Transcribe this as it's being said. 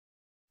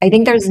I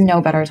think there's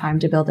no better time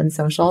to build in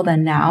social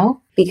than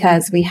now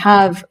because we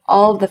have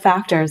all of the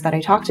factors that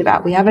I talked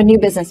about. We have a new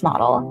business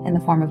model in the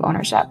form of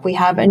ownership. We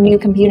have a new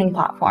computing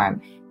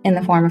platform in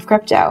the form of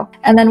crypto.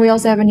 And then we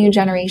also have a new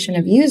generation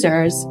of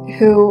users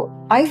who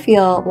I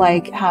feel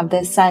like have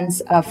this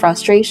sense of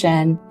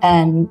frustration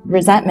and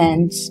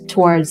resentment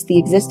towards the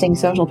existing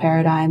social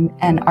paradigm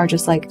and are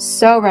just like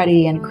so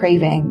ready and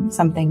craving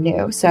something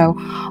new. So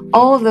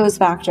all of those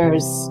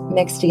factors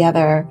mixed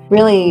together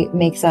really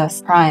makes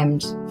us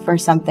primed for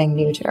something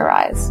new to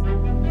arise.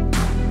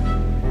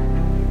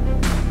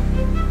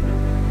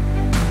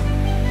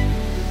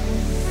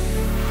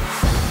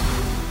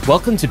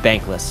 Welcome to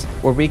Bankless,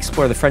 where we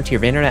explore the frontier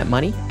of internet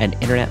money and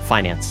internet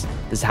finance.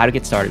 This is how to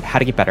get started, how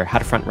to get better, how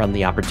to front run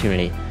the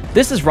opportunity.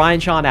 This is Ryan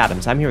Sean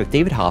Adams. I'm here with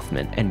David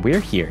Hoffman, and we're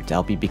here to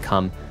help you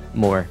become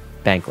more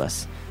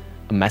bankless.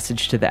 A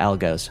message to the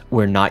algos: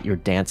 we're not your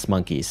dance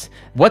monkeys.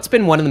 What's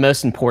been one of the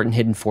most important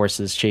hidden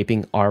forces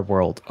shaping our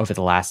world over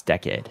the last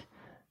decade?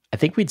 I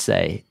think we'd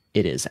say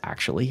it is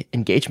actually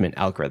engagement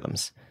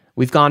algorithms.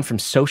 We've gone from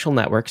social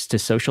networks to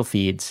social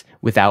feeds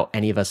without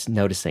any of us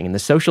noticing. And the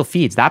social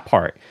feeds, that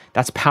part,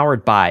 that's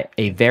powered by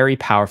a very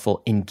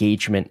powerful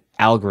engagement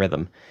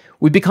algorithm.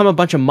 We've become a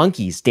bunch of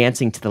monkeys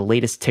dancing to the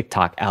latest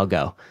TikTok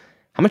algo.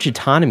 How much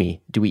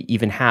autonomy do we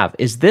even have?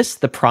 Is this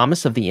the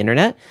promise of the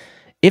internet?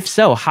 If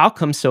so, how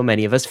come so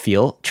many of us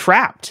feel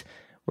trapped?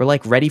 We're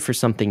like ready for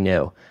something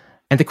new.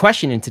 And the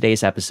question in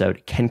today's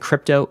episode, can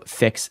crypto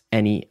fix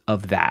any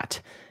of that?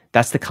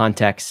 That's the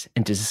context.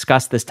 And to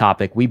discuss this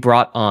topic, we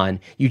brought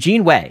on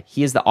Eugene Wei.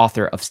 He is the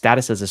author of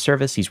Status as a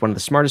Service. He's one of the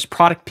smartest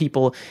product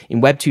people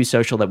in Web2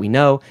 social that we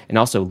know. And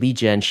also Li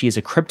Jin. She is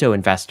a crypto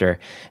investor.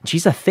 And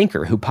she's a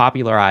thinker who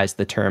popularized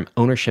the term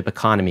ownership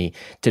economy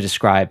to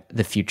describe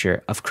the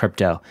future of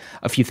crypto.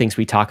 A few things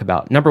we talk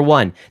about. Number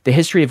one, the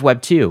history of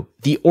Web2,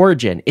 the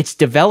origin, its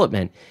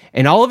development,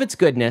 and all of its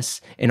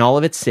goodness and all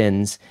of its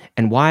sins,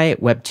 and why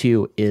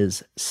Web2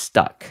 is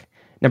stuck.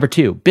 Number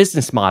two,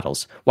 business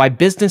models. Why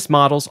business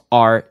models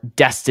are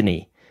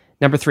destiny.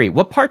 Number three,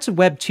 what parts of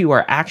Web 2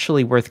 are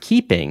actually worth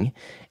keeping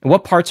and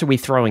what parts are we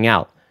throwing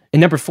out? And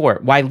number four,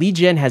 why Li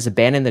Jin has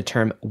abandoned the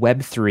term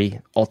Web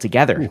 3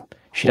 altogether.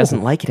 She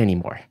doesn't like it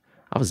anymore.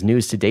 That was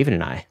news to David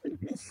and I.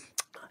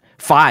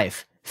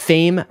 5,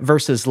 fame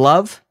versus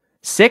love.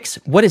 6,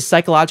 what is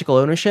psychological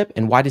ownership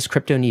and why does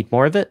crypto need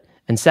more of it?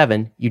 And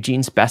 7,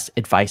 Eugene's best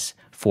advice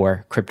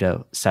for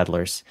crypto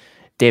settlers.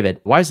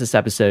 David, why is this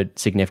episode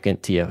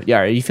significant to you? Yeah,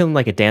 are you feeling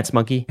like a dance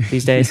monkey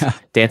these days? Yeah.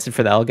 Dancing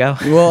for the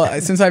algo? Well,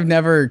 since I've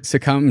never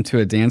succumbed to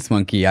a dance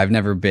monkey, I've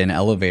never been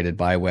elevated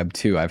by Web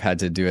 2. I've had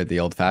to do it the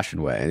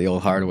old-fashioned way, the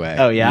old hard way.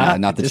 Oh, yeah?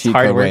 Not the just cheap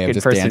hard way work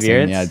of just and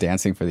dancing. Yeah,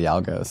 dancing for the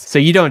algos. So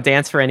you don't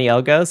dance for any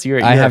algos?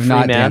 You're I have a free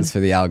not man? danced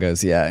for the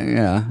algos yet.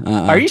 Yeah.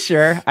 Are you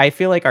sure? I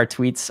feel like our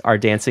tweets are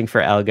dancing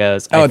for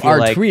algos.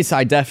 Tweets,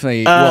 I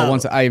definitely.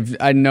 Once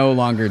I no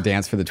longer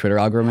dance for the Twitter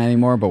algorithm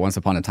anymore, but once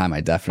upon a time,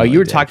 I definitely. Oh, you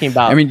were did. talking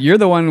about. I mean, you're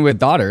the one with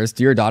daughters.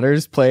 Do your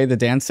daughters play the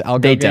dance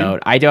algo? They game?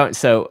 don't. I don't.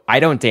 So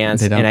I don't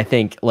dance, They don't? and I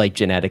think like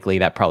genetically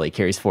that probably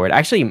carries forward.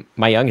 Actually,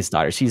 my youngest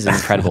daughter, she's an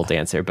incredible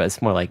dancer, but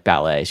it's more like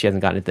ballet. She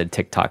hasn't gotten into the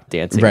TikTok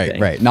dancing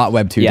thing. Right. Not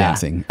Web 2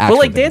 dancing. Well,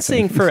 like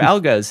dancing for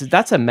algos,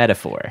 that's a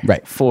metaphor,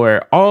 right,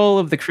 for all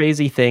of the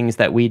crazy things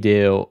that we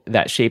do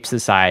that shape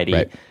society.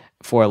 Right.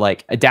 For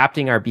like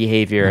adapting our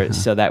behavior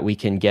so that we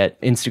can get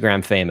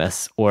Instagram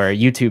famous or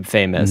YouTube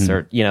famous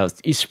or,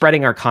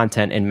 spreading our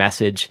content and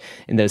message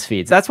in those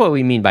feeds. That's what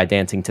we mean by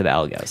dancing to the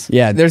algos.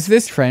 Yeah, there's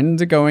this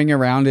trend going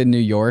around in New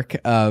York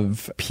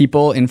of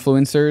people,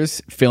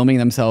 influencers, filming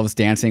themselves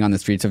dancing on the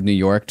streets of New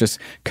York, just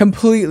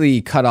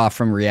completely cut off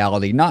from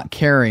reality, not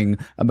caring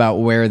about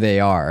where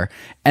they are.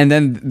 And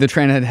then the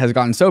trend has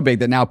gotten so big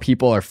that now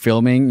people are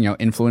filming,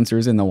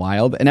 influencers in the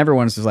wild, and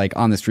everyone's just like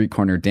on the street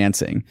corner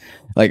dancing.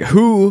 Like,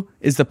 who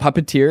is the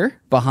puppeteer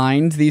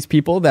behind these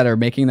people that are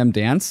making them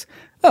dance?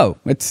 Oh,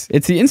 it's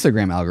the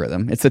Instagram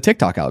algorithm. It's the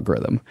TikTok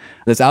algorithm.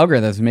 This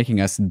algorithm is making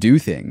us do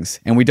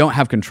things, and we don't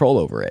have control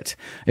over it.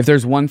 If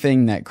there's one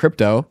thing that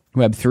crypto,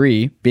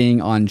 Web3,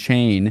 being on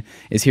chain,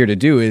 is here to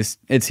do, is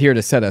it's here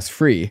to set us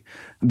free.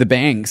 The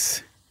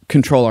banks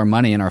control our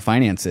money and our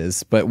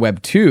finances, but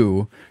Web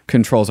 2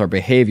 controls our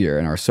behavior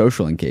and our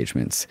social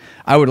engagements.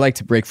 I would like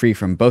to break free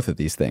from both of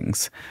these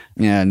things,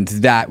 and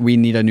that we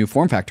need a new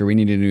form factor. We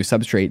need a new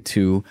substrate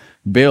to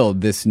build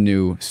this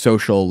new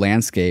social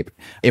landscape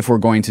if we're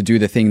going to do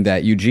the thing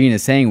that Eugene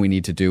is saying we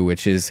need to do,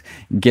 which is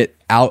get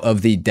out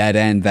of the dead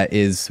end that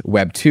is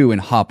Web 2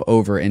 and hop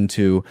over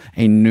into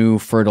a new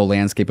fertile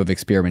landscape of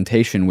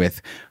experimentation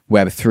with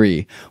Web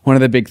 3. One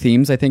of the big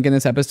themes, I think, in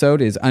this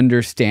episode is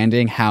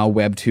understanding how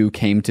Web 2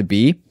 came to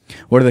be.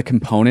 What are the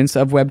components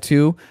of Web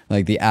 2,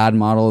 like the ad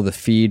model, the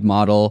feed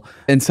model?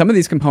 And some of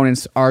these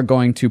components are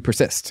going to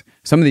persist.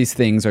 Some of these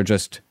things are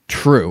just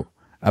true.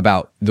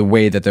 about the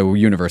way that the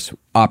universe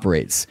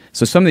operates.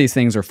 So some of these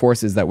things are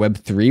forces that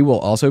Web3 will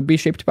also be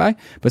shaped by,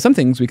 but some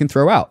things we can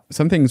throw out.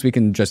 Some things we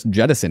can just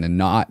jettison and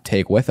not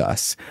take with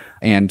us.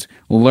 And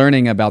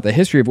learning about the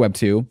history of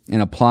Web2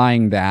 and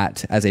applying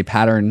that as a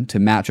pattern to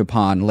match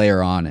upon,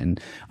 layer on,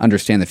 and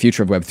understand the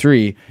future of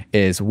Web3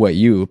 is what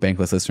you,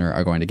 Bankless listener,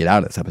 are going to get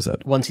out of this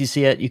episode. Once you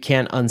see it, you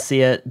can't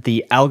unsee it.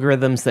 The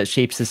algorithms that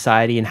shape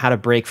society and how to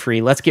break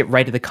free. Let's get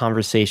right to the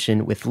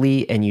conversation with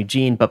Lee and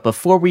Eugene. But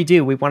before we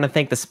do, we want to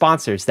thank the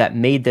sponsors that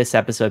made this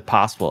episode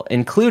possible,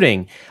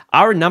 including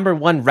our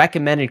 #1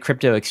 recommended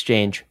crypto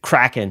exchange,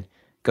 Kraken.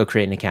 Go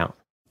create an account.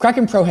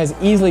 Kraken Pro has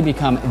easily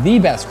become the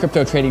best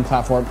crypto trading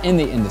platform in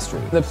the industry.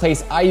 The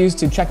place I use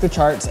to check the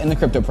charts and the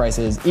crypto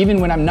prices,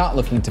 even when I'm not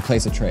looking to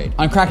place a trade.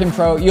 On Kraken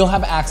Pro, you'll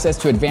have access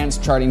to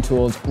advanced charting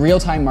tools,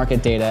 real-time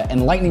market data,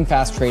 and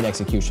lightning-fast trade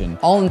execution,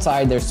 all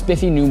inside their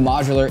spiffy new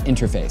modular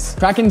interface.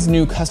 Kraken's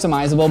new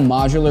customizable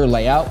modular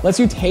layout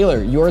lets you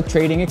tailor your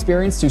trading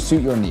experience to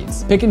suit your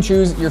needs. Pick and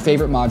choose your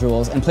favorite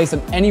modules and place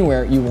them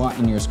anywhere you want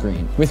in your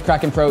screen. With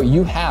Kraken Pro,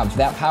 you have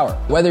that power.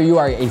 Whether you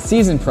are a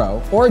seasoned pro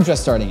or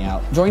just starting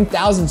out, join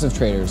thousands of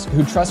traders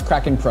who trust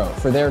Kraken Pro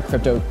for their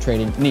crypto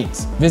trading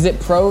needs. Visit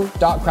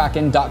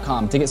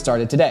pro.kraken.com to get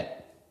started today.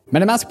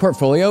 MetaMask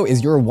Portfolio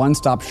is your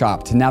one-stop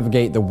shop to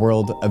navigate the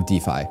world of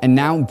DeFi. And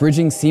now,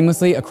 bridging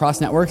seamlessly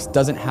across networks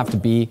doesn't have to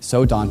be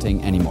so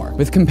daunting anymore.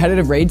 With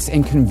competitive rates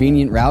and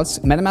convenient routes,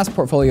 MetaMask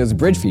Portfolio's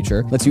bridge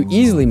feature lets you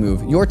easily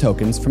move your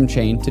tokens from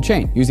chain to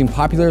chain using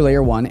popular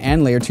Layer 1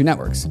 and Layer 2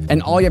 networks.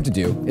 And all you have to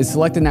do is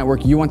select the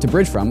network you want to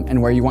bridge from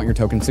and where you want your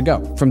tokens to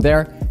go. From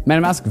there,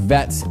 MetaMask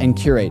vets and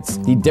curates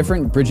the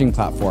different bridging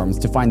platforms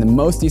to find the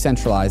most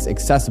decentralized,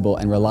 accessible,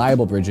 and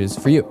reliable bridges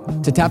for you.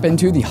 To tap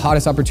into the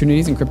hottest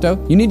opportunities in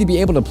crypto, you need to be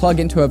able to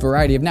plug into a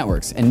variety of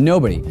networks, and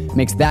nobody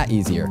makes that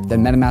easier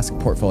than MetaMask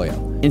Portfolio.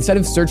 Instead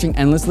of searching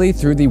endlessly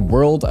through the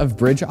world of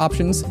bridge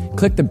options,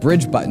 click the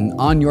bridge button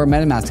on your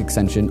MetaMask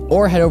extension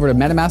or head over to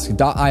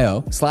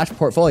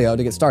metamask.io/portfolio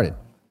to get started.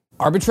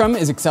 Arbitrum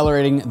is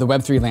accelerating the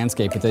Web3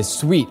 landscape with a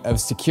suite of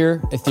secure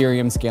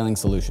Ethereum scaling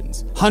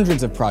solutions.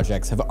 Hundreds of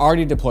projects have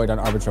already deployed on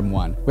Arbitrum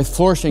 1 with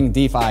flourishing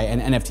DeFi and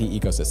NFT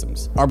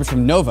ecosystems.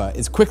 Arbitrum Nova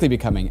is quickly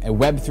becoming a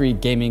Web3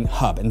 gaming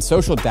hub, and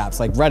social dApps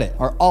like Reddit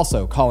are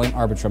also calling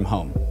Arbitrum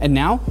home. And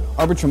now,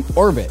 Arbitrum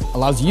Orbit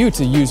allows you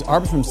to use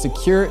Arbitrum's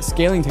secure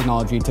scaling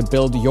technology to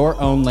build your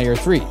own Layer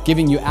 3,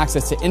 giving you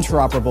access to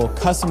interoperable,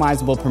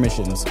 customizable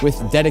permissions with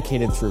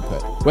dedicated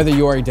throughput. Whether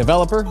you are a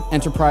developer,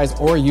 enterprise,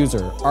 or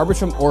user,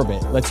 Arbitrum Orbit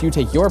lets you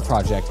take your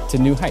project to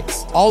new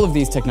heights. All of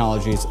these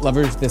technologies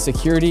leverage the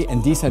security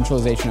and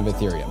decentralization of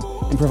Ethereum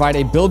and provide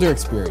a builder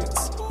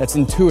experience that's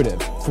intuitive,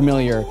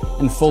 familiar,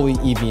 and fully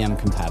EVM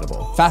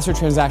compatible. Faster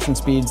transaction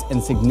speeds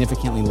and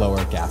significantly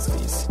lower gas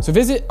fees. So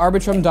visit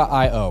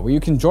arbitrum.io, where you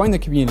can join the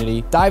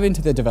community, dive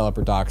into the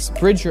developer docs,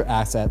 bridge your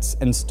assets,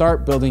 and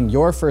start building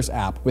your first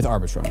app with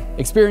Arbitrum.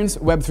 Experience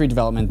Web3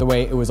 development the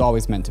way it was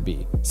always meant to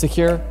be: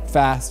 secure,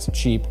 fast,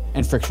 cheap,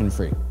 and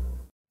friction-free.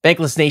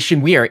 Bankless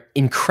Nation, we are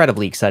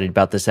incredibly excited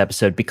about this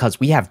episode because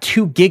we have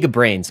 2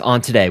 gigabrains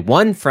on today,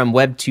 one from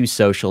Web2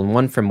 Social and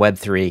one from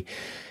Web3,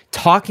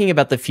 talking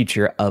about the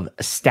future of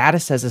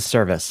status as a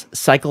service,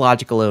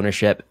 psychological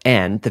ownership,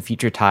 and the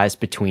future ties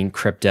between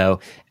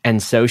crypto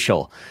and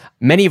social.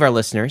 Many of our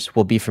listeners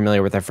will be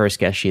familiar with our first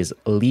guest. She is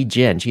Lee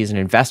Jin. She is an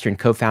investor and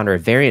co-founder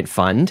of Variant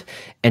Fund,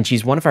 and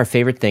she's one of our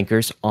favorite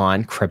thinkers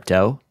on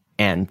crypto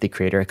and the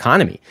creator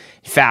economy.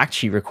 In fact,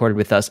 she recorded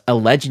with us a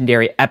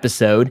legendary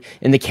episode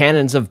in the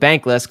canons of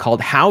Bankless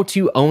called How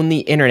to Own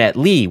the Internet.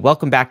 Lee,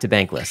 welcome back to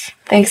Bankless.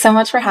 Thanks so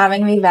much for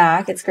having me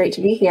back. It's great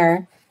to be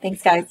here.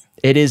 Thanks, guys.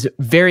 It is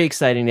very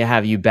exciting to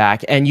have you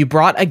back. And you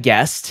brought a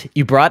guest.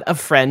 You brought a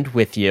friend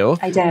with you.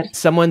 I did.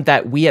 Someone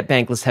that we at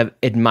Bankless have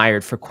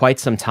admired for quite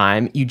some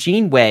time.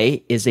 Eugene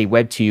Wei is a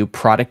Web2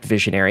 product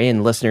visionary,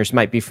 and listeners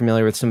might be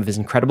familiar with some of his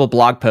incredible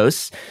blog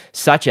posts,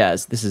 such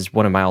as, this is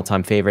one of my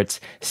all-time favorites,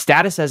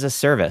 Status as a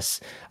Service,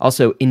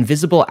 also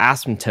Invisible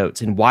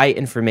Asymptotes and Why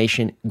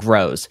Information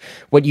Grows.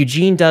 What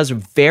Eugene does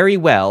very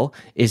well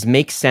is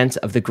make sense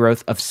of the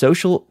growth of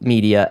social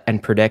media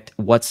and predict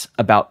what's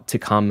about to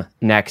come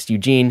next.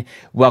 Eugene,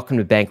 welcome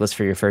to Bankless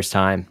for your first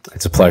time.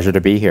 It's a pleasure to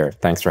be here.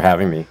 Thanks for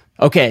having me.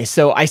 Okay,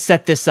 so I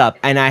set this up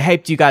and I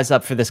hyped you guys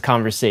up for this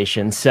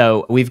conversation.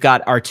 So we've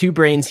got our 2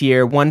 brains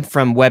here, one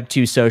from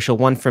Web2 Social,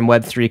 one from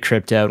Web3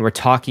 Crypto, and we're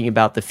talking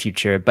about the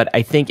future. But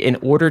I think in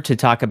order to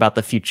talk about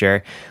the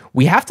future,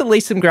 we have to lay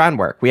some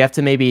groundwork. We have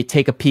to maybe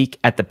take a peek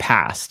at the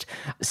past.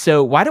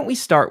 So why don't we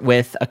start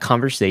with a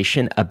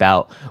conversation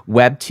about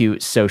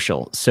Web2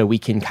 Social so we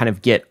can kind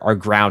of get our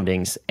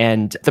groundings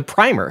and the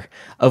primer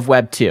of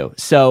Web2.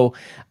 So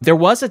there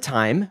was a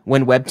time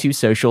when Web2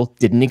 Social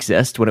didn't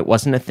exist, when it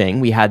wasn't a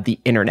thing. We had the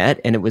internet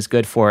and it was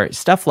good for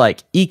stuff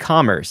like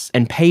e-commerce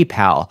and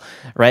PayPal,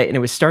 right? And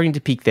it was starting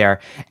to peak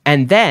there.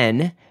 And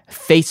then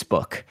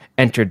Facebook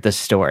entered the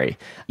story.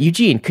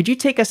 Eugene, could you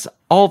take us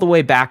all the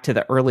way back to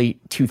the early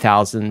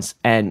 2000s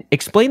and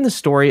explain the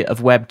story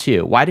of Web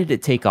 2? Why did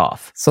it take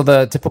off? So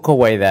the typical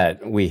way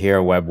that we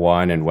hear Web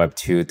 1 and Web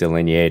 2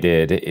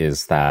 delineated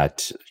is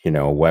that,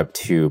 Web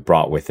 2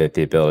 brought with it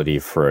the ability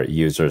for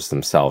users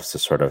themselves to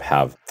sort of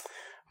have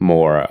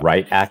more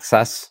write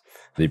access,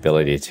 the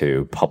ability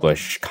to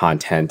publish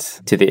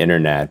content to the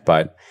internet.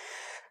 But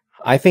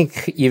I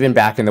think even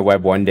back in the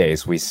Web 1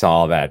 days, we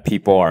saw that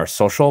people are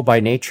social by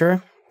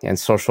nature, and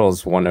social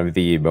is one of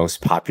the most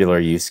popular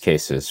use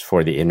cases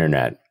for the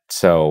internet.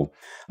 So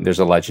there's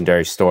a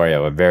legendary story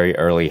of a very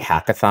early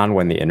hackathon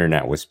when the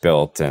internet was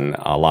built, and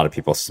a lot of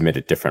people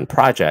submitted different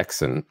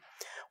projects. And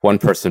one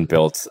person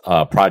built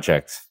a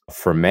project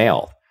for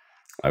mail.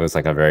 It was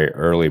like a very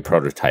early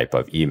prototype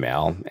of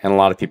email. And a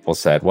lot of people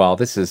said, well,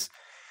 this is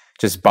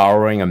just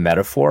borrowing a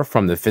metaphor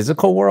from the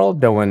physical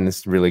world. No one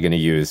is really going to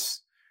use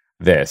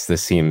this.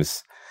 This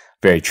seems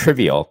very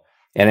trivial.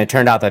 And it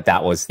turned out that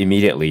that was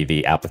immediately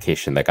the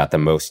application that got the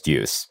most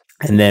use.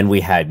 And then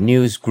we had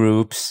news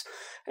groups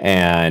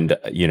and,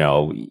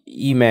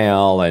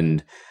 email,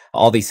 and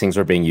all these things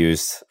were being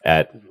used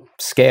at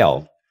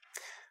scale.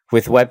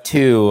 With Web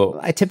 2,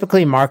 I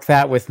typically mark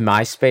that with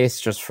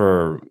MySpace just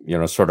for,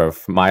 sort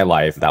of my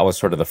life. That was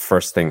sort of the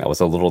first thing that was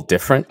a little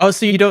different. Oh,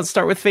 so you don't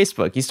start with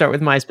Facebook. You start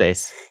with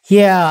MySpace.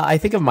 Yeah, I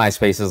think of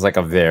MySpace as like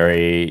a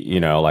very,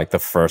 like the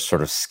first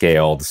sort of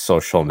scaled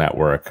social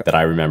network that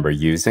I remember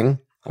using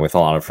with a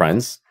lot of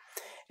friends,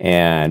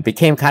 and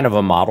became kind of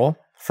a model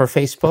for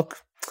Facebook.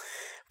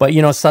 But,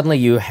 suddenly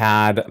you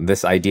had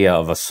this idea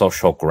of a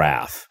social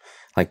graph,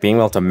 like being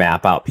able to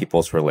map out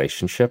people's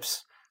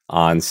relationships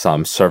on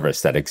some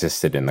service that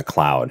existed in the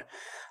cloud.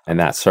 And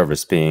that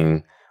service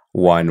being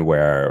one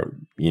where,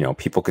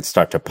 people could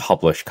start to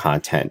publish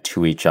content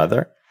to each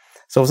other.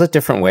 So it was a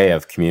different way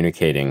of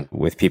communicating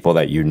with people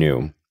that you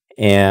knew.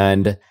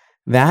 And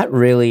that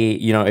really,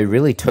 it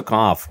really took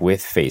off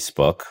with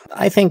Facebook.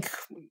 I think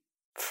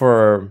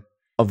for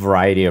a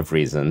variety of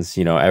reasons,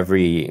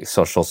 every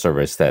social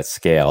service that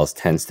scales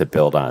tends to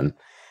build on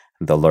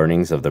the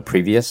learnings of the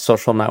previous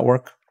social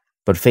network.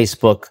 But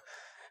Facebook,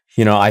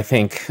 I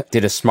think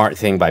did a smart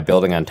thing by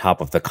building on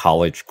top of the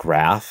college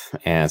graph,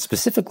 and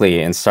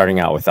specifically in starting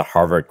out with the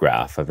Harvard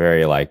graph, a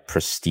very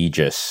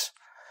prestigious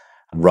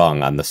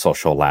rung on the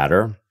social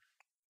ladder,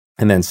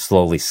 and then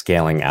slowly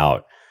scaling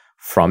out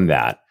from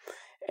that.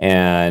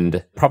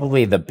 And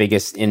probably the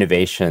biggest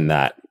innovation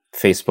that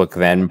Facebook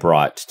then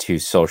brought to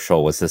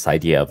social was this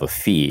idea of a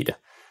feed.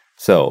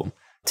 So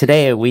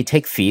today, we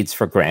take feeds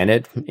for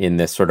granted in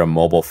this sort of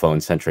mobile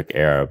phone-centric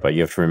era, but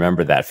you have to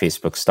remember that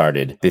Facebook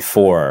started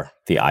before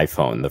the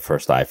iPhone, the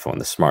first iPhone,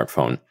 the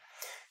smartphone.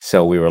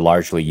 So we were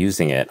largely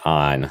using it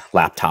on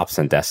laptops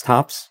and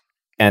desktops.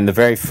 And the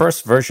very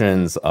first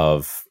versions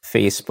of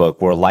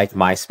Facebook were like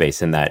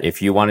MySpace in that if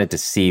you wanted to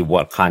see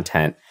what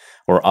content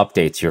or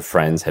updates your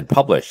friends had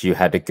published, you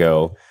had to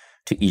go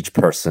to each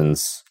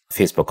person's,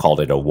 Facebook called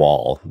it a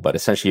wall, but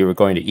essentially you were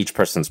going to each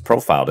person's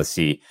profile to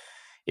see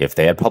if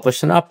they had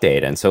published an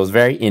update. And so it was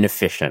very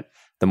inefficient.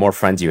 The more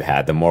friends you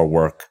had, the more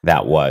work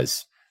that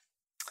was.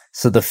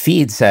 So the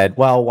feed said,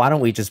 well, why don't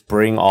we just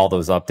bring all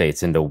those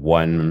updates into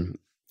one,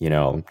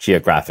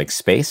 geographic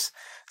space?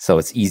 So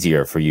it's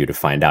easier for you to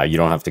find out. You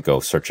don't have to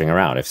go searching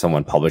around. If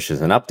someone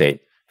publishes an update,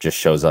 it just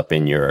shows up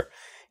in your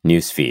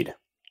news feed.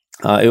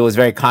 It was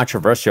very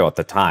controversial at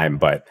the time,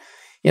 but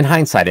in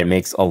hindsight, it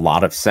makes a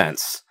lot of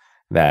sense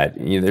that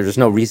there's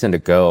no reason to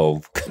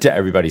go to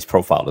everybody's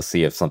profile to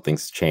see if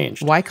something's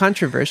changed. Why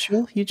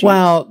controversial, Eugene?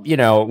 Well,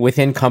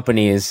 within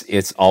companies,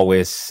 it's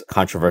always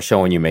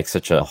controversial when you make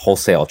such a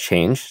wholesale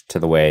change to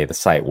the way the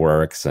site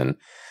works. And,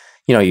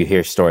 you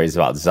hear stories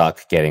about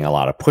Zuck getting a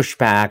lot of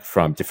pushback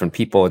from different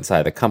people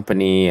inside the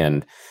company.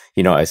 And,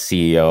 as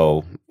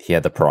CEO, he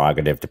had the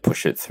prerogative to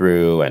push it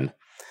through. And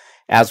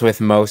as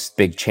with most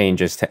big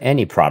changes to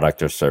any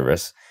product or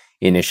service,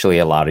 initially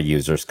a lot of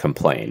users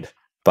complained.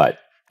 But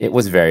it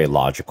was very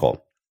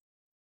logical.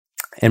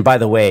 And by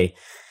the way,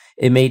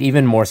 it made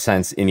even more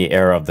sense in the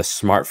era of the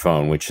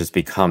smartphone, which has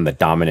become the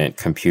dominant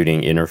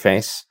computing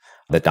interface,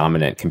 the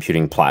dominant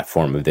computing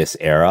platform of this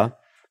era,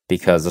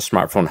 because the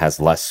smartphone has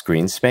less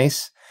screen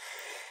space.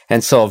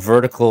 And so a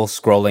vertical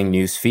scrolling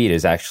news feed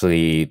is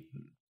actually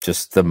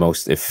just the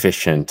most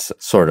efficient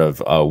sort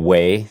of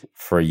way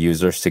for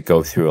users to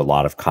go through a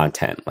lot of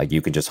content. Like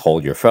you can just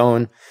hold your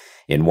phone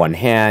in one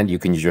hand, you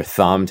can use your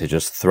thumb to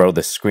just throw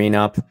the screen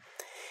up.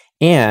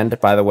 And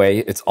by the way,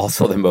 it's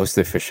also the most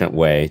efficient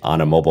way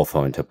on a mobile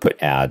phone to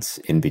put ads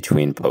in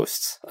between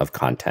posts of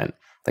content.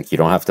 Like you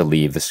don't have to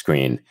leave the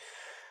screen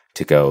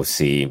to go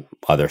see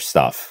other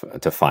stuff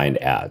to find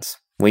ads.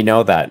 We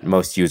know that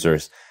most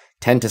users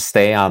tend to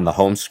stay on the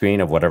home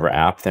screen of whatever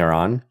app they're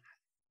on.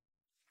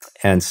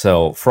 And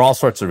so for all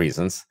sorts of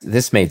reasons,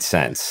 this made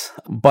sense.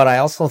 But I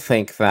also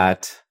think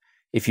that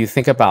if you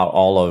think about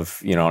all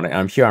of, and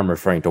I'm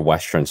referring to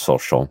Western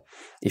social.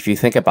 If you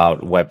think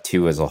about Web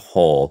 2 as a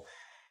whole,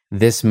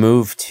 this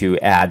move to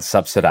ad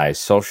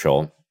subsidized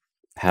social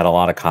had a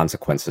lot of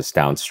consequences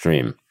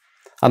downstream.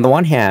 On the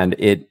one hand,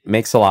 it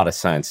makes a lot of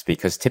sense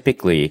because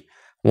typically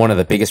one of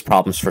the biggest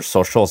problems for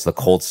social is the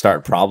cold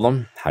start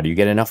problem. How do you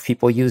get enough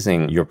people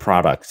using your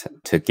product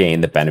to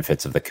gain the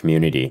benefits of the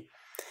community?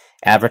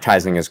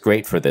 Advertising is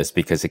great for this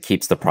because it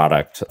keeps the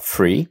product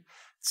free,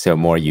 so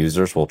more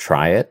users will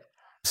try it.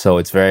 So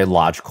it's a very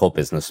logical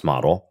business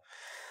model.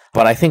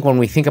 But I think when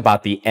we think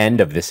about the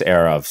end of this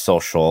era of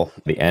social,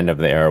 the end of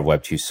the era of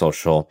Web 2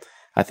 social,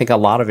 I think a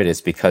lot of it is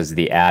because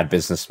the ad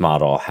business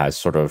model has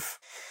sort of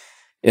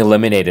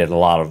eliminated a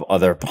lot of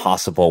other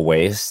possible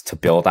ways to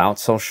build out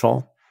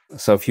social.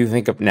 So if you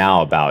think of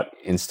now about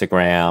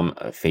Instagram,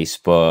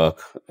 Facebook,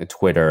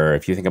 Twitter,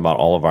 if you think about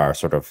all of our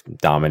sort of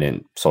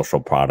dominant social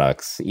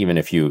products, even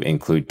if you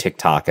include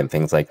TikTok and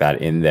things like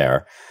that in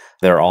there,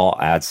 they're all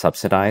ad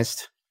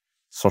subsidized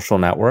social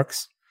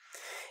networks.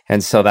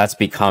 And so that's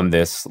become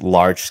this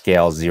large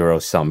scale zero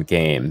sum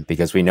game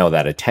because we know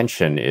that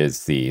attention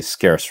is the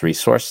scarce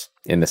resource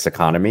in this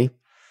economy.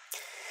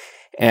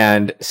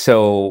 And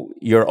so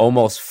you're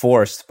almost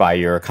forced by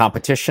your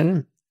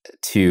competition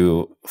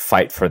to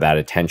fight for that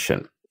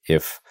attention.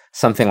 If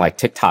something like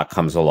TikTok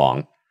comes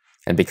along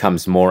and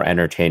becomes more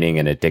entertaining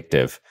and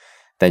addictive,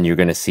 then you're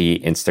going to see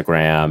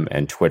Instagram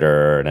and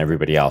Twitter and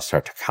everybody else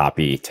start to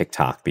copy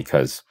TikTok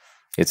because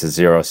it's a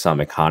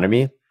zero-sum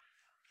economy.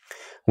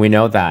 We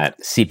know that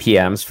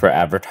CPMs for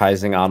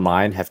advertising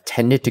online have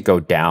tended to go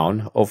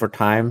down over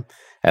time.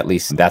 At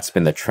least that's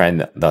been the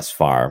trend thus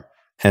far.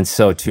 And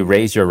so to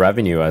raise your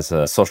revenue as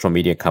a social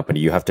media company,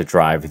 you have to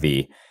drive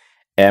the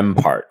M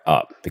part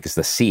up because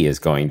the C is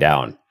going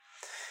down.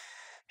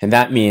 And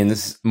that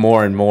means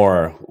more and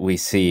more we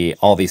see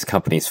all these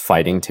companies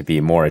fighting to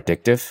be more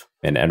addictive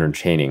and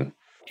entertaining.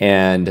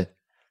 And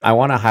I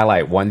want to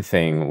highlight one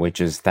thing, which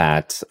is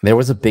that there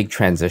was a big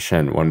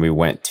transition when we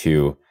went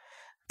to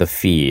the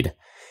feed,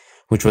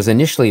 which was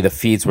initially the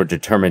feeds were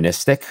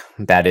deterministic.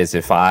 That is,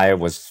 if I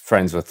was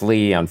friends with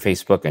Lee on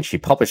Facebook and she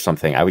published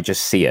something, I would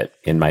just see it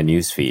in my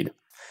news feed.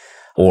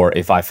 Or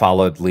if I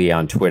followed Lee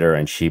on Twitter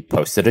and she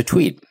posted a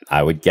tweet,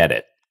 I would get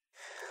it.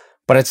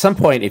 But at some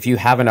point, if you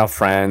have enough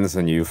friends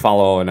and you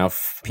follow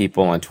enough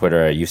people on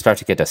Twitter, you start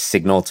to get a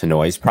signal to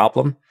noise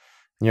problem.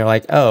 And you're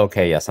like, oh,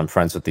 okay, yes, I'm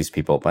friends with these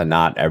people, but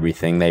not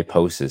everything they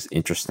post is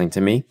interesting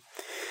to me.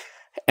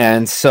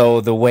 And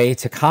so the way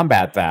to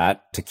combat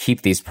that, to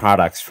keep these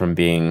products from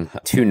being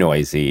too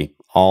noisy,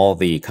 all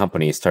the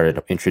companies started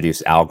to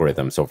introduce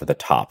algorithms over the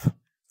top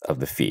of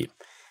the feed.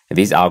 And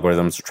these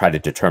algorithms try to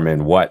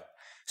determine what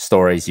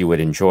stories you would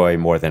enjoy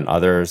more than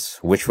others,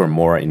 which were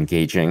more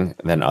engaging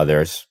than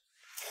others.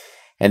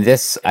 And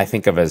this I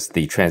think of as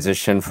the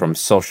transition from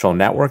social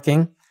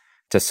networking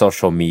to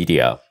social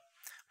media.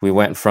 We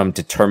went from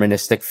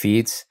deterministic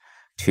feeds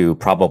to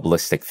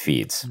probabilistic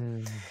feeds.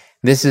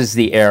 This is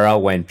the era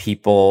when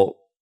people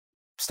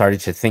started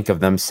to think of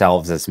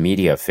themselves as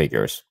media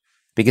figures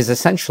because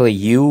essentially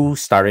you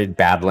started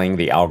battling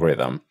the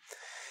algorithm.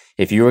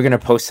 If you were going to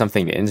post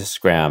something to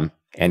Instagram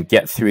and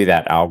get through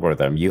that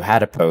algorithm, you had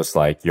to post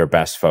like your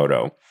best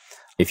photo.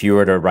 If you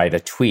were to write a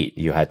tweet,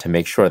 you had to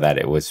make sure that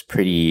it was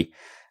pretty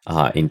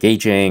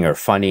engaging or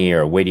funny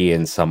or witty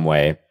in some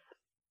way.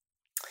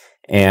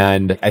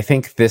 And I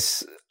think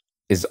this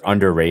is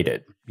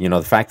underrated. You know,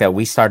 the fact that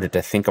we started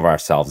to think of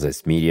ourselves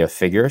as media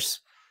figures,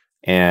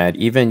 and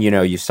even, you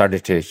know, you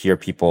started to hear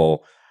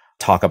people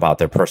talk about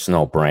their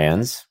personal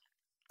brands.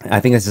 I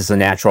think this is a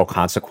natural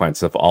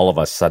consequence of all of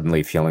us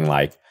suddenly feeling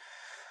like,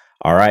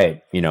 all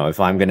right, you know, if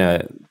I'm going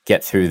to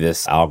get through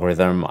this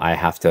algorithm, I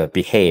have to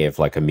behave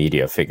like a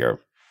media figure.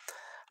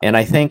 And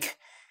I think,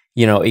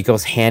 you know, it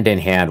goes hand in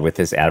hand with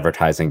this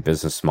advertising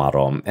business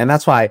model. And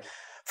that's why,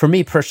 for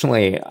me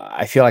personally,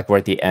 I feel like we're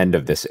at the end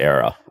of this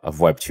era of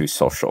Web 2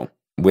 social.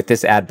 With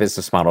this ad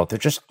business model, there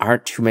just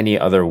aren't too many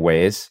other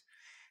ways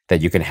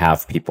that you can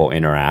have people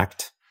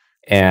interact.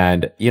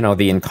 And, you know,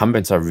 the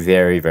incumbents are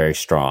very, very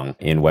strong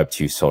in Web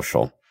 2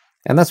 social.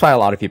 And that's why a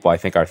lot of people, I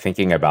think, are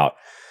thinking about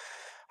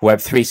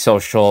Web3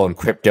 social and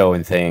crypto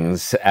and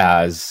things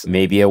as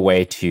maybe a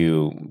way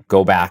to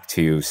go back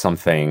to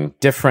something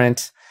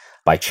different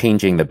by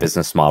changing the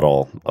business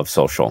model of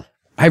social.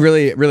 I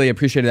really, really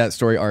appreciated that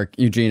story arc,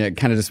 Eugene. It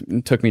kind of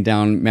just took me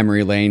down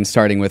memory lane,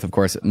 starting with, of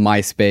course,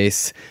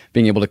 MySpace,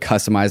 being able to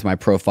customize my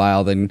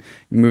profile, then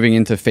moving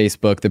into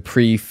Facebook, the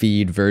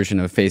pre-feed version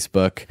of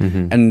Facebook.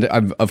 And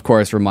I'm, of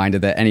course,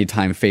 reminded that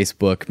anytime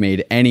Facebook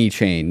made any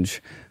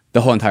change,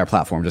 the whole entire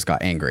platform just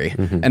got angry.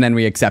 And then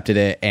we accepted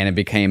it and it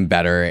became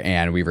better.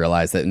 And we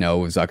realized that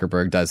no,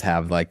 Zuckerberg does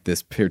have like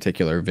this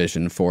particular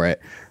vision for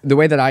it. The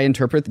way that I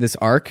interpret this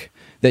arc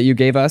that you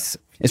gave us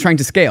is trying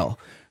to scale,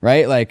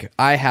 right? Like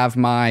I have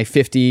my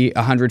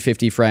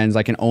 150 friends.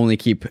 I can only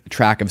keep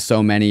track of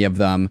so many of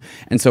them.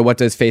 And so what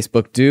does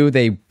Facebook do?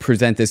 They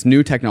present this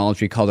new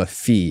technology called a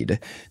feed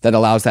that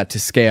allows that to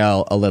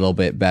scale a little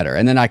bit better.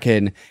 And then I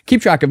can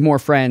keep track of more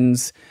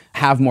friends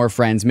have more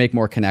friends, make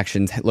more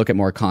connections, look at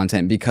more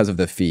content because of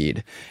the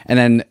feed. And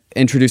then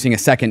introducing a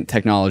second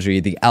technology,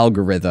 the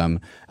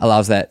algorithm,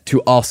 allows that to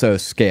also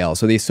scale.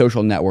 So these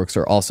social networks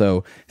are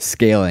also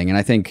scaling. And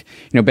I think,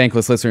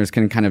 Bankless listeners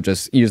can kind of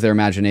just use their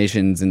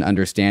imaginations and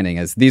understanding,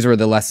 as these are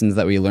the lessons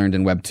that we learned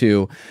in Web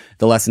 2.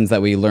 The lessons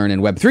that we learn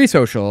in Web 3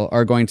 social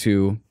are going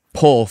to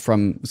pull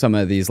from some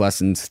of these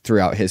lessons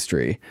throughout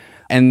history.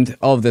 And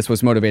all of this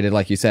was motivated,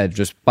 like you said,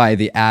 just by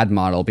the ad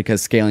model,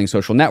 because scaling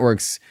social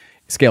networks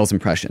scales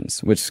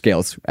impressions, which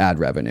scales ad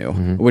revenue,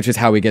 which is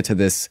how we get to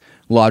this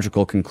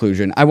logical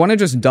conclusion. I want to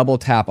just double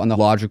tap on the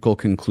logical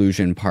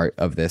conclusion part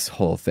of this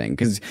whole thing,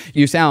 because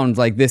you sound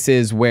like this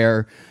is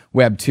where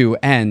Web 2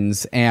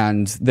 ends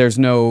and there's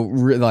no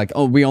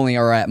we only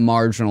are at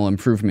marginal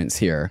improvements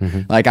here.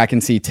 Like I can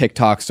see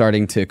TikTok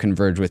starting to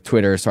converge with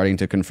Twitter, starting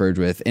to converge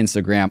with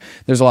Instagram.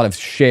 There's a lot of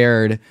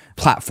shared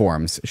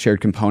platforms,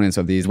 shared components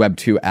of these Web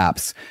 2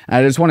 apps. And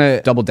I just want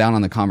to double down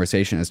on the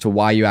conversation as to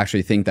why you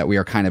actually think that we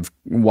are kind of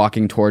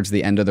walking towards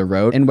the end of the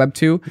road in Web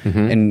 2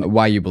 and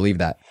why you believe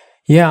that.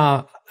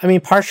 Yeah. I mean,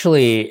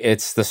 partially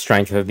it's the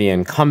strength of the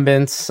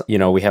incumbents.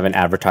 We have an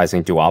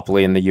advertising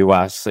duopoly in the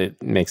US.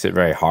 It makes it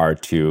very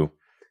hard to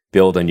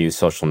build a new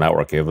social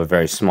network. You have a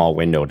very small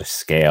window to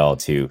scale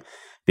to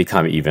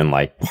become even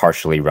like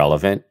partially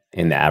relevant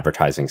in the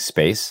advertising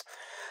space.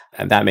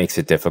 And that makes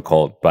it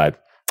difficult.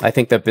 But I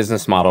think the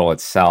business model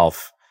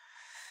itself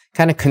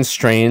kind of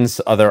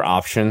constrains other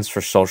options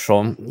for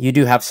social. You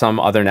do have some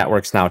other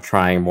networks now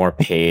trying more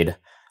paid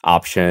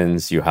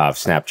options. You have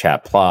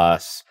Snapchat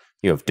Plus.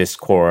 You have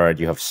Discord,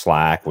 you have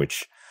Slack,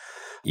 which,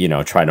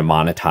 try to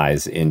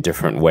monetize in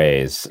different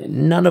ways.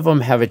 None of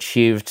them have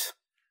achieved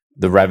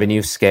the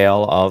revenue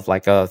scale of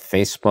like a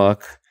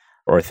Facebook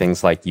or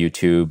things like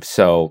YouTube.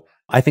 So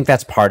I think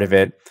that's part of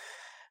it.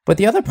 But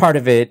the other part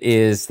of it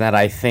is that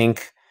I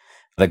think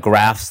the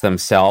graphs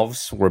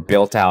themselves were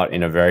built out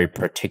in a very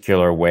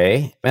particular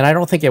way. And I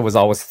don't think it was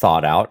always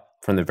thought out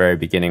from the very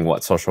beginning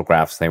what social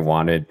graphs they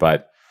wanted.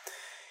 But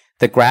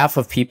the graph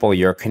of people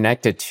you're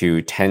connected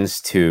to tends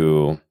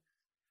to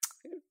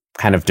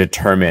kind of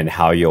determine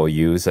how you'll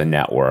use a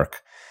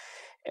network.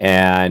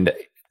 And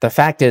the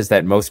fact is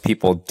that most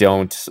people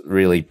don't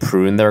really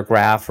prune their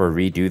graph or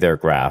redo their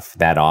graph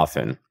that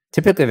often.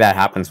 Typically that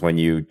happens when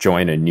you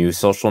join a new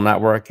social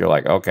network. You're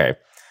like, okay,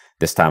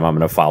 this time I'm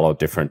going to follow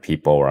different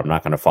people, or I'm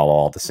not going to follow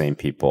all the same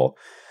people.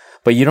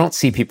 But you don't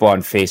see people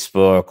on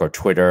Facebook or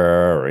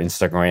Twitter or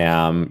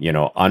Instagram,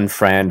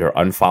 unfriend or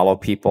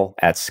unfollow people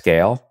at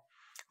scale.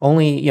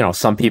 Only,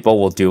 some people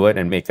will do it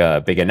and make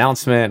a big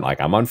announcement,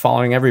 like I'm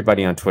unfollowing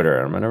everybody on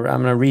Twitter. I'm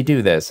gonna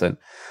redo this,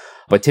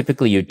 but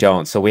typically you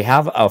don't. So we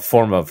have a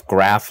form of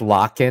graph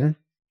lock-in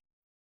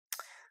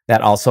that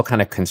also kind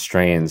of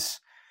constrains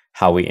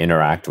how we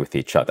interact with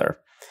each other.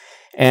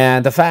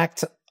 And the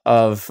fact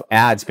of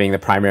ads being the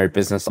primary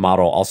business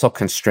model also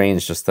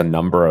constrains just the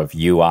number of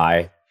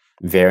UI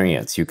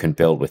variants you can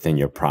build within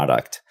your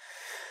product.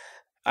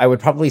 I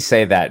would probably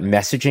say that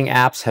messaging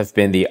apps have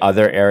been the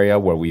other area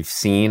where we've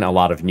seen a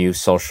lot of new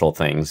social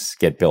things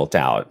get built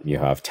out. You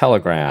have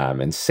Telegram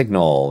and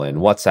Signal and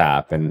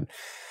WhatsApp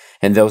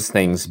and those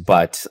things,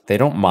 but they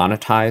don't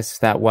monetize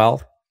that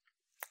well.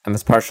 And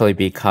that's partially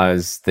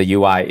because the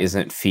UI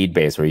isn't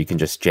feed-based where you can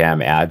just jam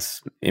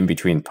ads in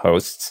between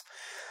posts.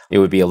 It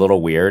would be a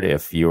little weird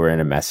if you were in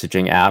a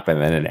messaging app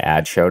and then an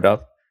ad showed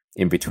up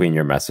in between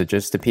your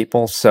messages to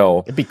people. So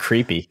it'd be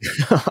creepy,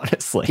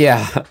 honestly.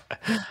 Yeah.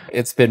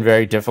 It's been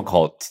very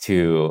difficult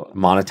to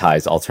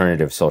monetize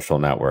alternative social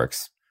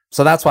networks.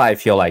 So that's why I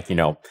feel like,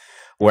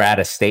 we're at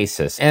a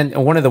stasis.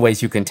 And one of the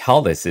ways you can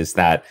tell this is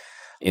that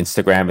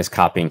Instagram is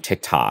copying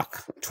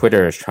TikTok.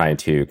 Twitter is trying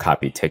to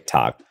copy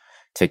TikTok.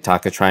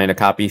 TikTok is trying to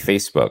copy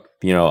Facebook.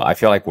 I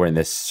feel like we're in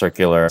this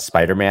circular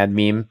Spider-Man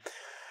meme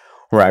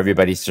where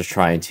everybody's just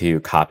trying to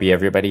copy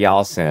everybody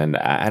else. And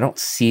I don't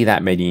see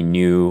that many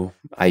new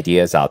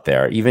ideas out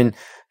there. Even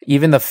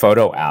the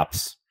photo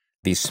apps,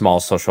 these small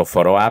social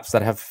photo apps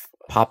that have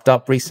popped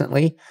up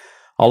recently,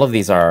 all of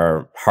these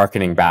are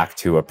hearkening back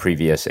to a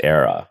previous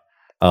era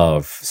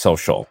of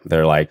social.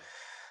 They're like,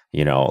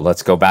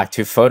 let's go back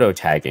to photo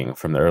tagging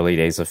from the early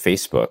days of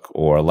Facebook,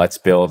 or let's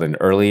build an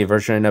early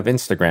version of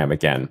Instagram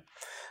again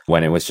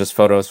when it was just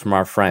photos from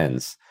our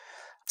friends.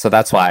 So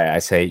that's why I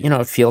say,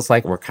 it feels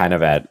like we're kind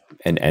of at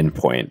an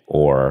endpoint,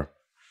 or,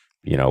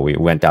 we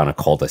went down a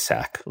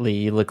cul-de-sac. Lee,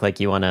 you look like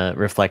you want to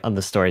reflect on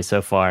the story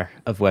so far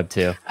of Web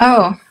 2.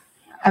 Oh,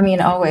 I mean,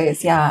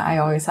 always. Yeah, I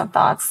always have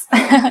thoughts.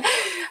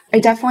 I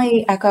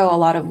definitely echo a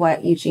lot of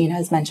what Eugene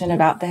has mentioned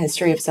about the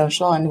history of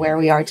social and where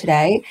we are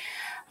today.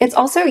 It's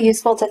also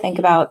useful to think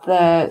about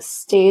the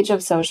stage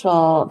of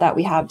social that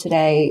we have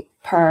today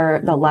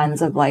per the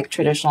lens of like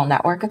traditional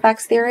network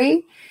effects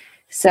theory.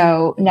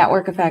 So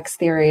network effects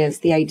theory is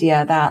the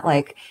idea that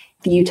like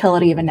the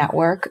utility of a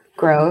network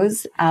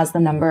grows as the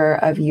number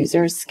of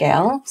users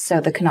scale.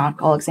 So the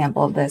canonical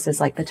example of this is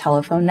like the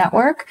telephone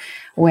network,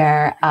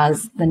 where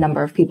as the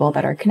number of people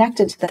that are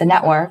connected to the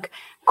network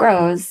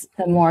grows,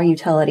 the more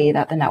utility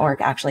that the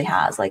network actually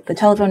has. Like the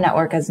telephone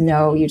network has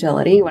no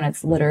utility when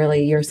it's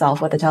literally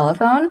yourself with a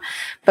telephone.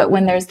 But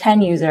when there's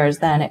 10 users,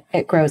 then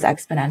it grows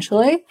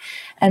exponentially.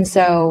 And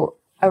so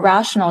a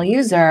rational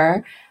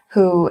user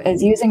who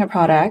is using a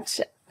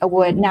product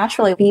would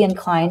naturally be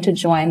inclined to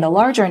join the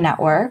larger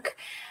network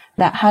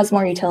that has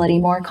more utility,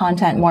 more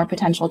content, more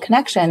potential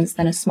connections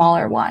than a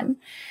smaller one.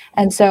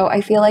 And so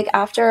I feel like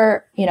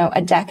after,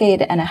 a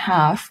decade and a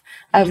half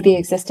of the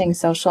existing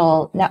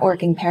social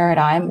networking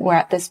paradigm, we're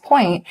at this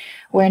point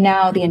where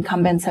now the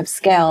incumbents have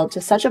scaled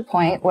to such a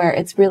point where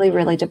it's really,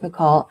 really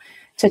difficult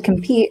to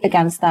compete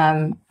against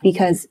them,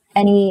 because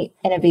any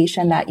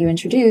innovation that you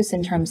introduce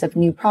in terms of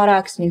new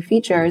products, new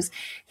features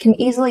can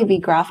easily be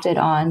grafted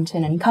on to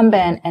an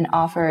incumbent and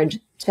offered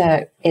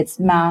to its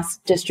mass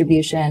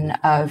distribution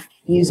of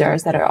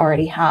users that it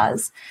already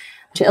has.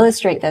 To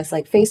illustrate this,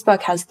 like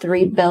Facebook has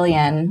 3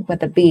 billion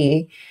with a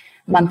B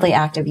monthly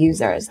active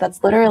users.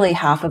 That's literally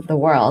half of the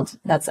world.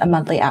 That's a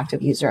monthly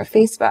active user of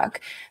Facebook.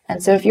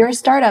 And so if you're a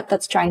startup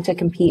that's trying to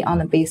compete on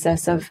the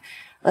basis of,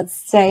 let's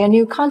say, a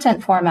new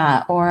content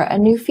format or a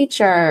new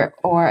feature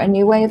or a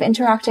new way of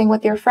interacting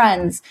with your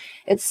friends,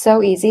 it's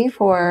so easy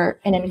for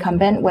an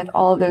incumbent with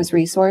all of those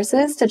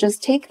resources to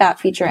just take that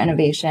feature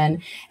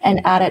innovation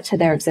and add it to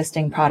their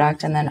existing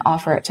product and then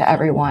offer it to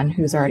everyone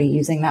who's already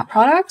using that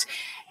product,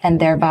 and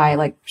thereby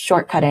like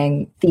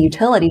shortcutting the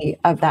utility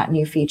of that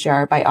new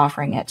feature by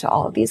offering it to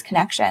all of these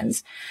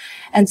connections.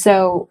 And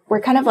so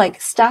we're kind of like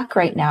stuck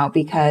right now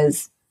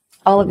because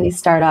all of these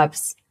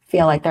startups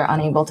feel like they're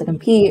unable to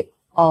compete.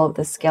 All of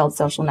the scaled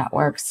social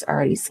networks are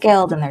already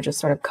scaled and they're just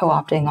sort of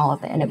co-opting all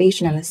of the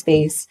innovation in the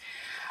space.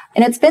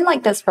 And it's been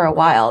like this for a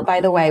while. By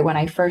the way, when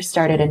I first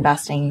started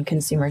investing in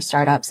consumer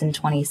startups in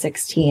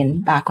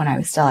 2016, back when I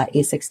was still at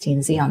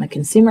A16Z on the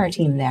consumer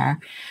team there,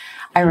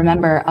 I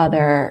remember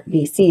other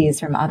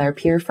VCs from other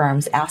peer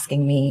firms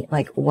asking me,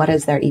 like, what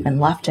is there even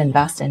left to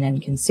invest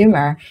in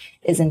consumer?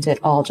 Isn't it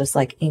all just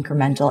like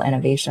incremental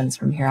innovations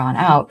from here on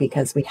out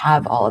because we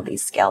have all of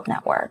these scaled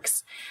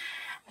networks?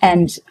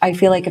 And I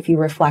feel like if you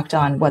reflect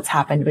on what's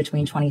happened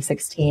between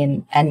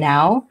 2016 and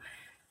now,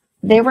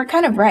 they were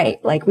kind of right.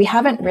 Like, we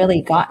haven't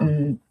really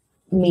gotten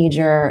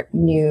major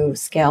new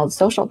scaled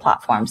social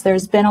platforms.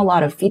 There's been a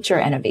lot of feature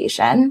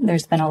innovation.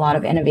 There's been a lot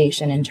of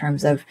innovation in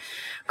terms of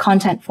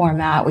content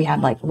format. We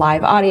had like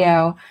live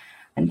audio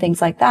and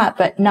things like that,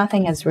 but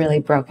nothing has really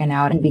broken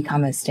out and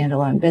become a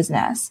standalone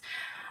business.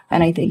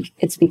 And I think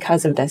it's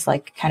because of this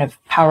like kind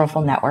of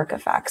powerful network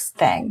effects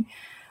thing.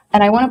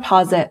 And I want to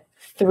posit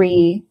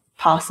 3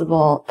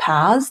 possible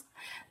paths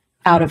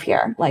out of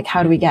here. Like,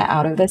 how do we get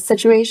out of this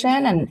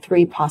situation? And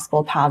 3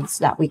 possible paths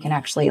that we can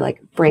actually like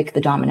break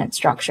the dominant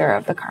structure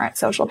of the current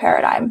social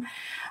paradigm.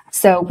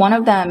 So one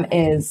of them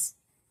is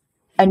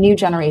a new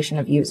generation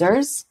of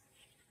users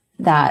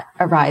that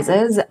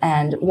arises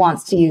and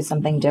wants to use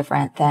something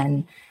different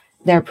than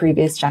their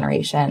previous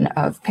generation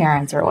of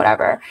parents or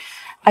whatever.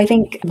 I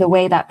think the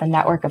way that the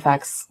network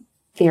effects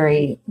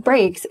theory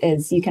breaks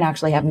is you can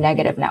actually have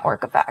negative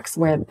network effects,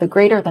 where the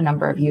greater the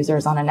number of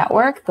users on a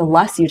network, the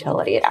less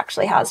utility it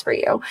actually has for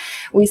you.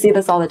 We see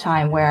this all the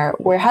time where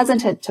we're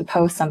hesitant to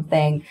post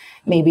something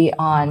maybe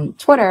on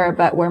Twitter,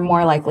 but we're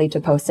more likely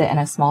to post it in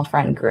a small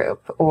friend group.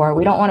 Or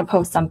we don't want to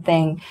post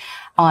something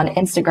on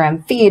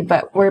Instagram feed,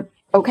 but we're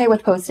okay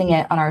with posting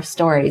it on our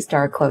stories to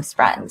our close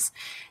friends.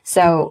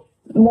 So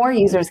more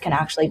users can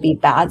actually be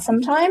bad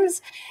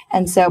sometimes.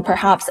 And so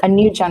perhaps a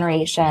new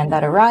generation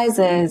that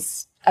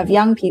arises of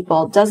young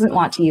people doesn't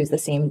want to use the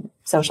same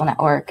social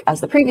network as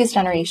the previous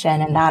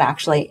generation, and that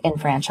actually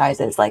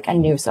enfranchises like a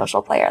new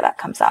social player that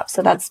comes up.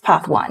 So that's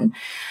path 1.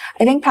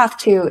 I think path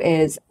 2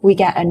 is we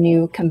get a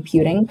new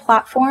computing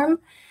platform,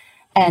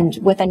 and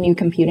with a new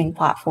computing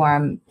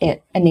platform,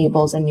 it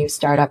enables a new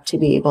startup to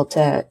be able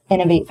to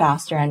innovate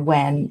faster and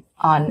win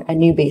on a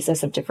new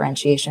basis of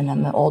differentiation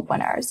than the old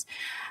winners.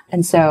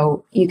 And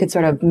so you could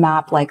sort of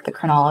map like the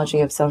chronology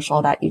of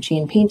social that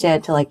Eugene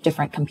painted to like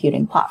different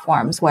computing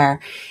platforms, where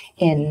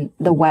in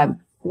the Web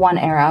 1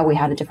 era, we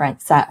had a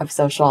different set of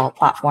social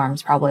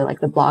platforms, probably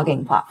like the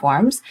blogging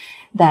platforms,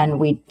 than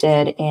we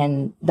did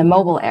in the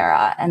mobile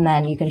era. And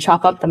then you can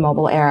chop up the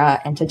mobile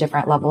era into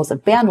different levels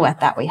of bandwidth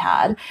that we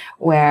had,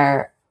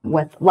 where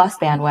with less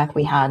bandwidth,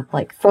 we had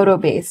like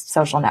photo-based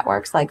social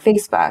networks like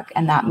Facebook,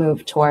 and that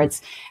moved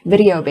towards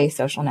video-based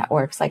social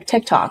networks like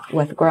TikTok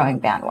with growing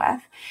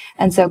bandwidth.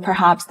 And so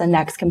perhaps the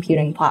next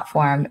computing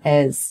platform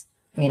is,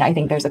 I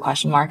think there's a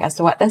question mark as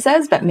to what this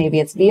is, but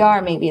maybe it's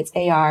VR, maybe it's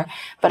AR.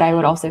 But I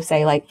would also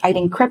say, like, I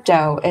think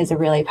crypto is a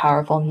really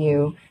powerful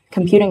new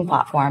computing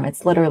platform.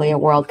 It's literally a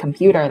world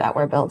computer that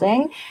we're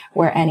building,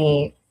 where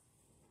any,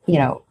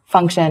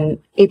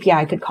 function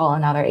API could call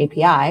another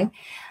API.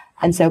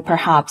 And so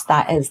perhaps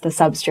that is the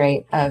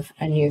substrate of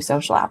a new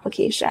social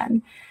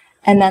application.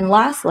 And then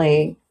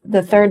lastly,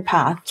 the third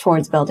path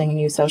towards building a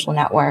new social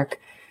network,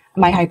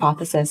 my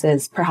hypothesis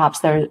is perhaps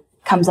there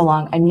comes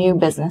along a new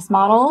business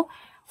model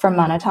for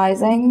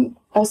monetizing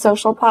a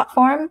social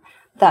platform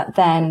that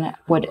then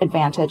would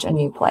advantage a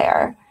new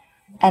player.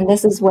 And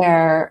this is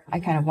where I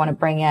kind of want to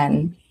bring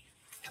in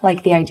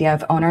like the idea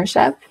of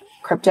ownership,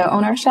 crypto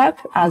ownership,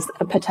 as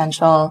a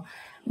potential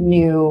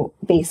new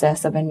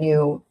basis of a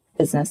new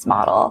business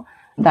model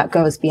that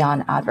goes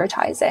beyond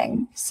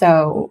advertising.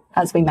 So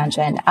as we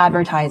mentioned,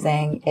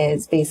 advertising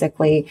is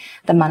basically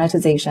the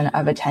monetization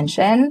of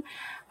attention,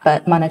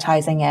 but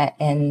monetizing it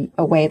in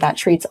a way that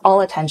treats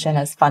all attention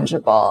as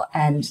fungible.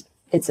 And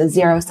it's a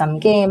zero-sum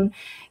game.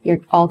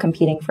 You're all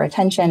competing for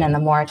attention, and the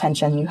more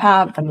attention you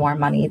have, the more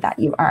money that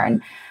you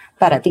earn.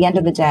 But at the end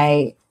of the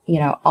day,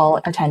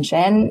 all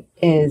attention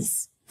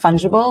is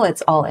fungible.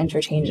 It's all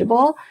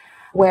interchangeable.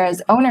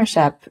 Whereas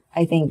ownership,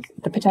 I think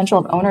the potential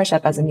of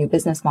ownership as a new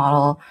business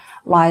model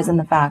lies in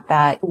the fact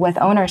that with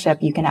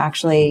ownership, you can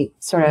actually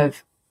sort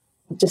of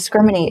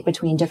discriminate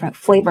between different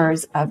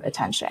flavors of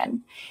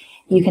attention.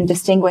 You can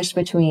distinguish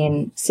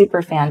between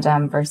super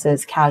fandom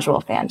versus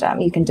casual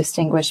fandom. You can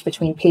distinguish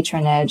between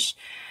patronage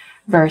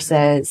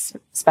versus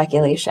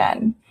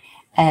speculation,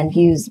 and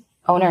use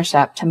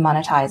ownership to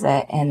monetize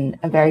it in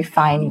a very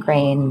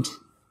fine-grained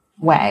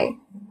way.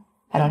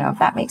 I don't know if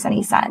that makes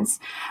any sense.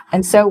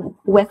 And so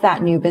with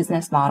that new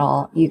business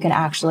model, you can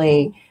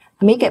actually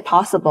make it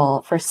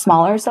possible for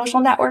smaller social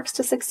networks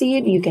to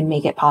succeed. You can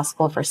make it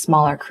possible for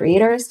smaller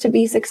creators to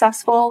be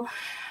successful.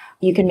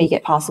 You can make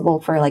it possible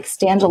for like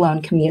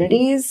standalone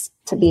communities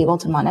to be able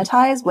to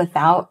monetize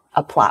without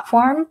a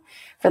platform.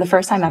 For the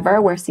first time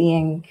ever, we're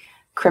seeing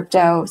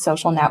crypto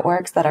social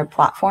networks that are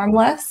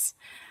platformless,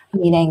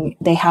 meaning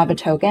they have a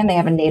token, they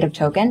have a native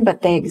token,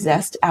 but they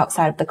exist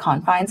outside of the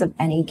confines of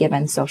any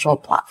given social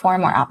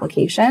platform or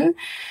application.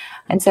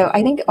 And so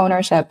I think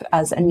ownership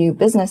as a new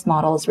business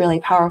model is really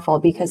powerful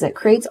because it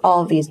creates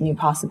all of these new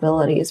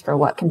possibilities for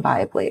what can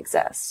viably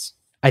exist.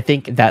 I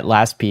think that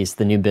last piece,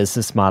 the new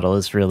business model,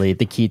 is really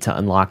the key to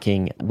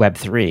unlocking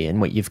Web3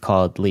 and what you've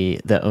called, Lee,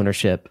 the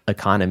ownership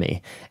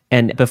economy.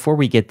 And before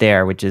we get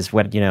there, which is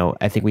what,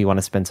 I think we want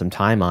to spend some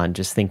time on,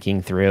 just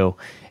thinking through,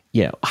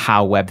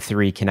 how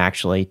Web3 can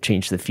actually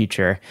change the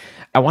future.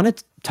 I want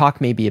to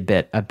talk maybe a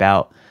bit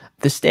about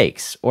the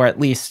stakes, or at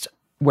least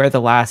where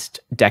the last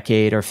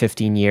decade or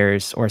 15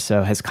 years or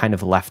so has kind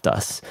of left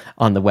us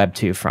on the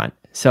Web2 front.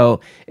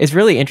 So it's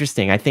really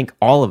interesting. I think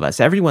all of us,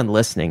 everyone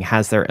listening,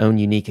 has their own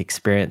unique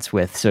experience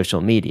with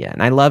social media.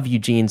 And I love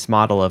Eugene's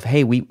model of,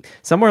 hey,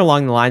 somewhere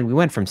along the line, we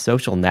went from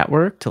social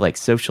network to like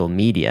social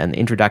media and the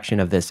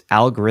introduction of this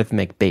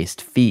algorithmic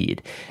based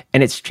feed.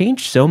 And it's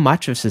changed so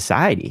much of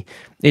society.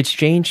 It's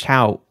changed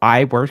how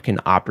I work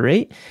and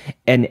operate,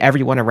 and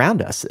everyone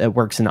around us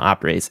works and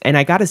operates. And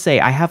I got to say,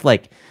 I have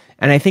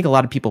and I think a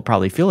lot of people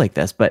probably feel like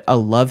this, but a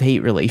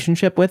love-hate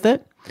relationship with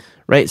it,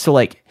 right? So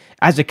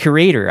as a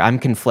creator, I'm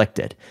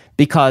conflicted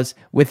because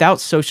without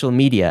social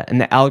media and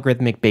the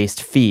algorithmic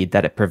based feed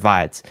that it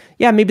provides,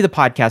 maybe the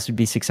podcast would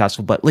be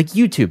successful, but like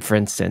YouTube, for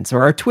instance,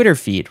 or our Twitter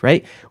feed,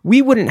 right?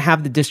 We wouldn't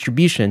have the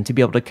distribution to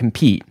be able to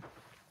compete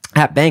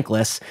at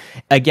Bankless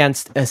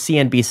against a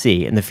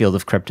CNBC in the field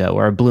of crypto,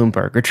 or a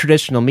Bloomberg, or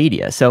traditional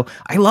media. So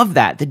I love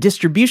that. The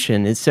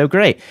distribution is so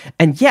great.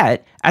 And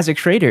yet, as a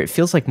creator, it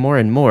feels like more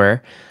and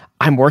more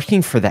I'm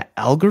working for the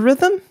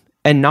algorithm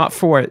and not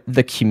for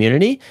the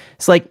community.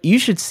 It's like, you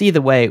should see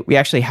the way we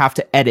actually have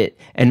to edit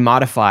and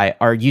modify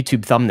our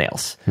YouTube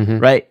thumbnails,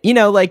 right?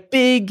 Like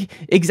big,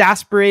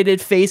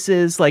 exasperated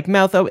faces, like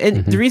mouth open.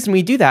 And the reason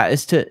we do that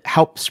is to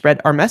help spread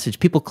our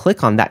message. People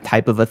click on that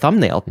type of a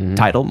thumbnail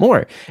title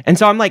more. And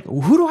so I'm like,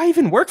 who do I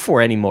even work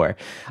for anymore?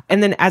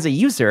 And then as a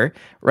user,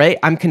 right,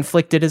 I'm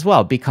conflicted as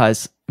well,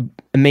 because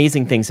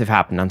amazing things have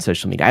happened on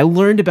social media. I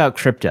learned about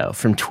crypto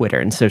from Twitter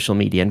and social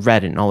media and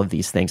Reddit and all of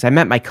these things. I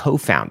met my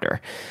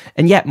co-founder.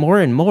 And yet more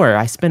and more,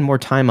 I spend more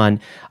time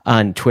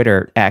on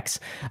Twitter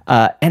X.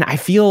 And I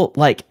feel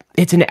like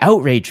it's an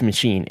outrage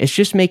machine. It's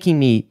just making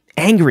me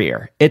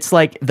angrier. It's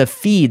like the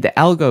feed, the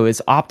algo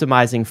is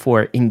optimizing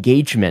for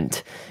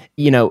engagement,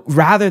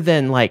 rather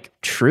than like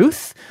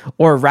truth,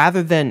 or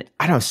rather than,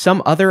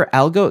 some other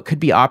algo it could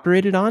be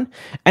operated on.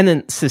 And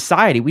then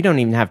society, we don't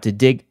even have to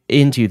dig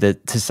into the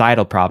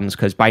societal problems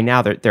because by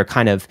now they're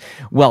kind of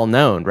well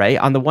known, right?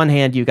 On the one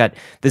hand, you've got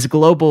this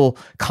global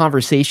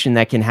conversation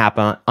that can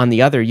happen. On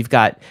the other, you've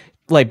got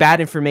like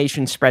bad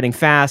information spreading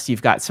fast.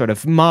 You've got sort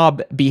of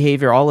mob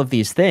behavior, all of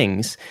these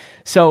things.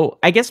 So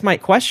I guess my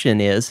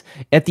question is,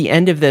 at the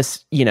end of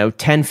this,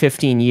 10,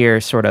 15 year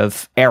sort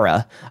of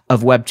era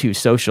of Web2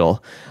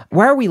 social,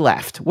 where are we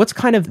left? What's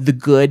kind of the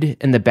good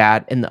and the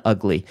bad and the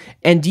ugly?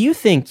 And do you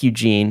think,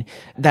 Eugene,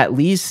 that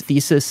Lee's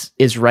thesis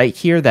is right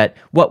here, that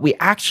what we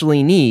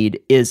actually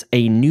need is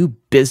a new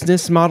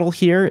business model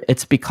here?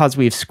 It's because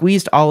we've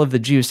squeezed all of the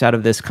juice out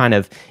of this kind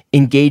of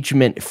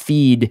engagement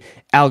feed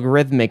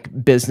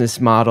algorithmic business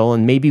model,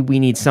 and maybe we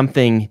need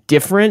something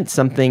different,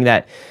 something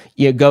that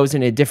goes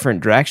in a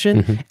different direction.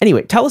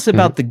 Anyway, tell us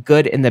about the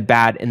good and the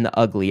bad and the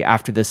ugly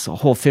after this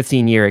whole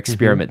 15-year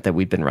experiment that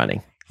we've been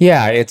running.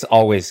 Yeah, it's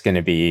always going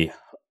to be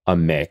a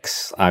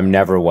mix. I'm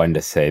never one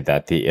to say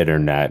that the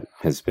internet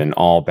has been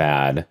all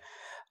bad.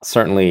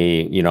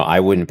 Certainly, I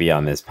wouldn't be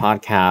on this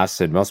podcast,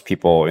 and most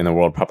people in the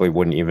world probably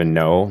wouldn't even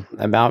know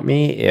about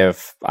me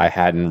if I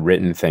hadn't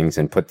written things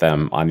and put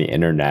them on the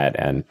internet.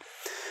 And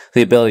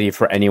the ability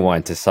for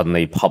anyone to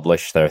suddenly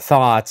publish their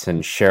thoughts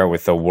and share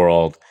with the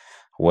world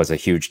was a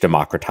huge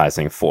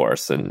democratizing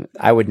force. And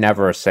I would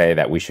never say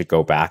that we should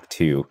go back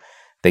to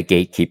the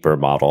gatekeeper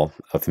model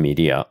of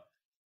media.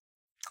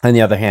 On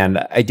the other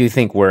hand, I do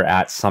think we're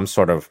at some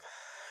sort of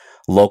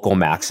local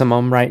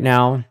maximum right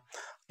now.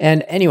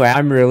 And anyway,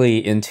 I'm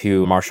really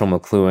into Marshall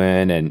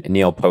McLuhan and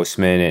Neil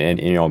Postman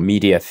and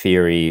media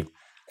theory.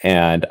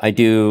 And I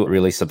do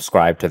really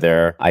subscribe to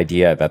their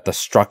idea that the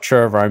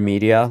structure of our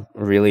media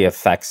really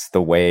affects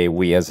the way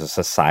we as a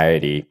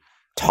society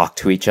talk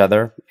to each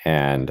other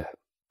and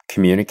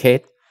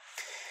communicate.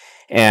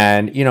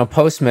 And,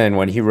 Postman,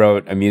 when he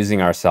wrote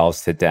Amusing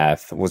Ourselves to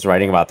Death, was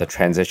writing about the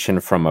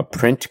transition from a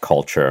print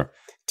culture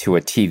to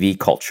a TV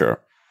culture.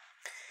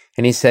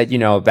 And he said,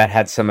 that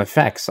had some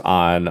effects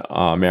on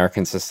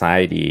American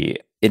society.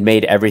 It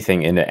made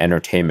everything into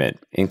entertainment,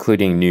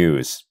 including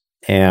news.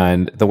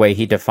 And the way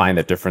he defined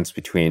the difference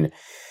between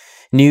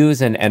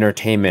news and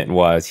entertainment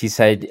was, he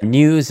said,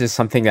 news is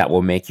something that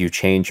will make you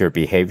change your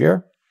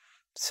behavior.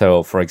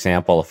 So, for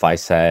example, if I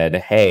said,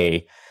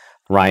 hey,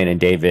 Ryan and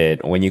David,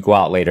 when you go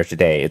out later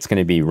today, it's going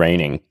to be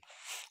raining.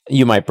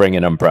 You might bring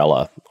an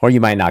umbrella, or you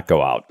might not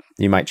go out.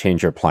 You might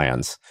change your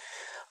plans.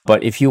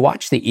 But if you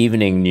watch the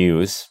evening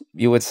news,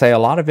 you would say a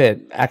lot of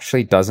it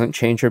actually doesn't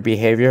change your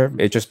behavior.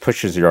 It just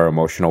pushes your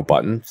emotional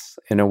buttons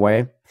in a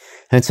way.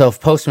 And so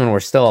if Postman were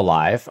still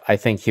alive, I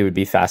think he would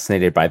be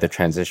fascinated by the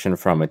transition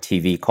from a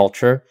TV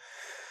culture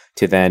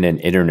to then an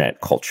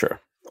internet culture.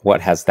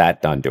 What has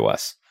that done to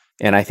us?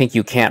 And I think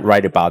you can't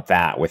write about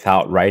that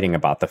without writing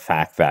about the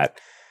fact that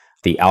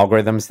the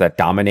algorithms that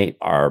dominate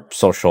our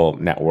social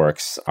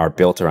networks are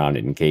built around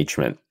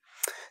engagement.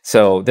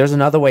 So there's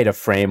another way to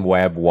frame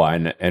Web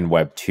 1 and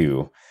Web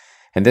 2.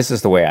 And this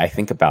is the way I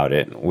think about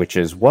it, which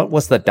is, what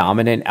was the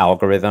dominant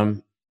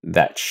algorithm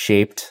that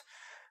shaped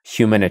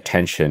human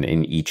attention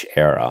in each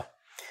era?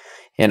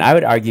 And I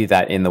would argue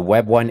that in the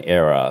Web 1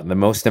 era, the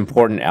most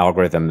important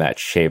algorithm that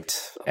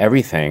shaped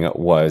everything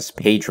was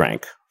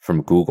PageRank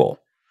from Google.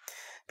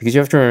 Because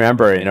you have to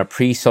remember, in a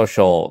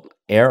pre-social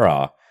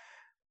era,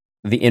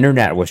 the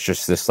internet was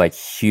just this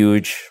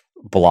huge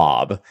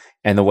blob.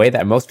 And the way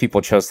that most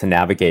people chose to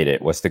navigate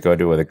it was to go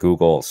to the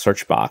Google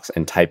search box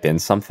and type in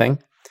something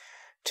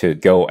to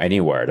go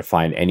anywhere to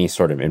find any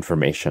sort of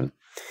information.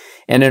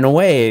 And in a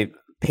way,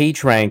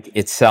 PageRank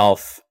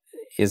itself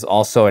is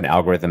also an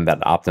algorithm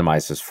that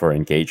optimizes for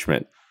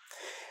engagement.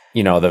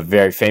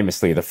 Very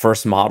famously, the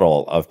first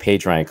model of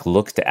PageRank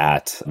looked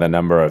at the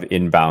number of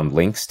inbound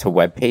links to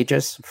web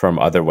pages from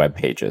other web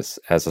pages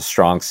as a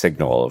strong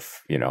signal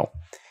of,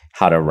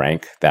 how to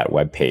rank that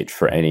web page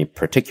for any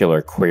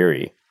particular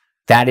query.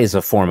 That is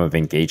a form of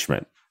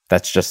engagement.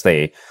 That's just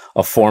a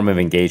form of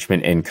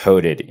engagement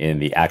encoded in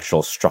the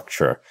actual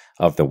structure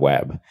of the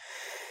web.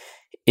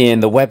 In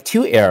the Web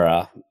 2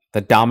 era,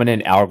 the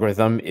dominant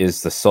algorithm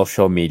is the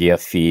social media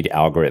feed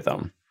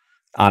algorithm.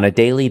 On a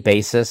daily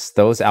basis,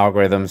 those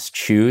algorithms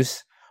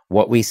choose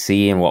what we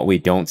see and what we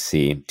don't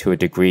see to a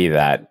degree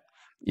that,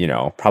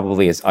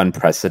 probably is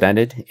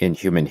unprecedented in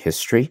human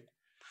history.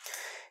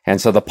 And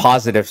so the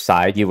positive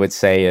side, you would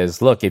say,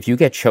 is, look, if you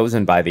get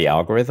chosen by the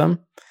algorithm,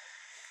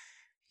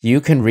 you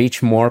can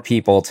reach more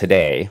people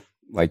today,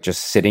 like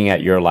just sitting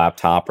at your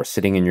laptop or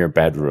sitting in your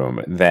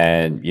bedroom,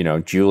 than,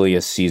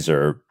 Julius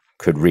Caesar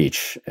could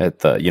reach at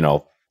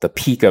the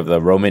peak of the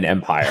Roman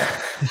Empire.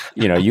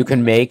 You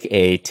can make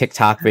a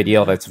TikTok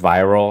video that's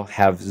viral,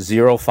 have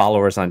 0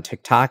 followers on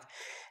TikTok,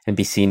 and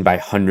be seen by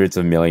hundreds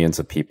of millions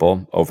of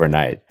people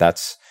overnight.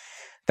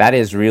 That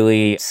is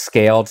really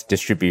scaled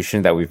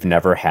distribution that we've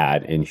never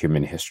had in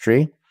human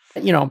history.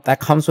 That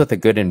comes with the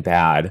good and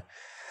bad.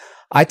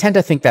 I tend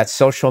to think that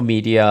social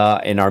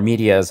media and our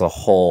media as a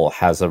whole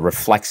has a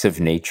reflexive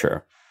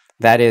nature.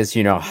 That is,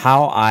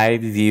 how I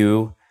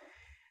view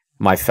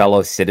my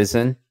fellow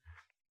citizen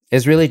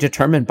is really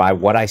determined by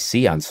what I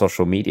see on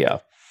social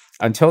media.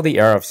 Until the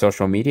era of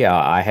social media,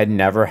 I had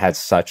never had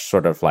such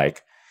sort of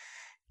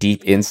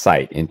deep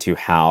insight into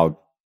how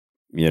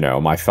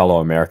my fellow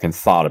American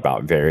thought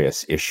about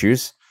various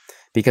issues,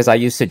 because I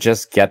used to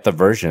just get the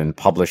version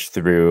published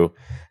through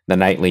the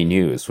nightly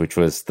news, which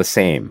was the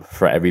same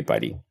for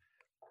everybody.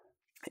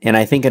 And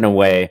I think in a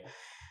way,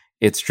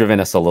 it's driven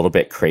us a little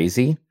bit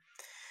crazy,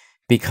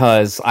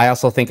 because I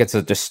also think it's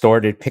a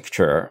distorted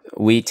picture.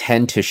 We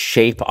tend to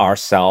shape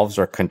ourselves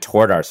or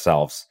contort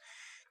ourselves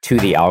to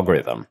the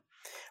algorithm,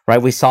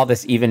 right? We saw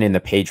this even in the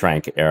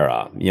PageRank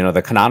era.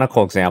 The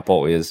canonical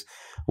example is,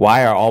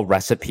 why are all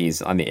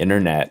recipes on the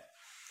internet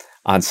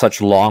on such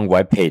long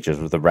web pages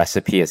where the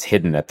recipe is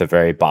hidden at the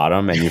very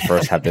bottom, and you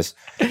first have this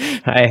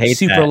I hate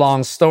super that.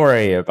 long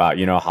story about,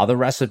 how the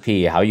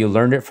recipe, how you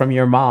learned it from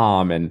your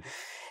mom, and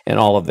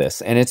all of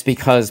this. And it's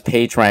because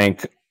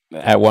PageRank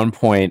at one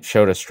point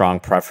showed a strong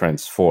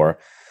preference for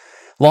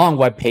long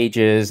web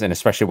pages, and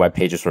especially web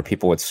pages where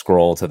people would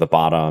scroll to the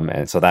bottom.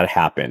 And so that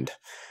happened.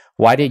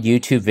 Why did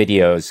YouTube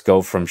videos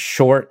go from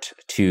short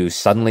to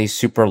suddenly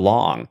super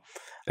long?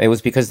 It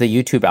was because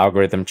the YouTube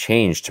algorithm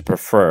changed to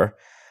prefer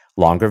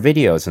longer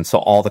videos. And so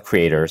all the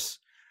creators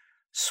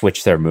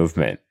switched their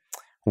movement.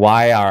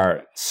 Why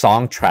are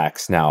song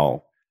tracks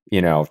now,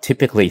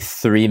 typically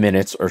 3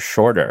 minutes or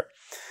shorter?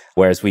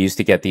 Whereas we used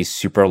to get these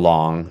super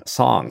long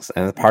songs.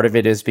 And part of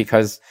it is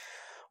because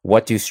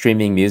what do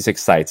streaming music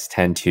sites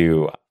tend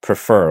to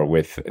prefer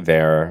with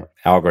their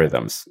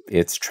algorithms?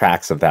 It's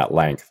tracks of that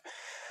length.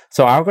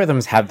 So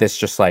algorithms have this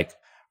just like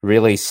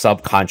really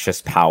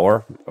subconscious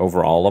power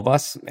over all of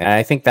us. And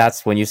I think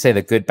that's when you say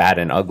the good, bad,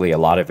 and ugly, a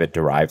lot of it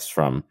derives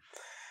from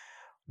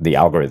the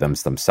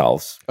algorithms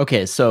themselves.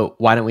 Okay, so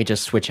why don't we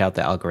just switch out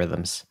the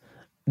algorithms?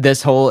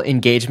 This whole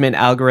engagement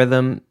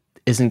algorithm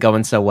isn't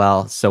going so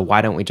well, so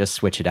why don't we just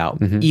switch it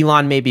out?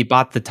 Elon maybe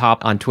bought the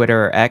top on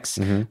Twitter or X,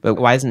 but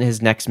why isn't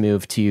his next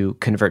move to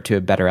convert to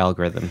a better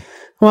algorithm?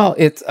 Well,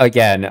 it's,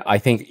 again, I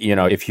think,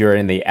 if you're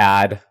in the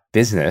ad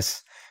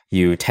business,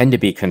 you tend to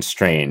be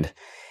constrained.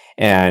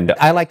 And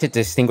I like to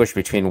distinguish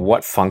between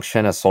what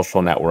function a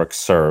social network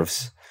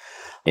serves.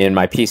 In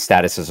my piece,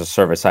 Status as a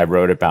Service, I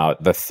wrote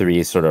about the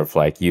three sort of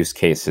like use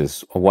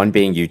cases, one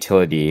being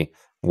utility,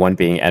 one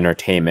being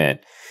entertainment,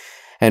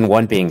 and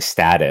one being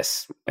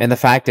status. And the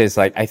fact is,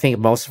 like, I think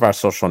most of our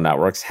social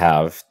networks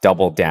have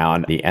doubled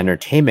down the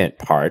entertainment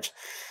part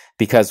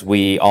because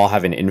we all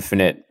have an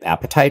infinite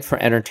appetite for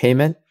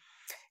entertainment.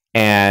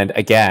 And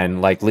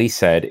again, like Lee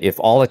said, if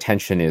all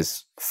attention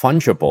is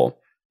fungible,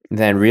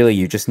 then really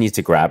you just need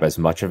to grab as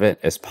much of it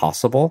as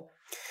possible.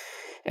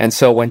 And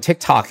so when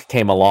TikTok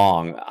came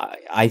along,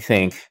 I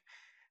think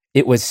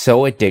it was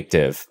so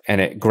addictive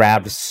and it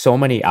grabbed so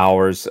many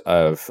hours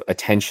of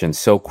attention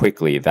so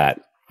quickly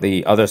that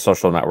the other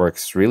social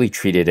networks really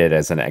treated it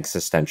as an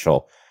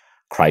existential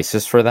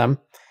crisis for them.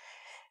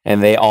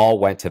 And they all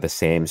went to the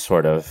same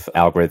sort of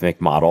algorithmic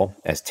model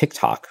as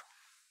TikTok,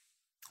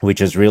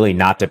 which is really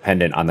not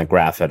dependent on the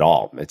graph at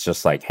all. It's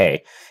just like,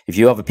 hey, if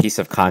you have a piece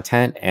of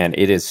content and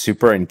it is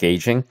super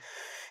engaging,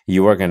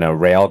 you are going to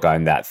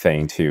railgun that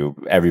thing to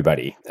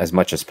everybody as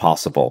much as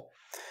possible.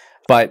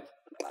 But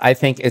I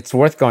think it's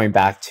worth going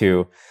back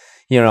to,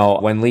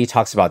 when Lee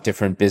talks about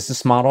different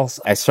business models,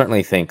 I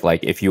certainly think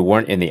like if you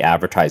weren't in the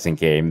advertising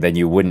game, then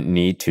you wouldn't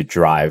need to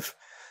drive,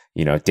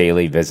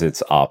 daily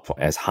visits up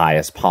as high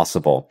as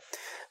possible.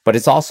 But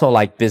it's also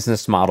like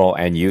business model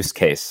and use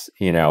case.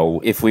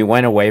 If we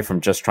went away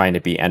from just trying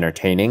to be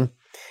entertaining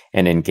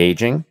and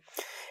engaging,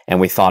 and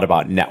we thought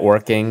about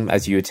networking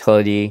as a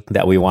utility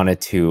that we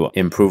wanted to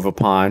improve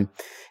upon,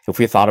 if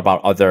we thought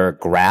about other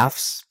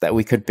graphs that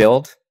we could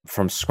build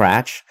from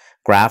scratch,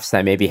 graphs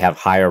that maybe have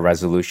higher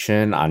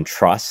resolution on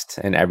trust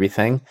and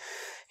everything,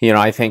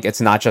 I think it's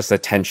not just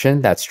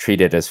attention that's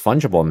treated as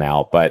fungible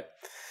now, but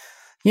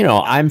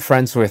I'm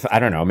friends with, I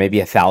don't know, maybe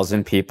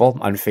 1,000 people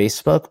on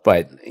Facebook,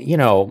 but,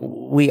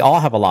 we all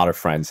have a lot of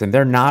friends and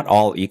they're not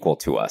all equal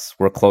to us.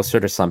 We're closer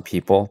to some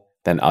people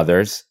than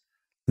others.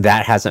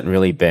 That hasn't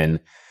really been,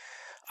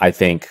 I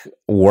think,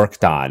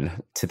 worked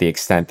on to the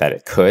extent that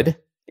it could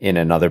in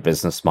another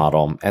business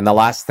model. And the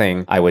last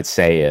thing I would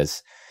say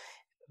is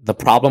the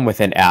problem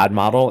with an ad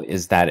model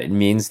is that it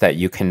means that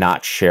you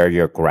cannot share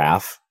your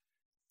graph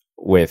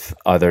with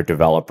other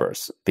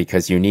developers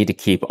because you need to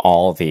keep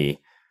all the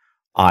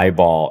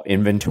eyeball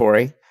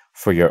inventory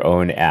for your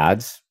own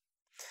ads.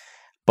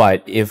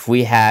 But if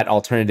we had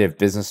alternative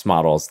business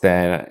models,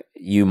 then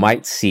you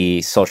might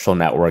see social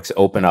networks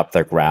open up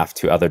their graph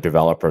to other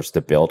developers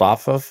to build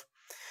off of.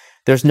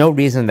 There's no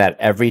reason that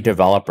every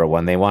developer,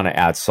 when they want to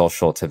add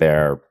social to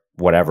their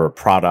whatever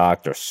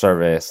product or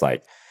service,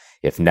 like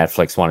if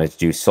Netflix wanted to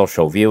do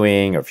social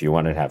viewing or if you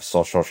wanted to have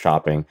social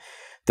shopping,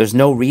 there's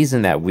no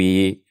reason that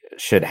we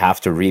should have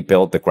to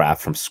rebuild the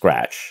graph from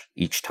scratch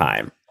each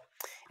time.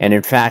 And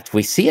in fact,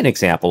 we see an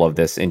example of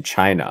this in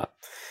China.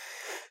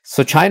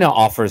 So China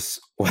offers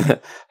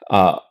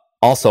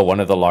also one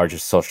of the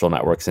largest social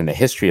networks in the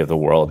history of the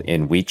world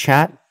in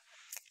WeChat.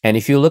 And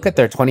if you look at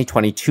their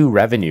 2022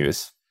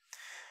 revenues,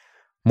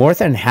 more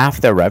than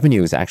half their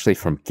revenue is actually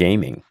from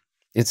gaming.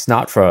 It's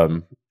not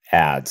from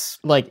ads.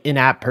 Like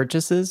in-app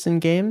purchases in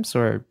games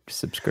or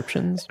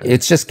subscriptions? Or?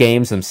 It's just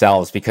games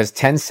themselves because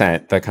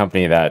Tencent, the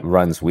company that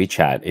runs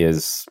WeChat,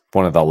 is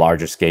one of the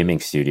largest gaming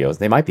studios.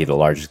 They might be the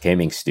largest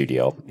gaming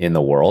studio in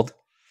the world.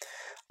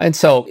 And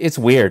so it's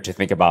weird to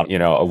think about, a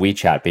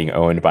WeChat being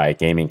owned by a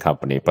gaming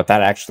company, but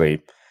that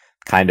actually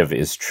kind of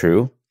is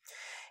true.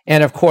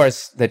 And of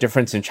course, the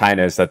difference in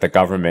China is that the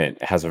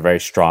government has a very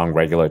strong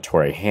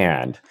regulatory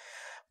hand.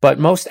 But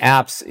most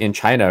apps in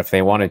China, if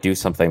they want to do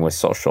something with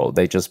social,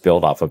 they just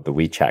build off of the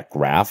WeChat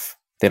graph.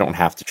 They don't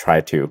have to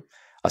try to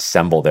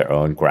assemble their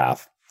own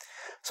graph.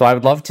 So I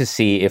would love to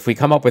see, if we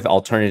come up with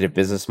alternative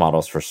business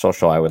models for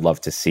social, I would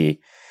love to see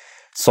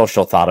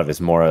social thought of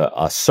as more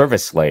a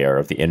service layer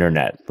of the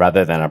internet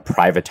rather than a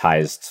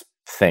privatized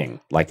thing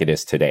like it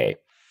is today.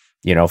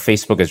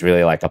 Facebook is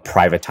really like a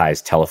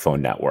privatized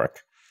telephone network.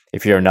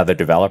 If you're another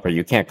developer,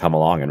 you can't come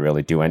along and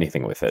really do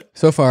anything with it.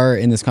 So far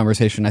in this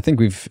conversation, I think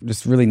we've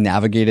just really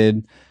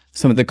navigated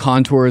some of the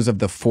contours of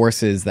the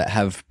forces that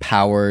have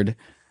powered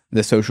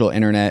the social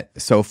internet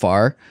so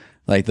far.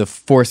 like the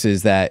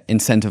forces that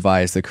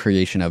incentivize the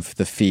creation of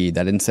the feed,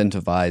 that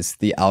incentivize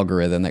the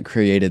algorithm that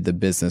created the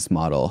business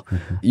model.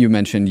 You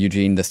mentioned,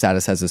 Eugene, the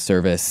status as a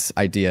service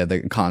idea,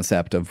 the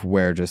concept of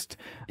where just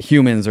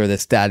humans are the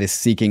status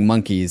seeking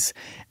monkeys.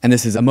 And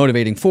this is a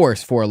motivating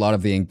force for a lot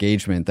of the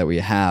engagement that we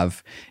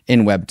have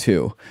in Web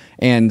 2.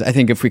 And I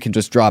think if we can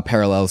just draw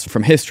parallels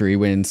from history,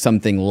 when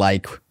something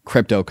like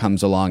crypto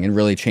comes along and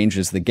really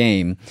changes the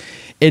game,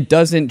 it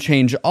doesn't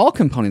change all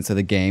components of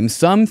the game.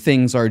 Some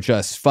things are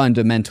just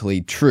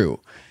fundamentally true.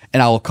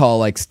 And I'll call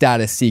like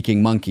status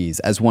seeking monkeys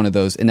as one of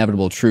those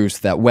inevitable truths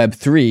that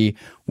Web3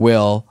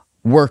 will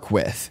work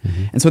with.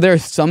 And so there are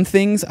some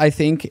things I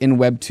think in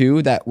Web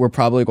 2 that we're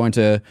probably going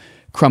to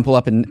crumple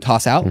up and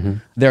toss out.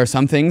 There are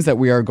some things that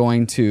we are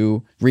going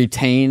to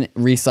retain,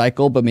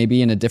 recycle, but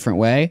maybe in a different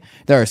way.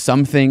 There are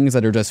some things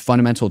that are just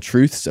fundamental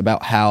truths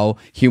about how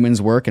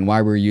humans work and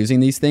why we're using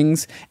these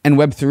things. And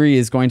Web3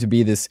 is going to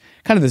be this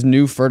kind of this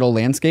new fertile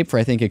landscape for,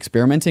 I think,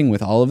 experimenting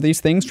with all of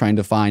these things, trying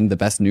to find the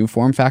best new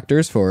form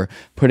factors for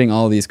putting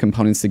all of these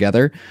components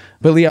together.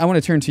 But Leah, I want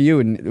to turn to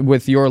you, and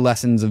with your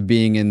lessons of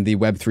being in the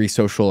Web3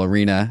 social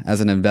arena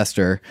as an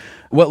investor,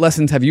 what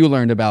lessons have you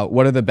learned about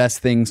what are the best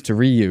things to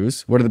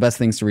reuse? What are the best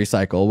things to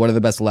recycle? What are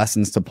the best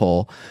lessons to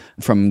pull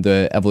from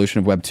the evolution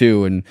of Web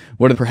 2? And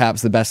what are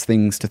perhaps the best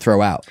things to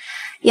throw out?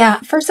 Yeah,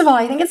 first of all,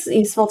 I think it's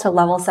useful to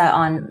level set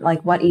on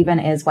like what even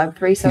is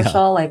Web3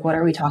 social? Like what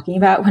are we talking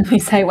about when we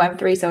say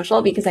Web3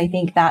 social? Because I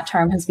think that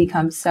term has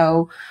become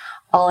so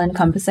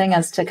all-encompassing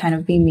as to kind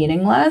of be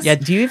meaningless. Yeah,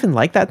 do you even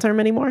like that term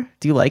anymore?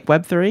 Do you like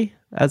Web3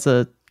 as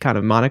a kind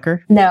of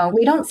moniker? No,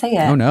 we don't say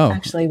it. Oh, no.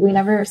 Actually, we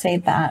never say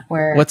that.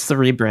 What's the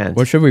rebrand?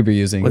 What should we be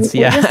using? We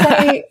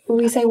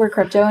just say we're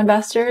crypto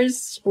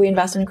investors. We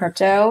invest in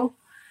crypto,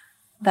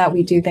 that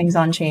we do things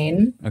on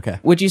chain. Okay.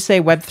 Would you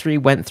say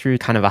Web3 went through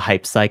kind of a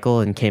hype cycle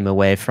and came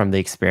away from the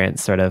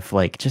experience sort of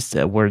like just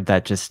a word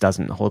that just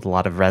doesn't hold a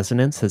lot of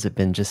resonance? Has it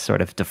been just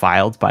sort of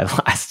defiled by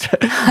last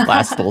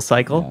full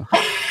cycle?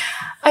 Yeah.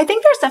 I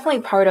think there's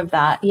definitely part of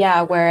that,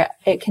 yeah, where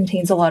it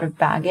contains a lot of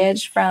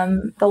baggage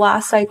from the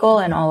last cycle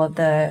and all of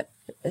the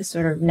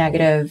sort of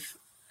negative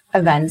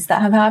events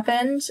that have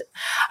happened.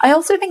 I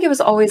also think it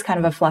was always kind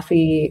of a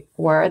fluffy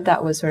word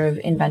that was sort of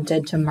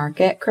invented to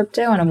market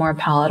crypto in a more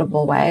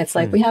palatable way. It's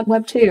like we had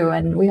Web 2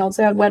 and we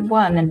also had Web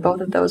 1, and both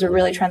of those are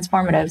really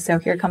transformative. So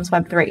here comes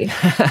Web 3.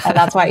 And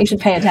that's why you should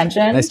pay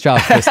attention. Nice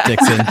job, Chris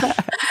Dixon.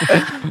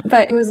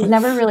 But it was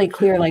never really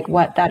clear like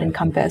what that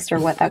encompassed or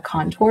what the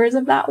contours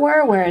of that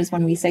were. Whereas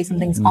when we say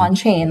something's on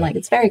chain, like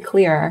it's very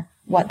clear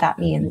what that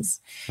means.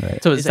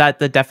 Right. So is that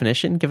the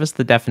definition? Give us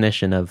the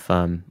definition of,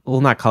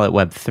 we'll not call it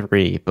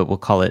Web3, but we'll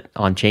call it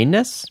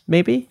on-chainness,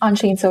 maybe?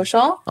 On-chain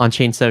social.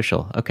 On-chain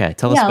social. Okay.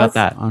 Tell us about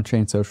that.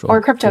 On-chain social.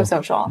 Or crypto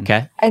social.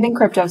 Okay. I think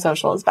crypto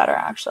social is better,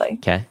 actually.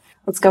 Okay.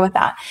 Let's go with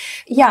that.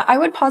 Yeah, I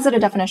would posit a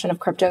definition of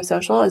crypto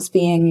social as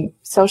being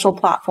social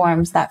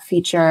platforms that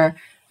feature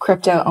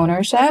crypto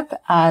ownership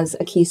as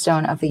a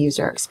keystone of the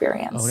user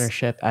experience.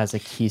 Ownership as a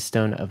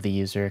keystone of the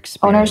user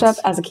experience. Ownership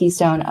as a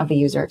keystone of the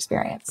user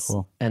experience.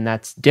 Cool. And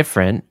that's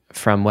different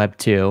from Web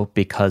 2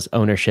 because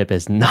ownership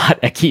is not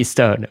a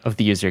keystone of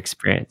the user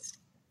experience.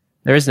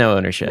 There is no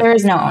ownership. There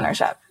is no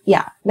ownership.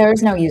 Yeah, there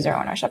is no user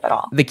ownership at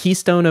all. The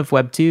keystone of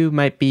Web 2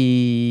 might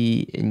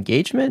be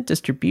engagement,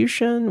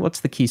 distribution.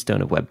 What's the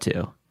keystone of Web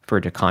 2? For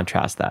to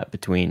contrast that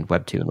between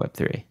Web 2 and Web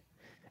 3.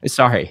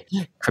 Sorry,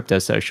 crypto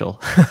social.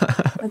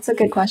 That's a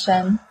good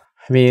question.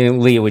 I mean,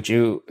 Lee, would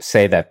you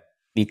say that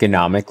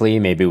economically,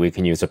 maybe we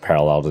can use a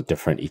parallel to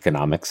different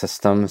economic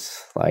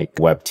systems? Like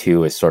Web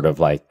 2 is sort of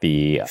like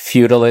the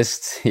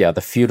feudalist,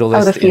 the feudal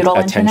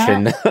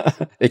attention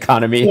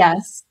economy.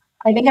 Yes.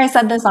 I think I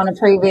said this on a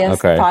previous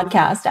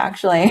podcast,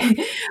 actually,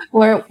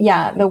 where,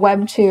 the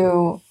Web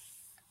 2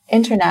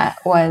 internet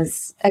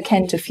was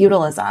akin to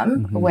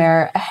feudalism,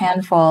 where a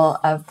handful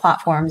of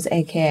platforms,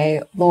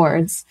 aka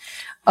lords,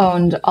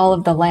 owned all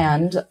of the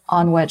land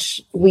on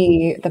which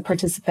we, the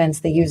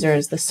participants, the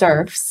users, the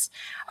serfs,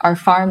 are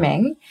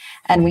farming.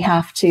 And we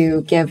have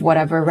to give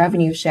whatever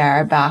revenue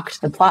share back to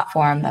the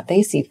platform that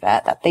they see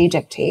fit, that they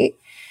dictate.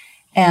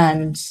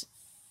 And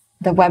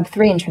the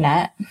Web3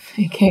 internet,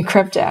 aka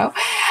crypto,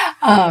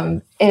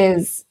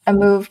 is a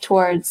move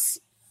towards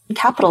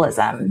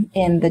capitalism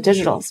in the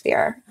digital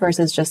sphere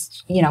versus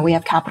just, we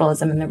have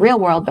capitalism in the real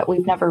world, but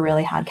we've never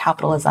really had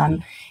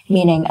capitalism,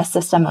 meaning a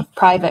system of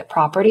private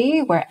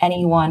property where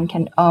anyone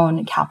can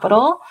own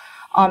capital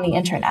on the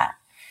internet.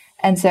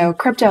 And so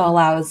crypto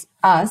allows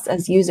us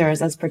as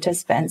users, as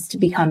participants, to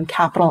become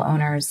capital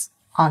owners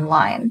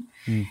online.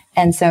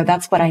 And so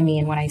that's what I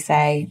mean when I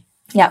say,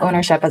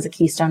 ownership as a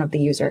keystone of the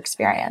user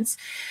experience.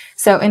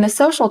 So in the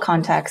social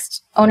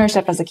context,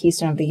 ownership as a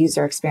keystone of the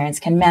user experience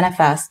can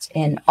manifest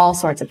in all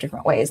sorts of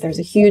different ways. There's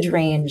a huge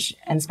range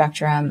and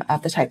spectrum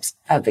of the types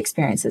of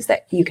experiences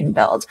that you can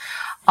build.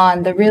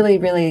 On the really,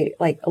 really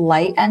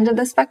light end of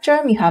the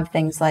spectrum, you have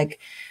things like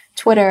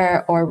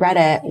Twitter or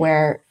Reddit,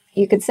 where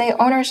you could say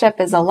ownership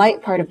is a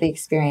light part of the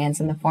experience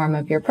in the form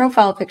of your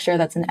profile picture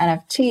that's an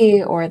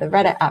NFT or the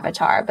Reddit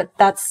avatar, but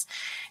that's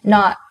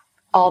not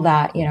all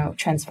that,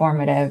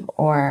 transformative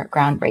or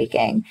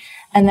groundbreaking.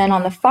 And then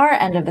on the far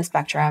end of the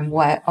spectrum,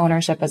 what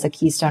ownership as a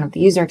keystone of the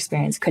user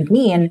experience could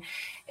mean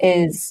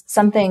is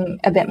something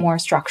a bit more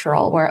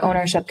structural, where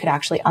ownership could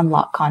actually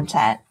unlock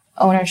content.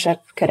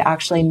 Ownership could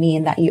actually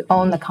mean that you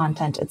own the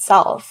content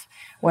itself,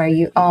 where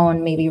you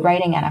own maybe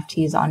writing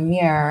NFTs on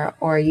Mirror,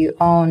 or you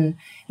own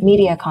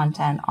media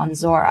content on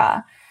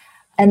Zora.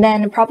 And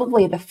then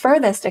probably the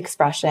furthest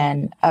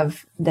expression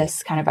of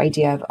this kind of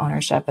idea of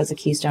ownership as a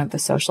keystone of the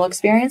social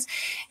experience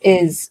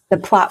is the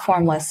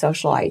platformless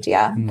social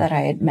idea that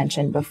I had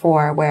mentioned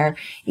before, where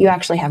you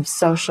actually have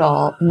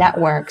social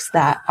networks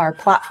that are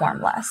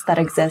platformless, that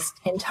exist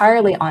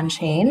entirely on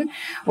chain,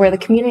 where the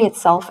community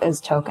itself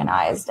is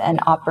tokenized and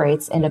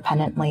operates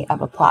independently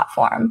of a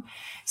platform.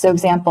 So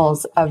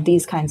examples of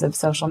these kinds of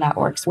social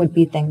networks would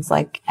be things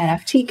like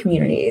NFT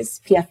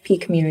communities,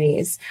 PFP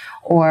communities,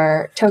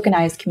 or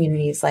tokenized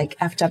communities like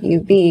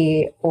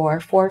FWB or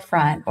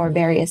Forefront or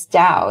various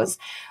DAOs,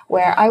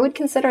 where I would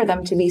consider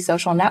them to be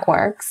social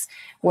networks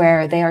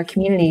where they are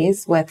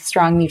communities with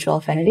strong mutual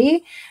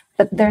affinity,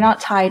 but they're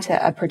not tied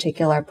to a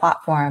particular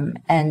platform.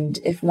 And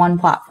if one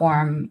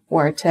platform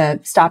were to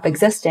stop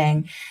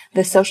existing,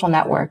 the social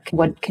network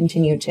would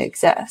continue to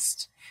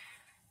exist.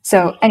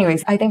 So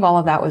anyways, I think all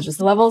of that was just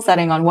level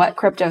setting on what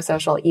crypto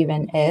social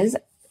even is.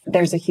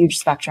 There's a huge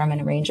spectrum and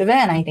a range of it.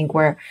 And I think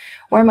we're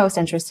most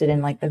interested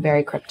in like the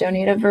very crypto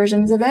native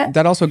versions of it.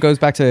 That also goes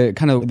back to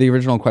kind of the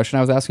original question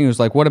I was asking, was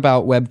like, what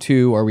about Web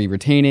 2? Are we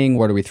retaining?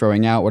 What are we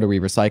throwing out? What are we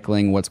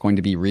recycling? What's going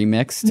to be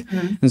remixed?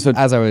 And so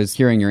as I was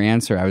hearing your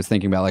answer, I was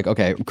thinking about like,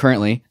 okay,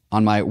 currently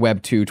on my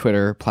Web 2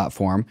 Twitter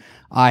platform,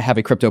 I have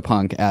a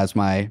CryptoPunk as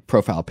my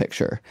profile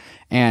picture.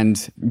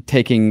 And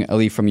taking a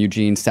leaf from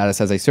Eugene's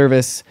Status as a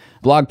Service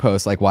blog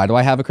post, like, why do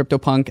I have a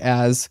CryptoPunk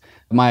as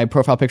my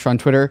profile picture on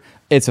Twitter?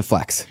 It's a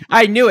flex.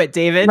 I knew it,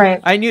 David. Right.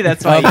 I knew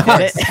that's why you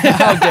did it.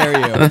 How dare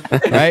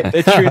you? Right?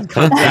 The truth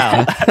comes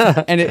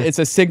out. And it's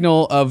a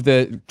signal of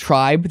the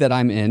tribe that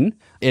I'm in.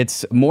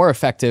 It's more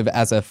effective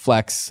as a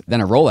flex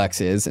than a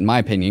Rolex is, in my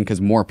opinion, because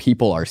more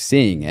people are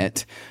seeing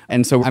it.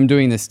 And so I'm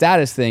doing the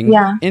status thing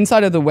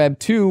inside of the Web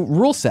 2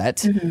 rule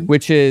set,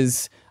 which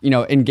is,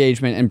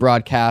 engagement and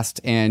broadcast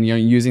and,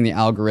 using the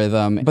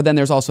algorithm. But then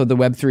there's also the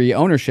Web 3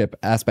 ownership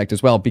aspect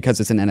as well, because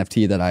it's an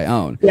NFT that I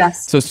own.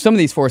 Yes. So some of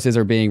these forces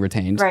are being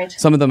retained. Right.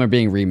 Some of them are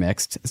being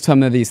remixed.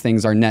 Some of these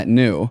things are net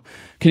new.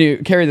 Can you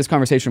carry this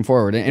conversation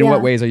forward? In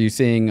what ways are you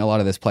seeing a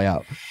lot of this play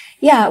out?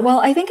 Yeah, well,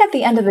 I think at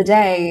the end of the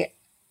day,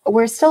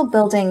 we're still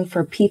building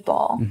for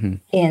people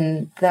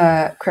in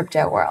the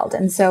crypto world.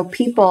 And so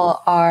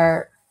people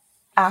are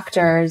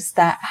actors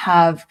that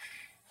have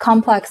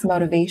complex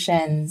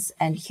motivations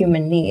and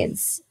human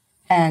needs.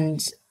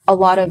 And a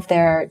lot of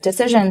their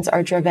decisions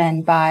are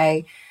driven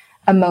by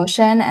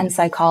emotion and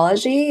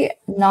psychology,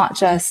 not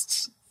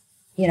just,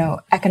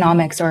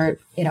 economics or,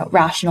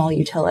 rational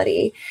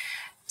utility.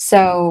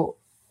 So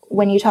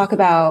when you talk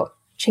about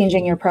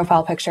changing your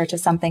profile picture to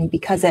something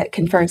because it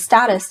confers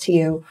status to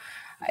you,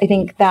 I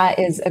think that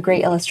is a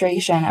great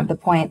illustration of the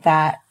point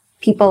that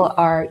people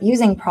are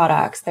using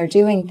products, they're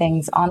doing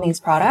things on these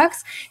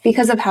products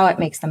because of how it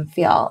makes them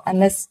feel.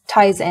 And this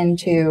ties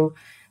into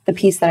the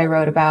piece that I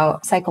wrote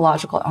about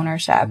psychological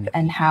ownership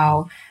and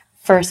how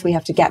first we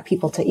have to get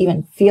people to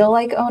even feel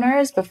like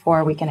owners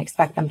before we can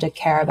expect them to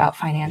care about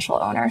financial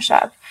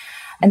ownership.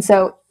 And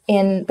so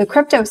in the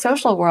crypto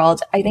social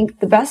world, I think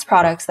the best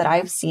products that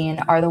I've seen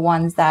are the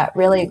ones that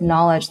really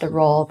acknowledge the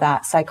role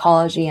that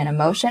psychology and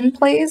emotion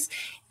plays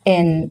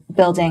in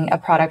building a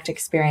product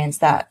experience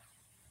that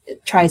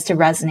tries to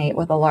resonate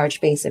with a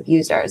large base of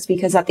users.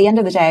 Because at the end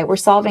of the day, we're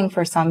solving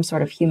for some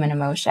sort of human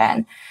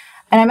emotion.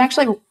 And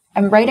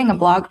I'm writing a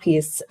blog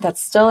piece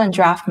that's still in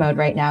draft mode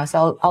right now.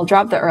 So I'll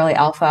drop the early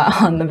alpha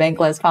on the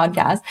Bankless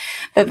podcast.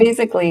 But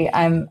basically,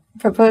 I'm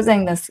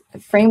proposing this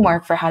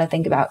framework for how to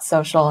think about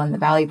social and the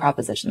value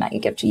proposition that you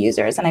give to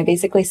users. And I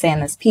basically say in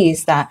this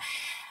piece that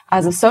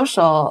as a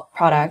social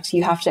product,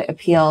 you have to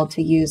appeal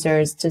to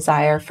users'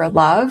 desire for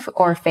love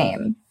or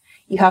fame.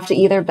 You have to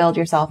either build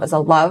yourself as a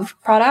love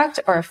product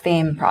or a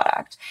fame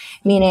product,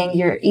 meaning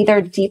you're either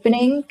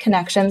deepening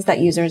connections that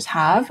users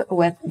have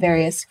with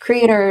various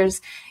creators,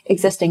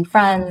 existing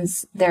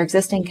friends, their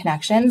existing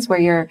connections,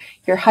 where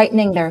you're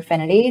heightening their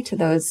affinity to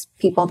those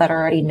people that are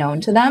already known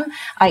to them,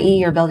 i.e.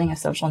 you're building a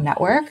social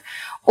network,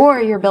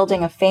 or you're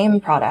building a fame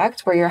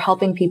product where you're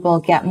helping people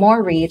get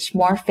more reach,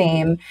 more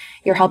fame.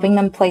 You're helping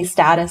them play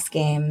status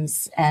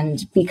games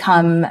and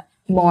become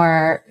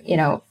more,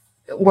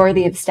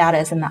 worthy of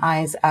status in the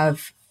eyes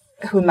of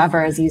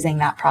whomever is using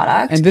that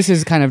product. And this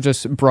is kind of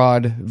just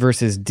broad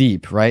versus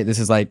deep, right? This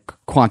is like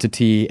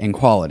quantity and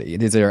quality.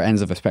 These are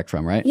ends of a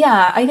spectrum, right?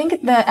 Yeah, I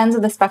think the ends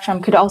of the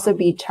spectrum could also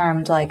be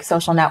termed like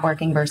social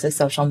networking versus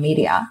social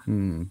media.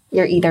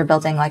 You're either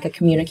building like a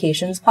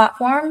communications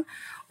platform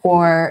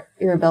or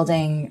you're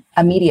building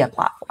a media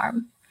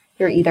platform.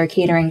 You're either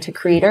catering to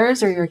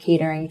creators or you're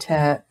catering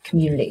to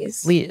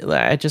communities. Lee,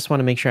 I just want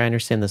to make sure I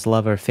understand this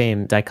love or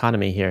fame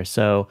dichotomy here.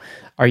 So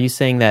are you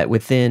saying that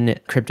within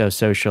crypto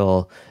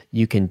social,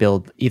 you can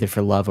build either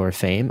for love or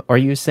fame? Or are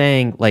you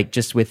saying like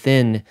just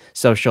within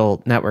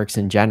social networks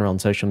in general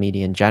and social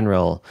media in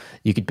general,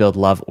 you could build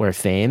love or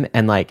fame?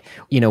 And like,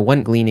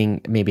 one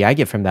gleaning maybe I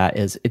get from that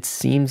is it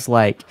seems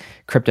like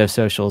crypto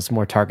social is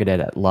more targeted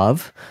at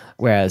love,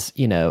 whereas,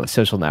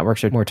 social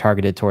networks are more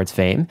targeted towards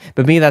fame.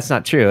 But maybe that's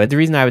not true. The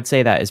reason I would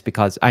say that is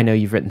because I know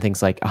you've written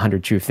things like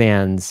 100 True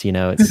Fans,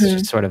 it's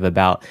just sort of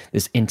about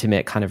this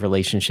intimate kind of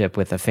relationship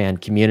with a fan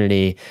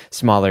community,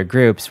 smaller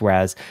groups,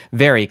 whereas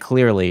very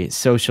clearly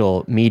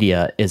social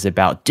media is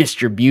about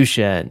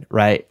distribution,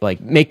 right?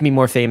 Like make me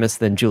more famous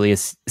than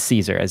Julius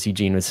Caesar, as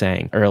Eugene was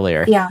saying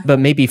earlier. Yeah. But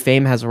maybe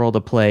fame has a role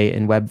to play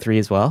in Web3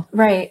 as well?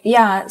 Right.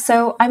 Yeah.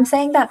 So I'm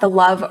saying that the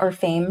love or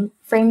fame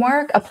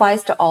framework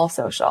applies to all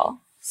social.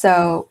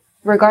 So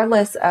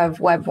regardless of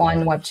Web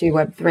 1, Web 2,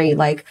 Web 3,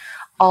 like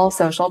all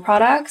social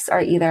products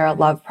are either a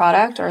love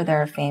product or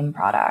they're a fame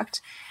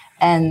product.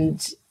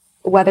 And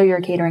whether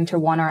you're catering to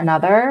one or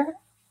another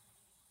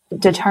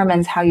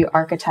determines how you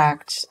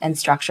architect and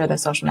structure the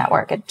social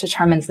network. It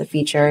determines the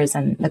features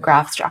and the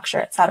graph structure,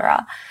 et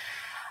cetera.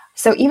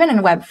 So even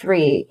in Web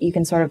 3, you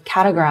can sort of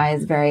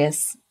categorize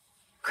various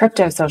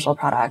crypto social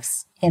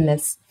products in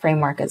this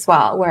framework as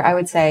well, where I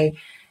would say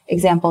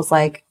examples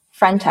like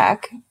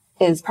FriendTech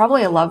is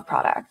probably a love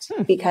product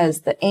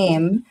because the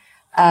aim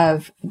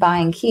of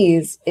buying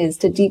keys is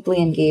to deeply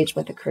engage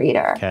with the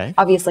creator. Okay.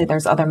 Obviously,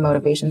 there's other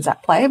motivations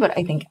at play, but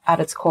I think at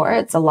its core,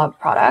 it's a love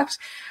product.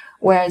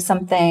 Whereas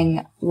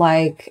something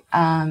like,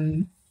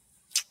 there's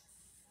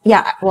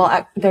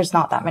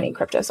not that many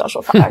crypto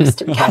social products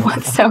to begin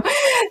with. So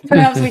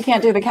perhaps we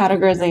can't do the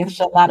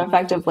categorization that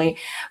effectively.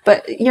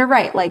 But you're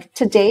right. Like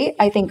to date,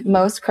 I think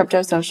most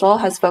crypto social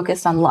has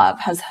focused on love,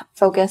 has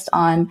focused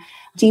on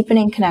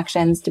deepening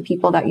connections to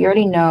people that you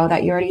already know,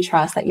 that you already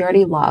trust, that you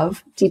already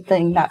love,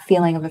 deepening that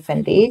feeling of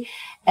affinity,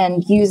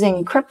 and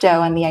using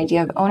crypto and the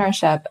idea of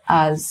ownership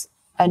as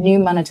a new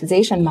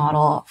monetization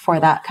model for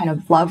that kind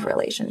of love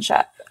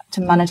relationship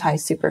to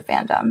monetize super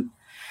fandom.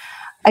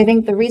 I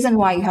think the reason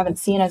why you haven't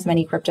seen as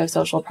many crypto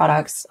social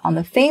products on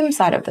the fame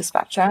side of the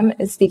spectrum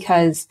is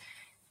because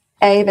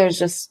there's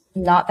just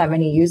not that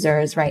many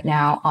users right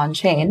now on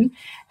chain.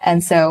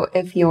 And so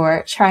if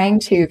you're trying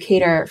to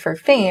cater for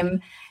fame,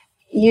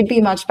 you'd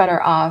be much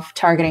better off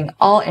targeting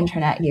all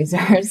internet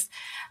users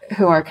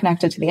who are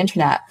connected to the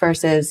internet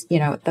versus,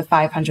 the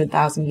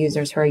 500,000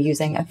 users who are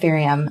using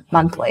Ethereum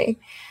monthly.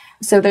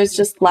 So there's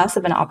just less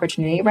of an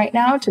opportunity right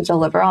now to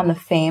deliver on the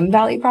fame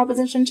value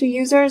proposition to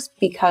users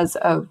because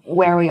of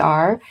where we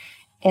are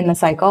in the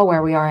cycle,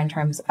 where we are in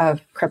terms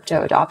of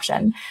crypto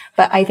adoption.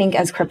 But I think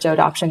as crypto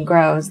adoption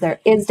grows, there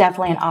is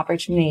definitely an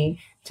opportunity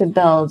to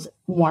build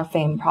more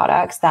fame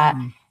products that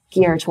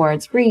gear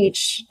towards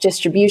reach,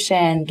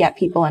 distribution, get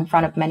people in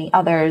front of many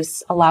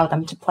others, allow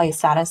them to play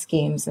status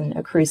games and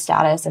accrue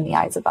status in the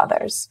eyes of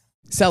others.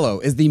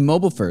 Celo is the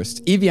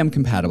mobile-first,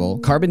 EVM-compatible,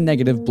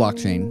 carbon-negative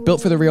blockchain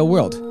built for the real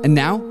world. And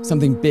now,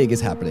 something big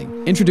is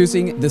happening.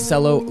 Introducing the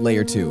Celo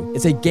Layer 2.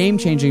 It's a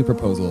game-changing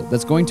proposal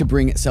that's going to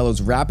bring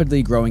Celo's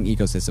rapidly growing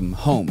ecosystem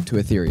home to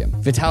Ethereum.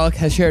 Vitalik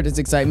has shared his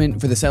excitement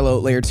for the Celo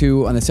Layer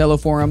 2 on the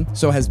Celo forum,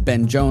 so has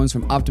Ben Jones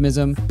from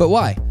Optimism. But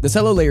why? The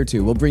Celo Layer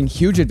 2 will bring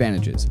huge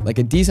advantages, like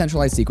a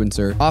decentralized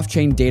sequencer,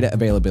 off-chain data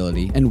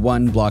availability, and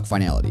one-block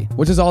finality.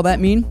 What does all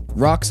that mean?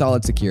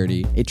 Rock-solid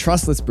security, a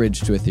trustless bridge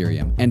to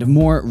Ethereum, and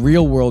more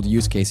real-world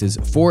use cases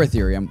for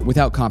Ethereum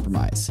without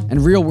compromise.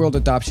 And real-world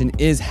adoption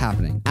is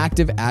happening.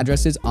 Active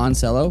addresses on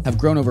Celo have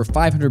grown over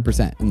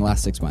 500% in the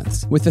last 6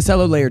 months. With the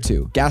Celo Layer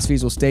 2, gas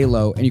fees will stay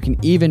low, and you can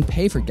even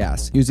pay for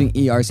gas using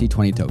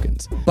ERC20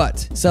 tokens.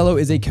 But Celo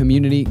is a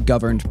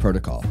community-governed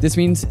protocol. This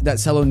means that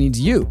Celo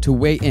needs you to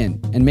weigh in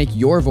and make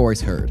your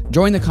voice heard.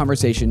 Join the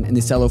conversation in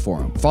the Celo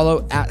forum.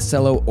 Follow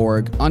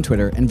 @Celo.org on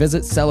Twitter and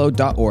visit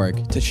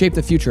Celo.org to shape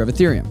the future of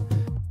Ethereum.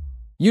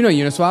 You know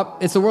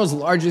Uniswap, it's the world's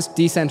largest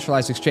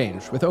decentralized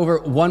exchange with over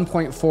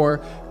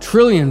 $1.4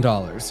 trillion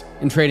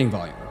in trading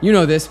volume. You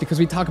know this because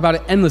we talk about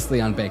it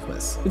endlessly on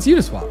Bankless. It's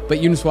Uniswap, but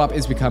Uniswap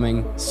is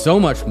becoming so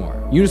much more.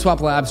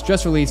 Uniswap Labs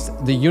just released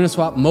the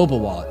Uniswap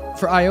mobile wallet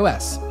for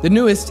iOS, the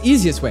newest,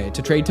 easiest way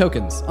to trade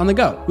tokens on the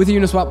go. With the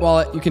Uniswap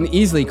wallet, you can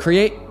easily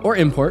create or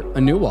import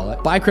a new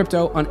wallet, buy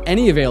crypto on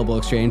any available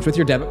exchange with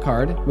your debit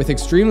card with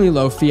extremely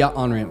low fiat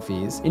on-ramp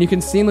fees, and you can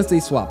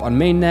seamlessly swap on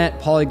Mainnet,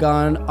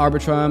 Polygon,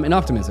 Arbitrum, and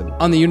Optimism.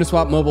 On the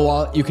Uniswap mobile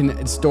wallet, you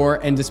can store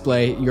and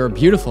display your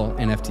beautiful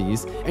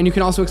NFTs, and you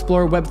can also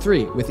explore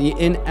Web3 with the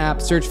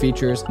in-app search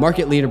features,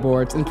 market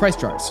leaderboards, and price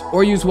charts,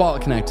 or use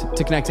Wallet Connect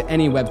to connect to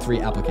any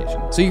Web3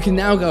 application. So you can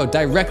now go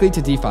directly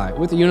to DeFi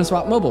with the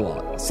Uniswap mobile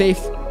wallet. Safe,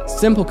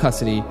 simple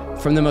custody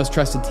from the most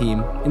trusted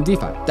team in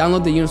DeFi.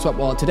 Download the Uniswap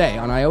wallet today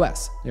on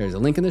iOS. There's a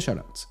link in the show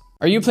notes.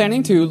 Are you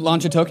planning to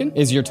launch a token?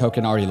 Is your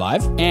token already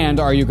live? And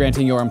are you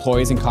granting your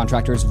employees and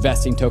contractors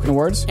vesting token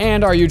awards?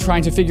 And are you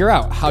trying to figure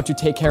out how to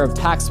take care of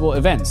taxable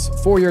events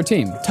for your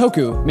team?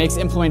 Toku makes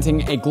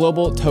implementing a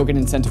global token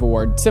incentive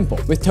award simple.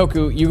 With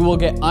Toku, you will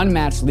get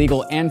unmatched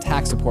legal and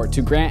tax support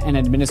to grant and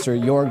administer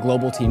your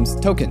global team's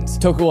tokens.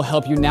 Toku will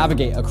help you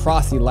navigate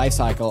across the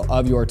lifecycle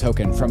of your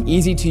token, from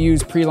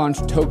easy-to-use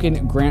pre-launch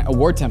token grant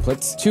award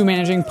templates to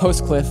managing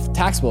post-cliff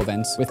taxable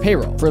events with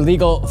payroll. For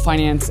legal,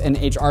 finance, and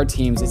HR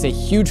teams, it's a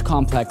huge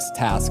complex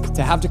task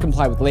to have to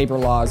comply with labor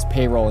laws,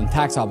 payroll and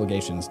tax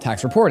obligations,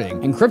 tax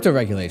reporting, and crypto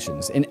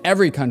regulations in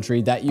every country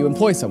that you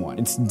employ someone.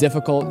 It's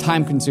difficult,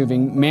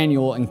 time-consuming,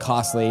 manual, and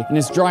costly, and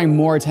it's drawing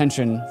more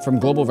attention from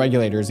global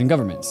regulators and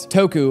governments.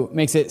 Toku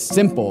makes it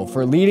simple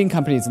for leading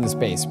companies in the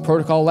space: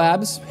 Protocol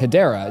Labs,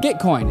 Hedera,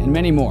 Gitcoin, and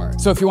many more.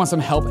 So if you want some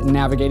help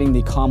navigating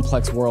the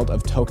complex world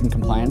of token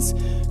compliance,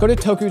 go to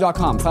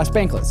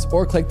toku.com/bankless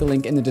or click the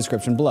link in the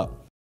description below.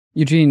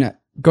 Eugene,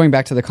 going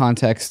back to the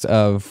context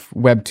of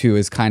Web 2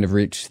 has kind of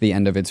reached the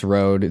end of its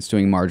road. It's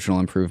doing marginal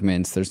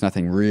improvements. There's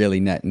nothing really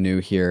net new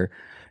here.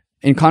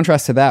 In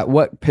contrast to that,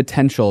 what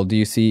potential do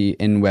you see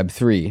in Web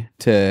 3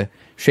 to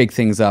shake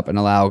things up and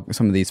allow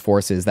some of these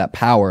forces that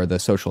power the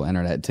social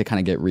internet to kind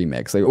of get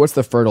remixed? Like, what's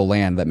the fertile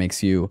land that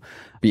makes you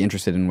be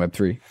interested in Web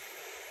 3?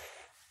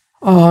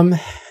 I'm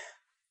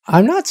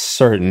not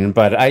certain,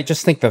 but I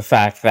just think the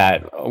fact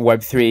that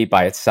Web3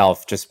 by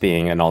itself just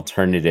being an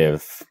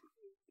alternative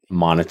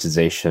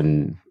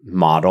monetization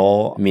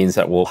model means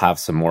that we'll have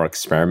some more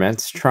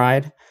experiments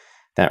tried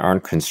that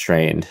aren't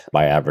constrained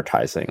by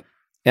advertising.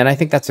 And I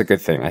think that's a good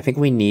thing. I think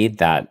we need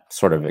that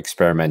sort of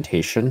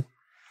experimentation.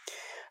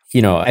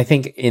 I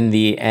think in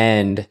the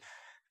end,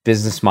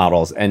 business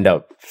models end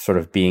up sort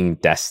of being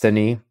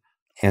destiny.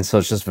 And so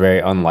it's just very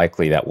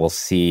unlikely that we'll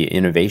see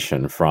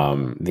innovation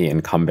from the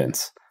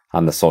incumbents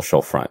on the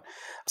social front.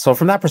 So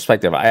from that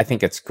perspective, I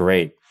think it's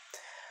great.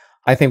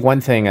 I think one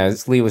thing,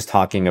 as Lee was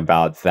talking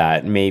about,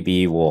 that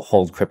maybe will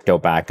hold crypto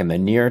back in the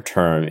near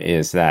term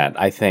is that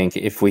I think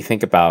if we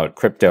think about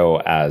crypto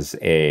as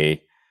a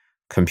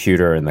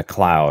computer in the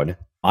cloud,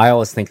 I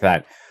always think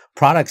that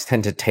products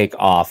tend to take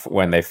off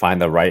when they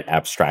find the right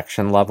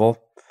abstraction level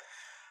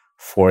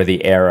for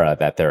the era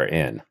that they're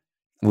in.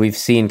 We've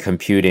seen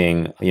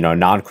computing,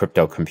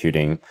 non-crypto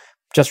computing,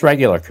 just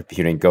regular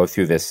computing, go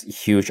through this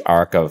huge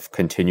arc of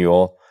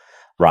continual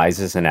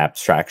rises in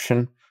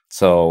abstraction.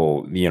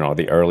 So,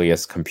 the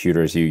earliest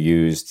computers you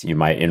used, you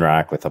might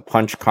interact with a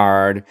punch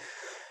card.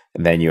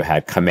 Then you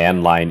had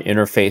command line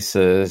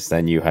interfaces.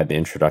 Then you had the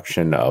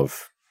introduction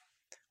of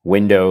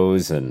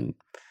Windows and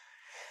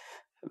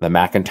the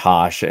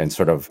Macintosh and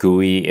sort of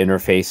GUI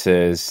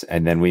interfaces.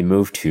 And then we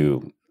moved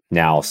to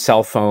now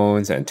cell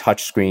phones and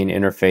touchscreen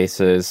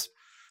interfaces.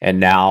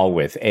 And now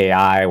with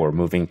AI, we're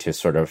moving to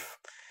sort of,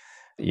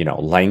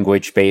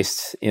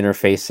 language-based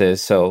interfaces.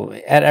 So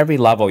at every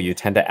level, you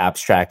tend to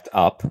abstract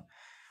up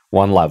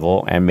one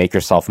level and make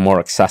yourself more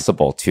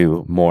accessible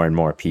to more and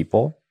more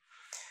people.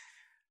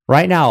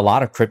 Right now, a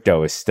lot of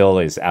crypto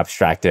is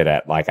abstracted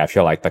at I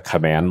feel like the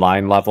command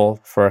line level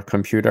for a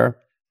computer.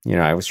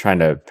 I was trying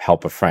to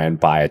help a friend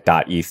buy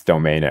a .eth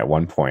domain at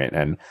one point,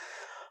 and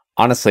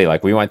honestly,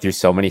 we went through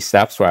so many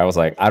steps where I was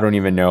like, I don't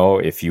even know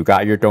if you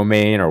got your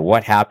domain or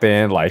what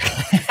happened.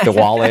 The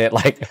wallet,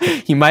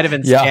 he might have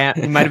been scammed.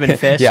 He might have been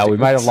phished. Yeah,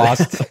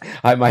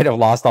 I might have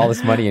lost all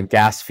this money in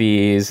gas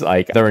fees.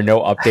 There were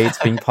no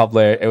updates being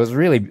published. I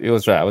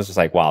was just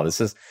like, wow, this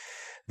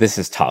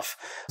is tough.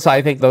 So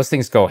I think those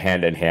things go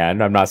hand in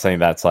hand. I'm not saying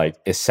that's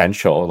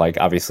essential.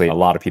 Obviously a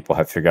lot of people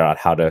have figured out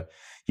how to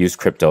use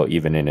crypto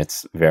even in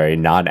its very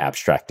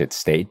non-abstracted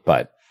state,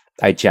 but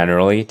I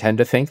generally tend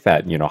to think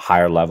that,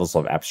 higher levels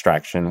of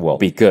abstraction will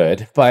be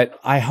good. But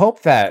I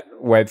hope that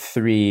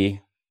Web3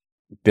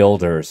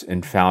 builders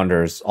and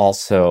founders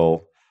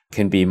also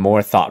can be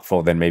more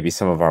thoughtful than maybe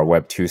some of our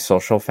Web2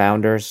 social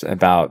founders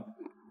about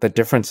the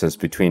differences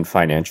between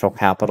financial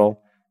capital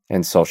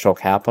and social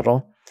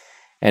capital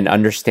and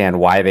understand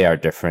why they are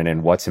different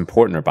and what's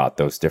important about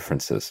those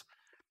differences.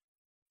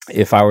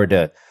 If I were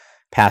to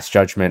pass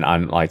judgment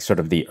on sort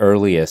of the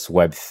earliest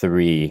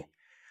Web3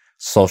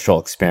 social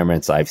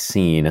experiments I've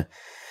seen,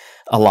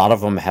 a lot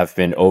of them have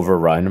been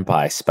overrun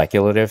by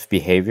speculative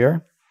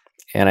behavior.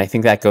 And I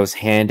think that goes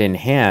hand in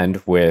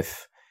hand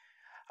with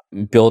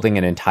building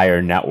an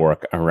entire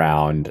network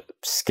around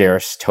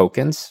scarce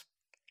tokens.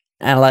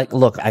 And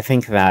look, I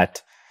think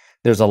that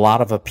there's a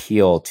lot of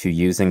appeal to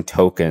using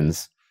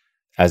tokens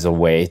as a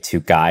way to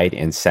guide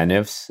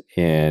incentives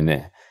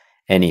in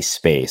any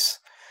space.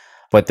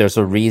 But there's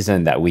a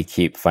reason that we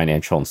keep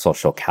financial and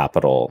social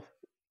capital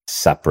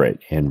separate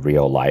in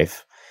real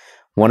life.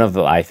 One of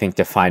the, I think,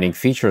 defining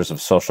features of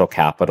social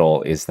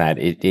capital is that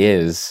it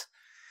is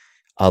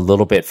a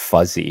little bit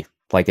fuzzy.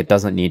 It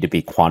doesn't need to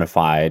be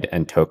quantified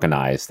and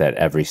tokenized at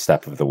every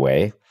step of the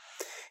way.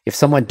 If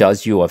someone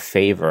does you a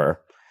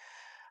favor,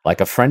 like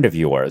a friend of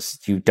yours,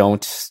 you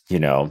don't,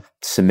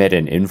 submit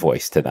an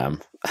invoice to them.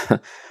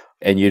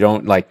 and you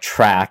don't like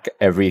track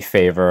every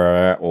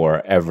favor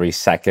or every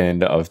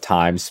second of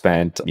time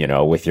spent,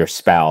 with your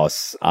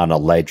spouse on a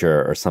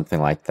ledger or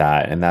something like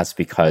that. And that's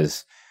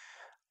because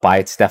by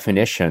its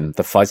definition,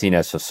 the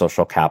fuzziness of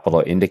social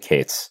capital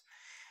indicates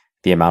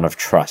the amount of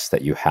trust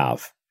that you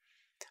have.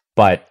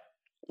 But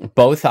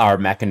both are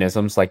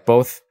mechanisms, like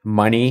both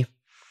money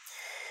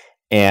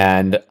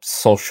and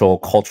social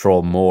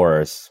cultural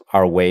mores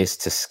are ways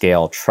to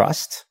scale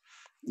trust.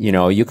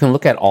 You can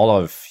look at all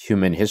of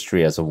human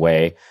history as a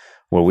way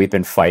where we've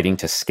been fighting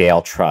to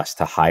scale trust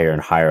to higher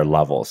and higher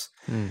levels.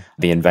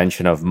 The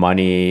invention of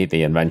money,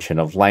 the invention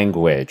of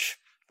language,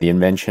 the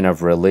invention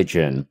of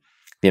religion,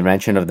 the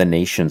invention of the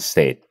nation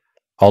state.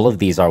 All of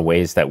these are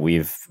ways that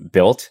we've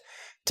built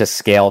to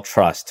scale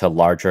trust to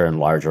larger and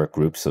larger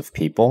groups of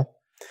people.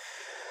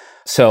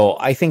 So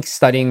I think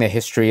studying the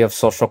history of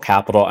social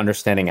capital,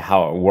 understanding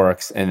how it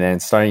works, and then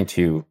starting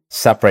to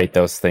separate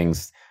those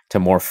things to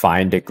more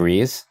fine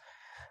degrees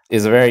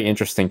is a very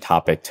interesting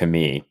topic to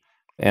me.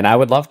 And I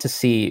would love to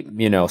see,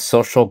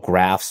 social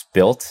graphs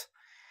built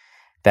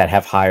that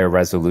have higher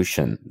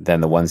resolution than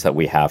the ones that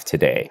we have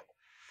today.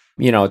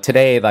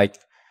 Today, like,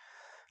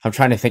 I'm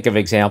trying to think of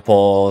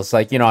examples,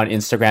 like, on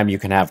Instagram, you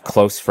can have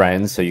close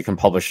friends. So you can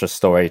publish a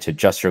story to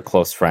just your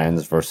close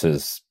friends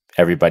versus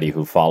everybody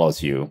who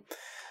follows you.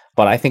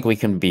 But I think we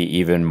can be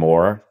even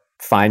more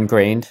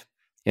fine-grained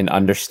in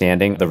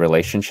understanding the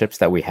relationships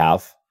that we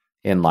have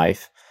in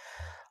life.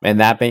 And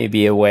that may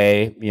be a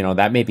way,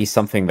 that may be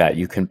something that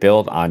you can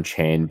build on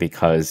chain,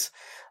 because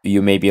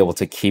you may be able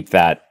to keep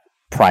that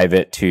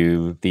private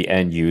to the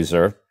end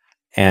user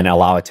and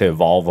allow it to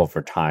evolve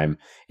over time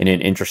in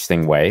an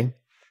interesting way.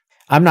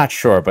 I'm not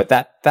sure, but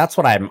that's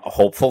what I'm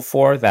hopeful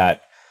for,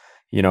 that,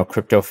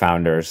 crypto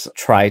founders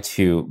try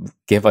to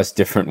give us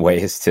different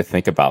ways to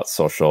think about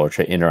social or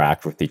to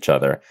interact with each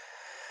other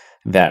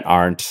that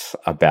aren't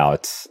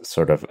about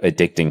sort of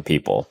addicting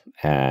people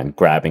and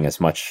grabbing as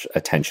much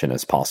attention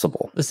as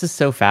possible. This is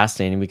so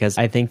fascinating, because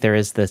I think there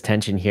is this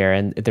tension here,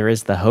 and there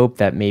is the hope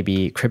that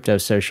maybe crypto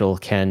social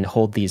can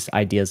hold these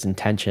ideas in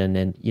tension,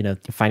 and,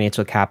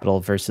 financial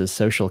capital versus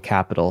social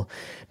capital.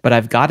 But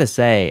I've got to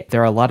say,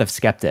 there are a lot of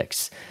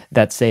skeptics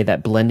that say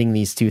that blending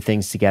these two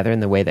things together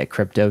in the way that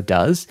crypto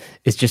does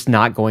is just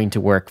not going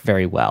to work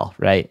very well,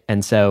 right?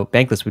 And so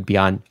Bankless would be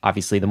on,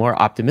 obviously, the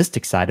more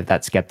optimistic side of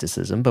that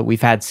skepticism, but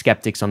we've had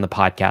skeptics on the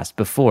podcast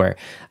before.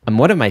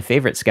 One of my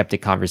favorite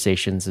skeptic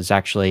conversations is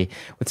actually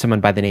with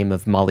someone by the name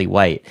of Molly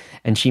White,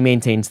 and she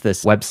maintains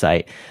this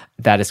website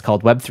that is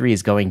called Web3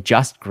 is going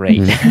just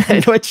great.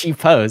 And what she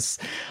posts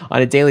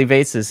on a daily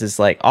basis is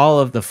like all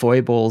of the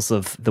foibles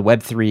of the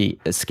Web3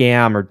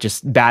 scam or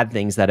just bad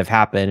things that have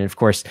happened. And of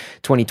course,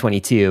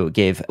 2022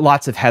 gave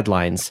lots of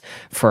headlines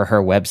for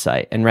her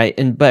website.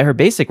 But her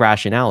basic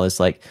rationale is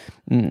like,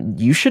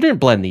 you shouldn't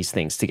blend these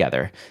things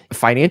together.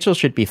 Financial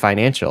should be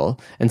financial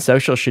and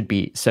social should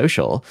be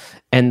social.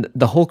 And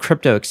the whole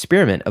crypto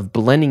experiment of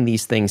blending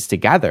these things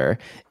together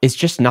is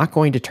just not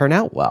going to turn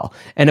out well.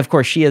 And of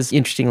course, she is,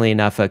 interestingly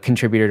enough, a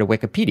contributor to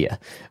Wikipedia,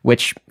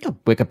 which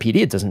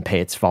Wikipedia doesn't pay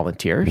its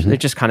volunteers. They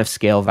just kind of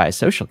scale via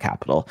social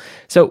capital.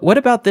 So what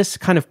about this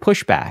kind of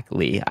pushback,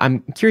 Lee?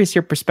 I'm curious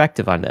your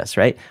perspective on this,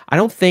 right? I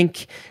don't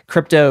think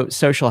crypto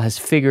social has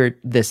figured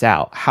this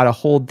out, how to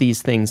hold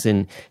these things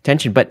in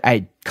tension, but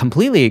I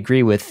completely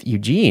agree with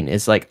Eugene.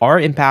 Is like our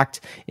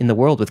impact in the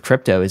world with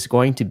crypto is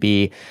going to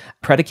be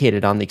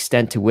predicated on the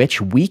extent to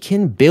which we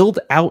can build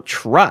out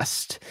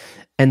trust.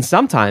 And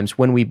sometimes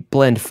when we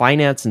blend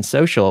finance and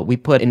social, we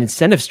put an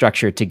incentive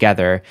structure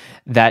together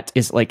that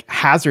is like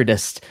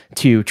hazardous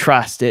to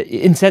trust. It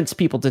incents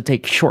people to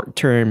take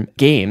short-term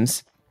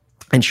gains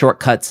and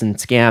shortcuts and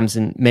scams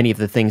and many of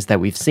the things that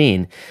we've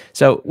seen.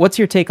 So what's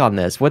your take on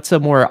this? What's a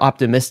more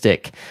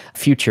optimistic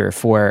future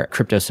for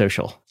crypto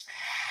social?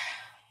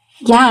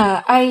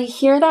 Yeah, I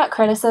hear that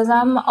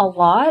criticism a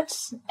lot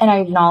and I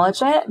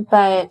acknowledge it,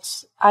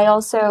 but I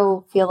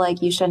also feel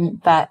like you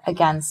shouldn't bet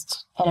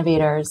against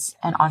innovators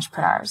and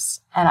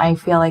entrepreneurs. And I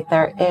feel like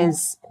there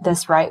is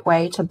this right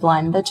way to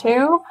blend the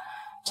two,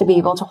 to be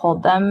able to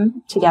hold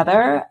them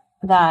together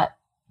that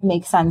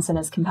makes sense and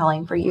is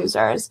compelling for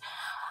users.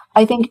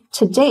 I think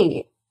to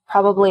date,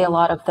 probably a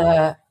lot of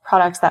the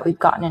products that we've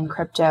gotten in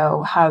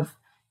crypto have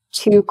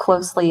too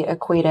closely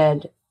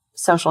equated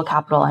social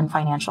capital and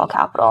financial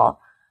capital,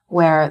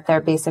 where they're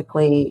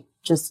basically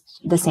just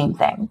the same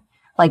thing.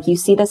 Like you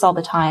see this all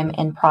the time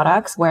in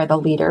products where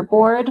the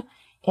leaderboard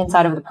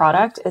inside of the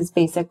product is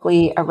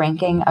basically a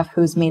ranking of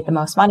who's made the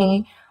most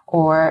money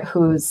or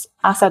whose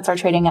assets are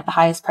trading at the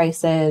highest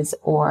prices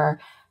or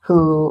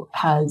who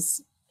has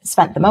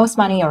spent the most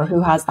money or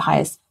who has the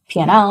highest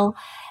P&L.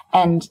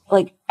 And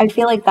like, I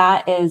feel like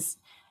that is,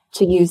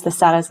 to use the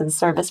status of the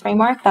service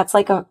framework, that's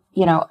like a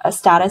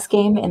status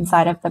game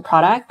inside of the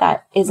product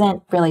that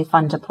isn't really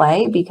fun to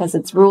play because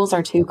its rules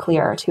are too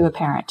clear, too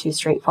apparent, too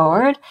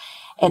straightforward.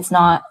 It's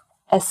not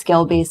a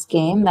skill-based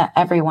game that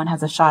everyone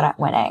has a shot at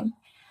winning.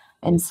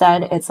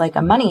 Instead, it's like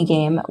a money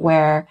game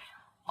where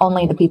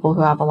only the people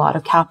who have a lot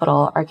of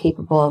capital are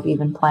capable of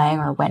even playing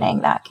or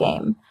winning that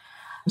game.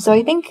 So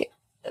I think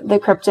the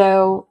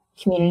crypto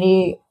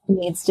community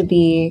needs to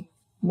be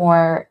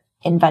more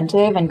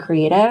inventive and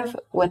creative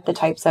with the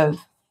types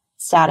of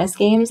status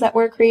games that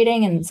we're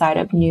creating inside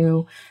of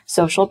new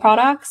social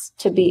products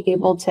to be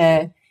able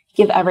to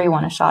give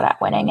everyone a shot at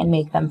winning and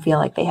make them feel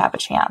like they have a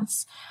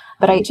chance.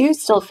 But I do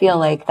still feel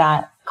like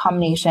that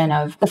combination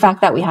of the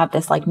fact that we have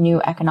this like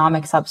new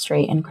economic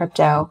substrate in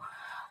crypto,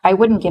 I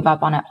wouldn't give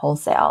up on it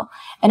wholesale.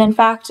 And in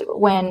fact,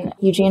 when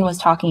Eugene was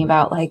talking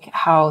about like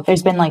how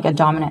there's been like a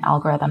dominant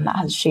algorithm that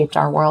has shaped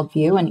our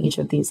worldview in each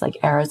of these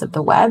like eras of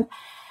the web,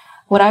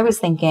 what I was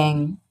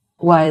thinking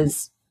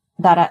was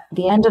that at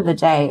the end of the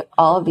day,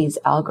 all of these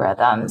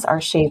algorithms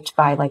are shaped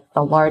by like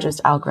the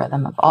largest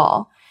algorithm of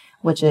all,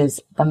 which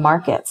is the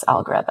market's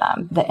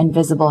algorithm. The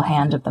invisible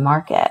hand of the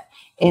market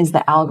is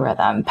the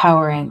algorithm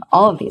powering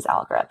all of these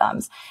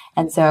algorithms.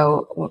 And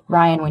so,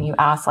 Ryan, when you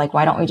ask, like,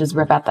 why don't we just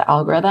rip out the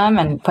algorithm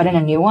and put in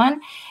a new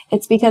one?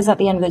 It's because at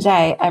the end of the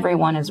day,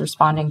 everyone is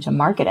responding to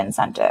market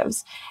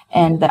incentives.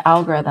 And the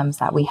algorithms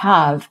that we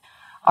have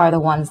are the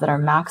ones that are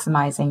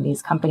maximizing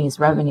these companies'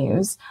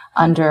 revenues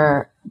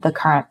under the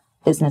current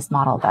business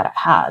model that it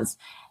has.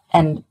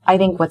 And I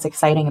think what's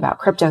exciting about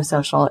crypto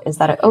social is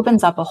that it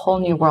opens up a whole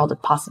new world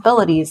of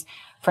possibilities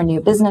for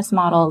new business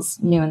models,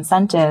 new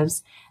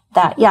incentives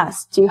that,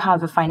 yes, do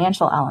have a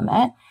financial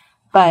element,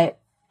 but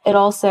it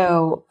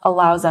also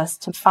allows us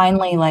to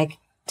finally like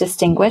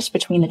distinguish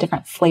between the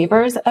different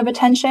flavors of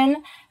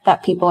attention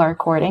that people are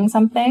courting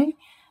something,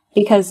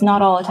 because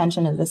not all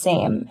attention is the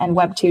same, and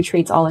Web 2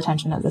 treats all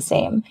attention as the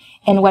same.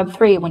 In Web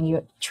 3, when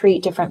you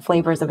treat different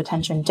flavors of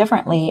attention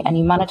differently and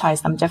you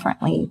monetize them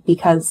differently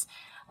because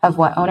of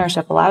what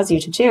ownership allows you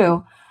to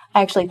do,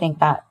 I actually think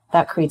that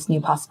that creates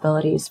new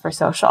possibilities for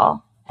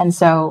social. And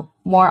so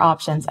more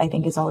options, I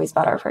think, is always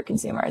better for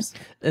consumers.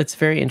 It's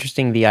very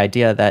interesting, the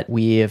idea that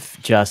we have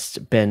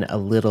just been a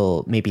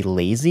little maybe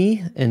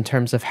lazy in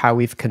terms of how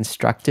we've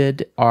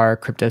constructed our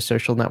crypto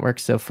social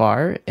networks so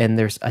far. And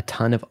there's a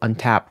ton of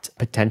untapped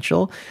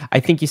potential. I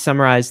think you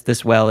summarized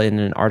this well in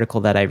an article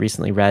that I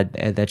recently read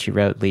that you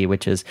wrote, Lee,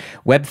 which is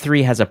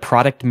Web3 has a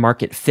product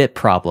market fit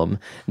problem,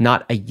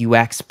 not a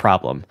UX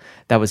problem.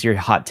 That was your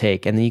hot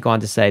take. And then you go on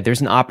to say,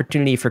 there's an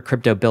opportunity for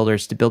crypto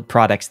builders to build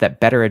products that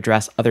better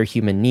address other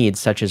human needs,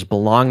 such as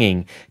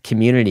belonging,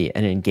 community,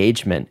 and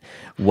engagement.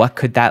 What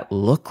could that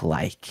look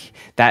like?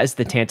 That is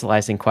the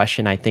tantalizing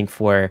question, I think,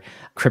 for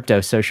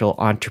crypto social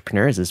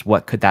entrepreneurs, is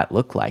what could that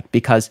look like?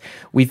 Because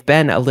we've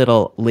been a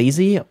little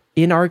lazy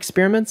in our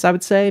experiments, I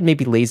would say.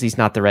 Maybe lazy is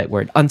not the right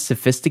word.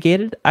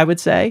 Unsophisticated, I would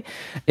say,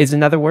 is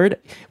another word.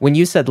 When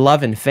you said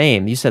love and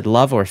fame, you said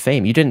love or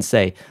fame. You didn't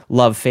say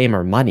love, fame,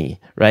 or money,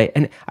 right?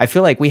 And I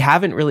feel like we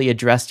haven't really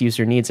addressed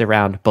user needs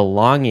around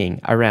belonging,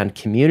 around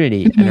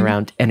community, and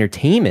around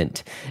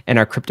entertainment in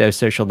our crypto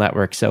social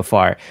network so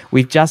far.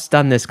 We've just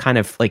done this kind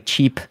of like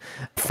cheap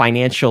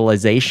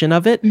financialization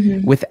of it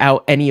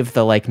without any of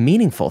the like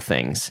meaningful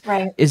things.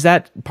 Right. Is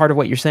that part of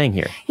what you're saying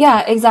here?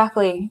 Yeah,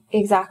 exactly.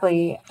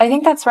 Exactly. I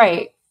think that's right.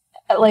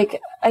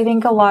 Like, I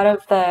think a lot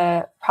of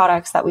the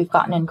products that we've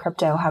gotten in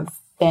crypto have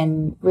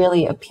been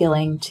really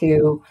appealing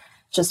to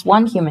just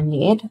one human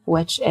need,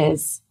 which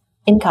is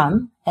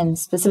income, and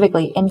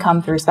specifically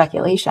income through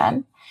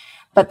speculation.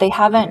 But they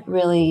haven't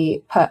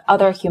really put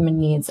other human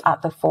needs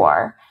at the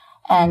fore.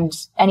 And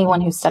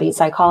anyone who studies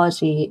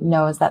psychology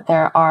knows that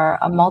there are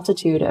a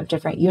multitude of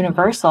different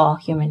universal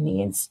human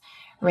needs,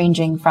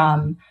 ranging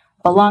from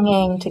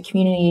belonging to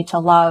community, to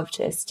love,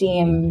 to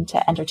esteem,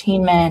 to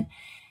entertainment.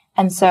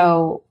 And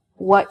so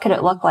what could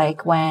it look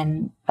like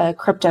when a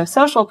crypto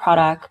social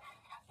product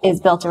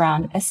is built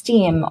around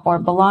esteem or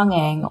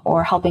belonging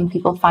or helping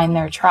people find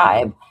their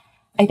tribe?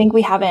 I think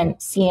we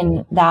haven't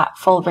seen that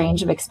full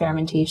range of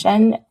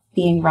experimentation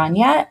being run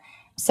yet.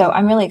 So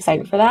I'm really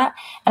excited for that.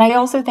 And I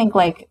also think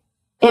like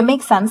it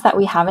makes sense that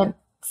we haven't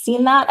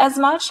seen that as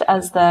much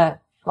as the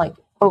like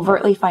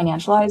overtly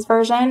financialized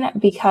version,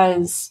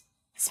 because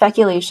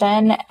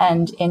speculation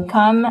and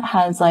income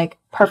has like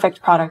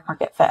perfect product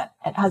market fit.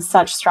 It has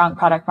such strong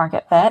product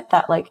market fit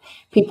that like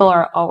people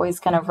are always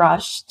going to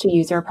rush to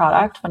use your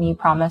product when you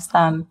promise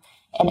them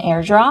an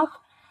airdrop.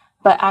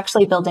 But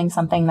actually building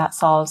something that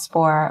solves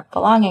for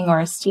belonging or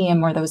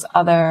esteem or those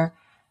other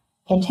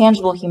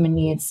intangible human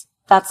needs,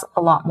 that's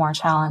a lot more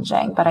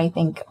challenging. But I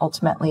think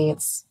ultimately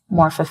it's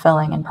more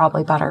fulfilling and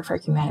probably better for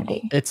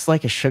humanity. It's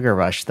like a sugar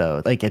rush,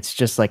 though. Like, it's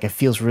just like, it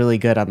feels really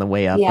good on the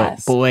way up,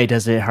 Yes. but boy,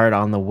 does it hurt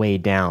on the way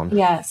down.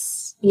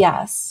 Yes.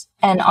 Yes.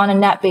 And on a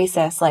net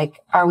basis,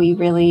 like, are we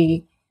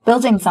really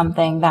building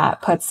something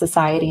that puts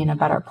society in a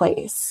better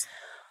place?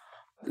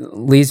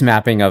 Lee's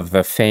mapping of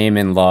the fame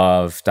and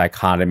love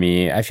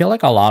dichotomy, I feel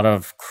like a lot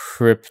of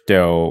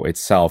crypto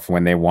itself,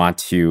 when they want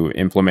to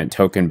implement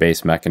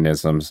token-based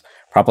mechanisms,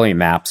 probably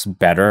maps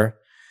better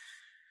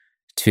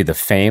to the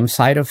fame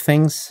side of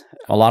things.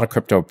 A lot of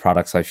crypto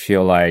products, I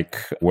feel like,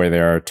 where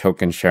they're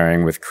token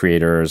sharing with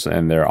creators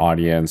and their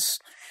audience,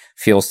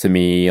 feels to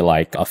me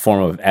like a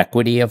form of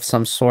equity of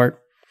some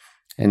sort.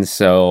 And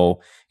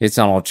so it's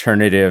an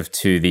alternative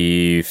to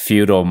the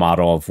feudal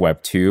model of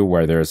Web 2,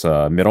 where there's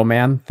a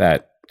middleman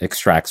that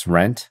extracts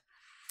rent.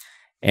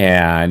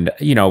 And,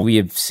 we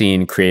have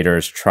seen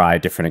creators try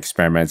different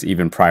experiments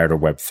even prior to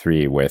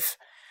Web3 with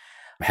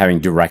having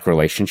direct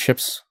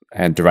relationships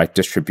and direct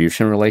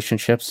distribution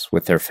relationships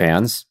with their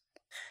fans.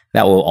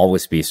 That will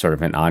always be sort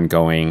of an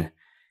ongoing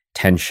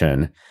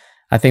tension.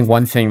 I think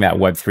one thing that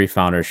Web3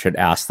 founders should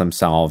ask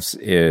themselves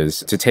is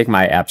to take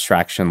my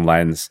abstraction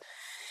lens.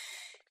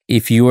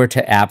 If you were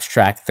to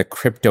abstract the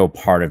crypto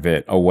part of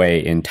it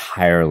away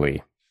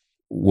entirely,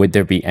 would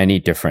there be any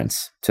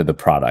difference to the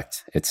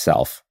product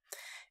itself?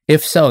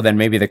 If so, then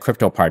maybe the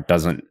crypto part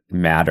doesn't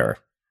matter.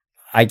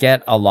 I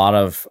get a lot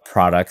of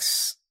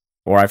products,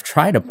 or I've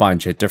tried a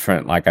bunch at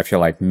different, I feel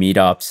like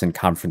meetups and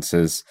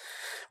conferences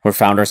where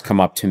founders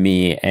come up to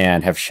me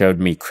and have showed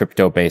me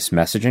crypto-based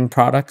messaging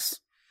products.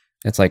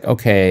 It's like,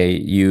 okay,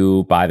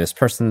 you buy this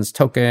person's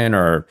token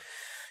or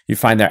you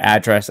find their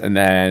address, and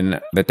then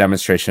the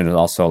demonstration is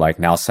also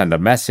now send a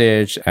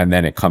message, and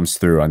then it comes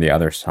through on the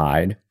other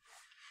side.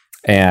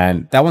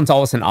 And that one's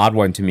always an odd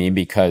one to me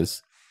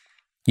because,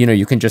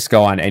 you can just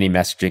go on any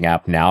messaging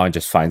app now and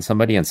just find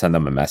somebody and send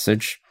them a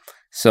message.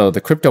 So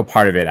the crypto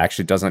part of it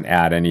actually doesn't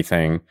add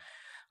anything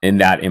in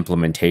that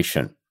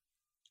implementation.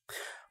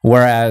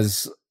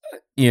 Whereas,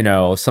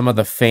 some of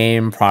the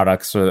fame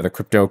products or the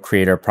crypto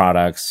creator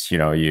products,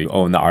 you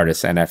own the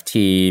artist's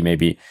NFT,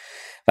 maybe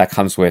that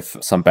comes with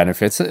some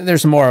benefits.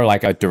 There's more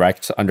a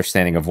direct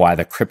understanding of why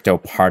the crypto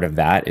part of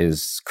that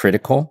is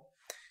critical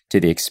to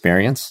the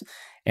experience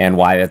and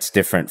why that's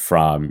different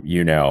from,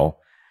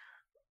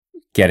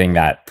 getting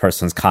that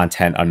person's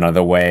content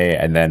another way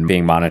and then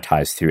being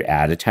monetized through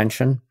ad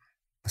attention.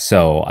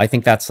 So I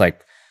think that's a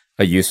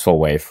useful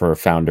way for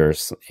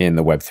founders in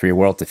the Web3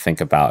 world to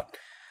think about,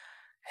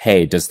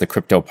 hey, does the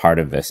crypto part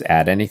of this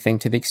add anything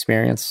to the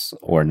experience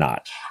or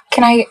not?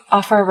 Can I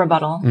offer a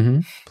rebuttal? Mm-hmm.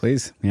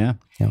 Please. Yeah.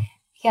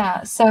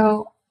 Yeah.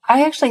 So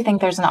I actually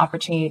think there's an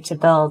opportunity to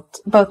build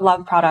both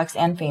love products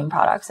and fame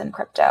products in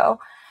crypto.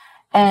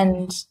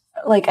 And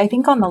I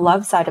think on the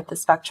love side of the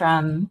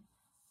spectrum,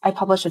 I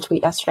published a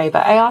tweet yesterday,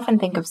 but I often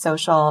think of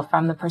social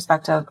from the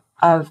perspective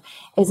of,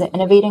 is it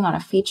innovating on a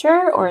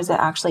feature or is it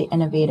actually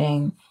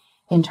innovating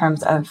in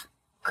terms of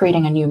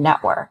creating a new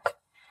network?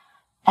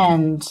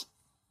 And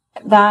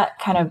that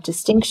kind of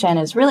distinction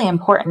is really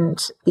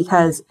important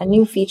because a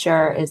new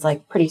feature is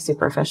pretty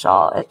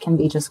superficial. It can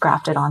be just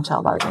grafted onto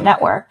a larger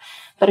network.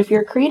 But if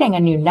you're creating a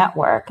new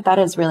network, that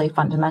is really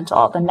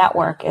fundamental. The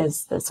network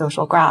is the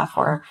social graph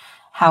or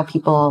how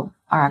people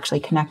are actually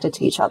connected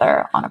to each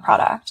other on a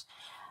product.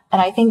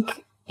 And I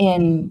think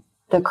in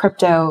the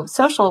crypto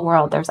social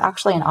world, there's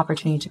actually an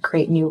opportunity to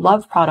create new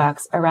love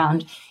products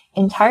around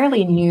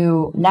entirely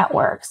new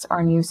networks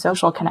or new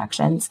social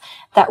connections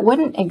that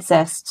wouldn't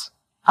exist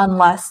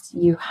unless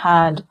you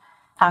had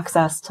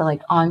access to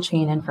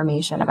on-chain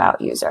information about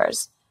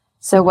users.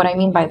 So what I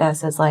mean by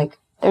this is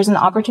there's an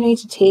opportunity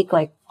to take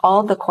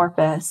all the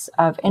corpus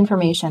of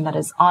information that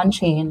is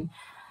on-chain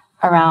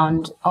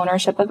around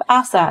ownership of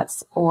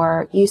assets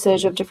or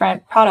usage of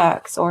different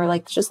products or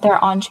just their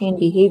on-chain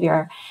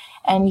behavior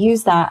and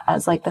use that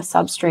as the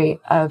substrate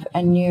of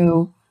a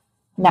new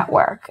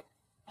network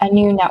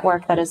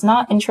that is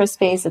not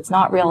interest-based, it's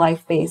not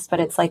real-life-based, but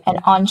it's an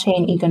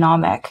on-chain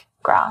economic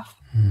graph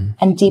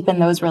and deepen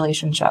those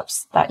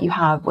relationships that you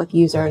have with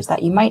users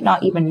that you might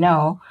not even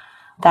know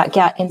that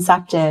get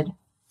incepted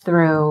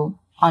through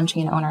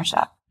on-chain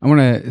ownership. I want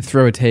to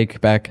throw a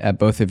take back at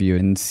both of you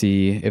and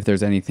see if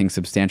there's anything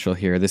substantial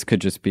here. This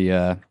could just be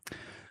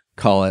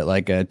call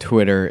it a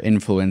Twitter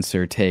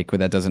influencer take, but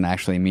that doesn't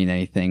actually mean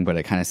anything, but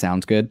it kind of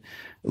sounds good.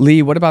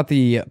 Lee, what about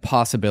the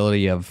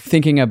possibility of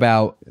thinking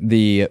about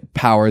the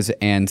powers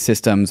and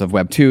systems of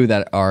Web 2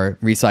 that are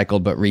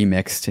recycled but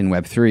remixed in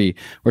Web 3?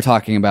 We're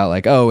talking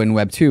about in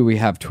Web 2 we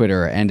have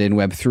Twitter, and in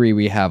Web 3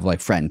 we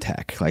have friend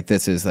tech.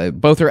 This is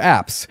both are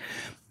apps.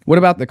 What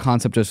about the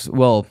concept of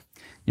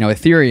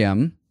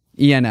Ethereum,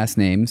 ENS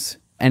names,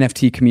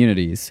 NFT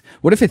communities?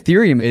 What if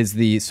Ethereum is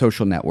the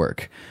social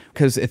network?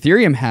 Because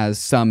Ethereum has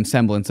some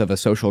semblance of a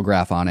social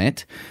graph on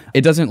it.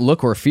 It doesn't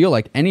look or feel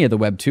like any of the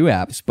Web 2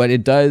 apps, but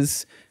it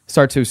does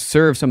start to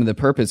serve some of the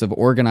purpose of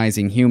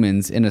organizing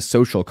humans in a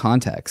social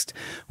context.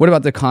 What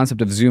about the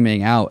concept of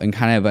zooming out and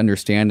kind of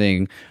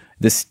understanding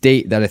the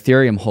state that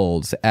Ethereum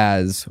holds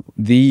as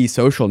the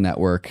social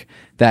network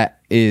that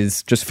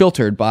is just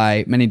filtered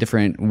by many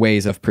different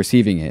ways of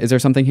perceiving it? Is there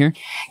something here?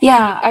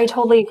 Yeah, I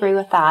totally agree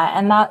with that.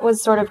 And that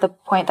was sort of the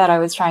point that I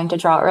was trying to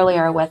draw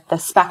earlier with the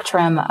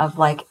spectrum of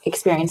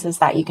experiences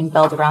that you can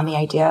build around the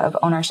idea of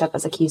ownership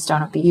as a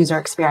keystone of the user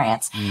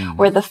experience,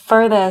 where the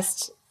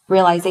furthest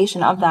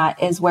realization of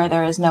that is where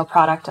there is no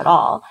product at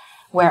all,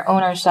 where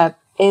ownership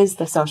is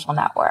the social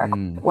network,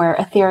 where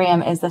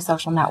Ethereum is the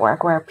social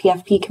network, where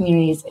PFP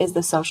communities is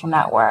the social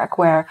network,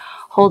 where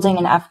holding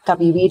an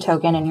FWB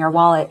token in your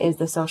wallet is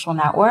the social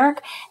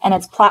network, and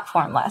it's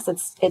platformless.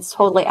 It's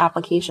totally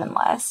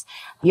applicationless.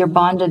 You're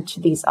bonded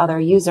to these other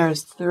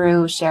users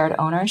through shared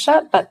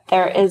ownership, but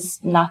there is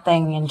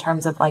nothing in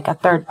terms of a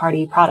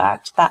third-party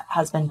product that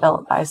has been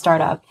built by a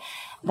startup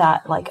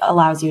that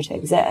allows you to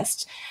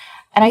exist.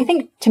 And I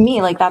think to me,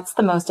 that's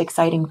the most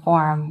exciting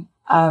form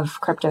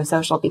of crypto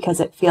social because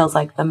it feels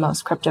like the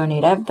most crypto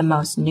native, the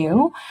most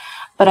new.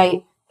 But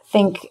I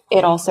think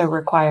it also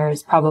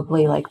requires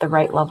probably like the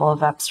right level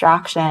of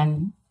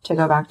abstraction, to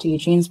go back to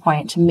Eugene's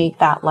point, to make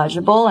that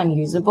legible and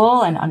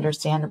usable and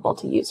understandable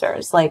to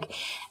users. Like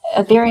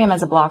Ethereum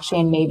as a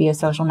blockchain may be a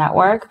social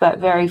network, but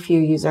very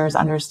few users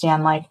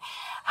understand like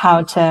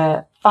how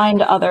to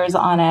find others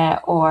on it,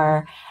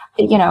 or,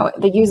 you know,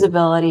 the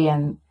usability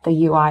and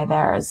the UI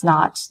there is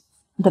not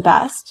the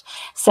best.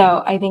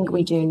 So I think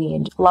we do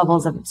need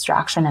levels of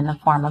abstraction in the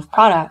form of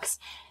products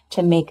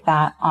to make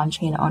that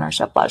on-chain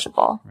ownership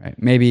legible. Right.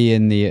 Maybe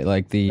in the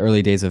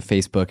early days of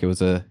Facebook, it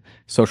was a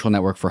social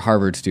network for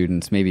Harvard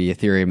students. Maybe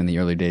Ethereum in the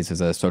early days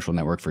is a social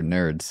network for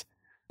nerds.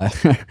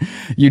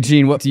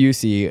 Eugene, what do you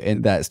see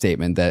in that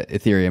statement that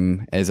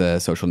Ethereum is a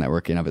social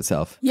network in of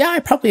itself? Yeah, I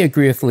probably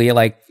agree with Lee.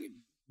 Like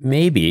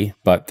maybe,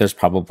 but there's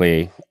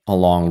probably a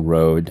long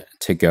road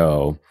to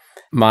go.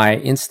 My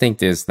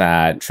instinct is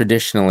that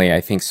traditionally,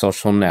 I think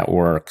social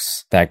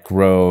networks that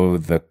grow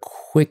the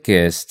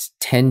quickest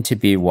tend to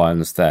be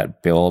ones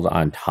that build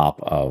on top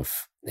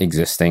of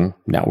existing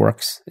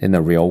networks in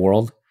the real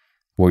world.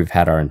 We've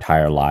had our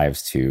entire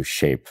lives to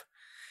shape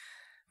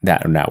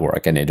that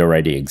network, and it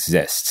already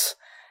exists.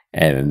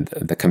 And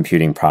the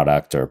computing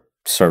product or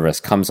service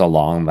comes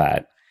along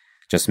that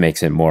just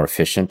makes it more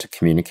efficient to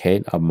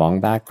communicate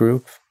among that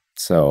group.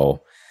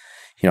 So,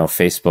 you know,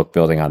 Facebook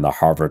building on the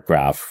Harvard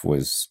graph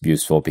was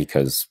useful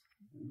because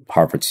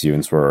Harvard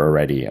students were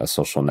already a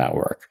social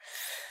network.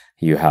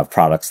 You have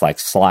products like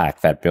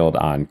Slack that build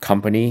on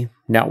company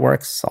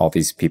networks. All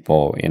these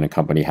people in a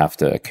company have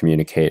to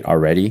communicate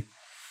already.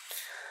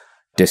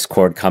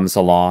 Discord comes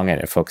along and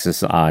it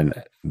focuses on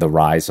the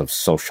rise of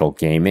social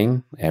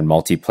gaming and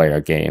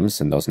multiplayer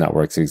games. And those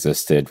networks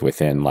existed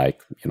within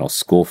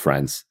school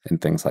friends and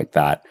things like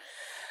that.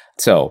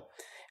 So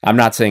I'm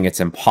not saying it's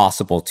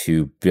impossible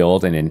to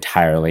build an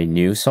entirely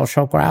new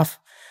social graph,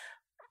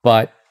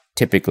 but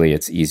typically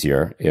it's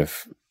easier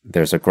if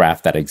there's a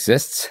graph that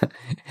exists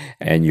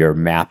and you're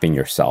mapping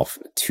yourself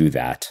to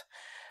that.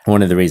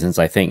 One of the reasons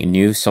I think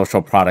new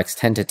social products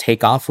tend to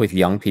take off with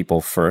young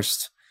people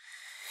first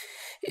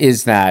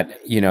is that,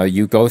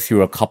 you go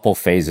through a couple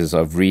phases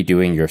of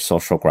redoing your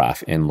social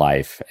graph in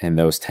life. And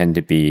those tend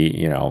to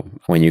be,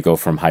 when you go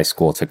from high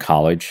school to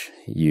college,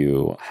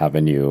 you have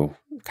a new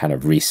kind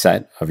of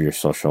reset of your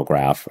social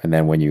graph. And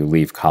then when you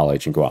leave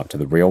college and go out to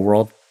the real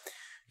world,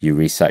 you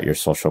reset your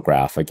social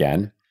graph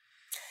again.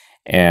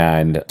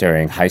 And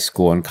during high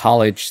school and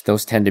college,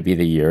 those tend to be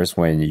the years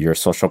when your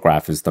social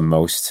graph is the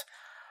most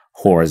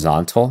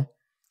horizontal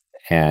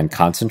and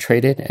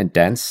concentrated and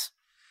dense.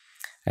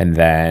 And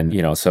then,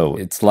 so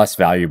it's less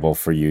valuable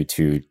for you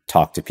to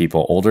talk to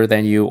people older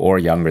than you or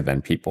younger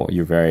than people.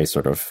 You're very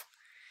sort of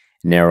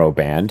narrow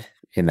band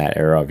in that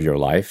era of your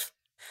life.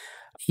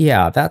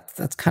 Yeah,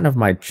 that's kind of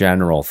my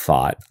general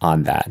thought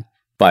on that.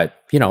 But,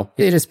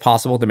 it is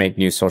possible to make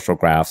new social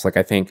graphs. Like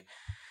I think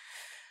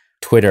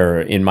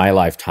Twitter in my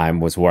lifetime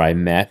was where I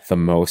met the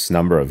most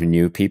number of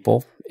new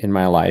people in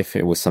my life.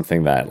 It was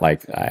something that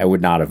I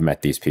would not have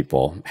met these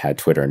people had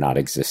Twitter not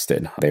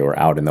existed. They were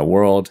out in the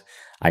world.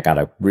 I got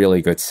a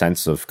really good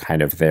sense of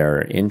kind of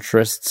their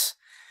interests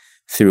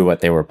through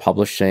what they were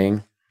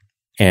publishing.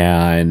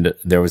 And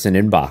there was an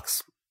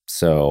inbox.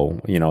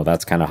 So,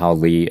 that's kind of how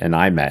Lee and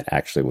I met,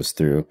 actually, was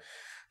through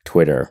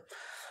Twitter.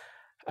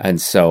 And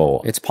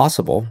so it's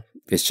possible.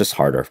 It's just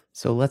harder.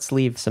 So let's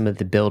leave some of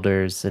the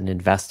builders and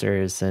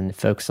investors and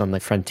folks on the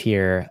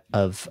frontier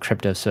of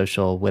crypto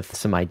social with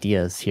some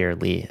ideas here,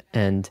 Lee.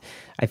 And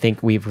I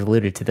think we've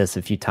alluded to this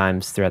a few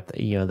times throughout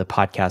the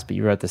podcast, but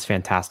you wrote this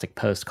fantastic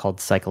post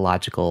called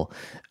Psychological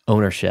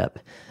Ownership.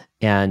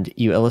 And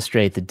you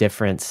illustrate the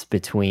difference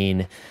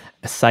between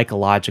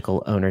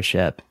psychological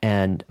ownership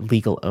and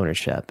legal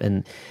ownership.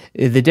 And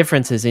the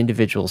difference is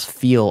individuals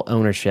feel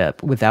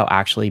ownership without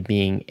actually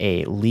being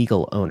a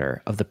legal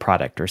owner of the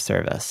product or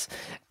service.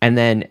 And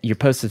then your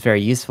post is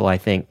very useful, I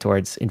think,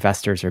 towards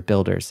investors or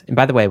builders. And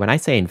by the way, when I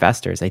say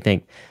investors, I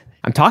think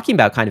I'm talking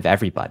about kind of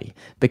everybody,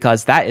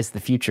 because that is the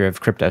future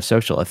of crypto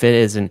social. If it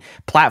is a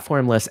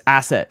platformless,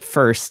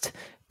 asset-first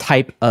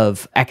type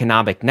of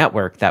economic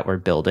network that we're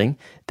building,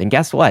 then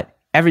guess what?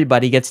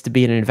 Everybody gets to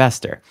be an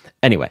investor.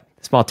 Anyway,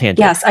 small tangent.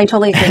 Yes, I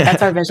totally agree.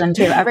 That's our vision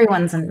too.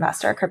 Everyone's an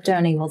investor. Crypto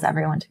enables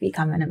everyone to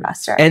become an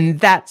investor. And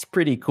that's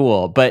pretty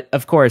cool. But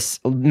of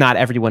course, not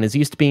everyone is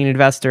used to being an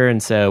investor.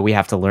 And so we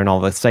have to learn all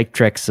the psych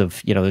tricks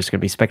of, there's going to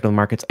be speculative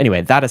markets.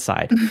 Anyway, that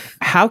aside,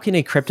 how can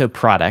a crypto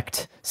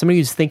product, somebody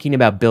who's thinking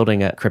about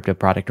building a crypto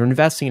product or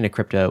investing in a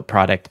crypto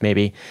product,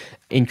 maybe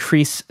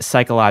increase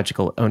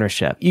psychological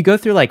ownership? You go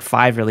through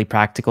 5 really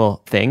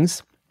practical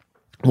things.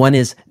 One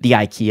is the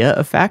IKEA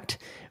effect,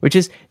 which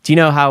is, do you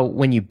know how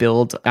when you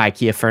build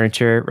IKEA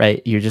furniture,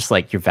 right, you're just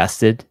you're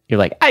vested. You're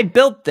like, I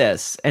built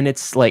this. And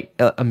it's like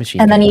a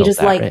machine. And then you just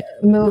right?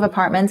 move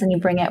apartments and you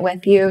bring it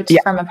with you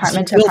from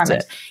apartment to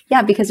apartment.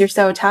 Yeah, because you're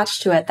so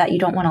attached to it that you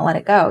don't want to let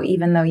it go,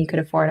 even though you could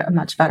afford a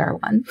much better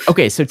one.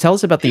 Okay, so tell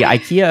us about the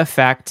IKEA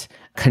effect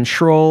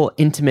control,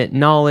 intimate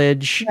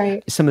knowledge,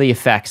 Right. some of the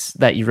effects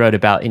that you wrote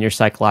about in your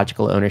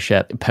psychological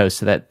ownership post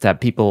so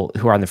that people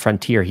who are on the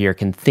frontier here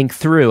can think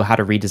through how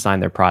to redesign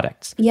their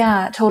products.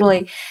 Yeah,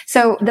 totally.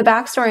 So the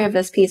backstory of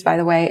this piece, by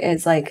the way,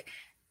 is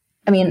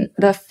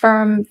the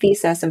firm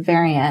thesis of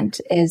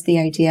Variant is the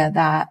idea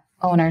that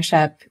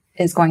ownership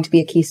is going to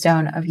be a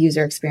keystone of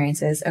user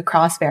experiences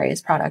across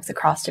various products,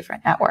 across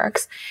different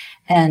networks.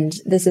 And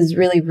this is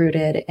really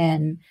rooted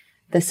in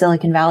the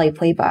Silicon Valley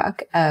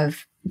playbook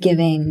of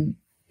giving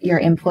your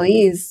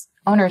employees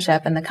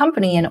ownership in the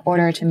company in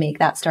order to make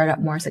that startup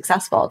more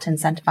successful, to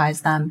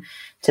incentivize them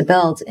to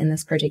build in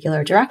this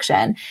particular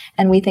direction.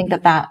 And we think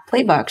that that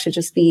playbook should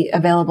just be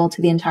available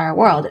to the entire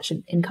world. It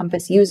should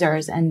encompass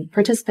users and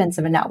participants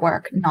of a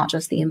network, not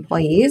just the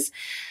employees.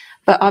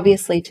 But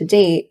obviously to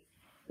date,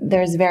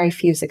 there's very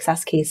few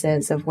success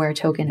cases of where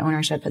token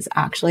ownership has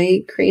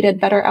actually created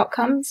better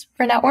outcomes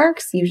for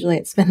networks. Usually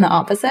it's been the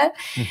opposite.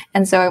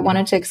 And so I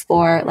wanted to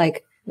explore,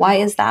 why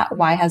is that?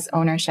 Why has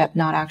ownership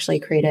not actually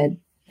created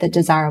the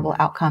desirable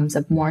outcomes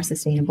of more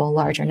sustainable,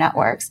 larger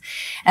networks?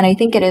 And I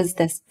think it is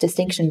this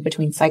distinction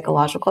between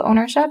psychological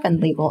ownership and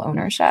legal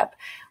ownership,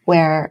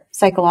 where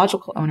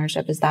psychological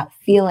ownership is that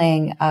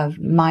feeling of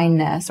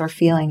mindness or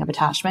feeling of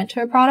attachment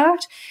to a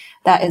product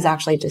that is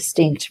actually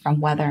distinct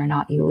from whether or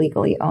not you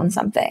legally own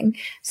something.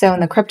 So in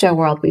the crypto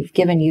world, we've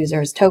given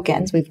users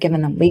tokens, we've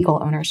given them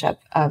legal ownership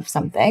of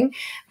something,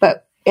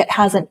 but it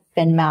hasn't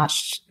been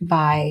matched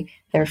by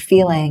their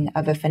feeling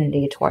of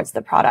affinity towards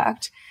the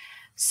product.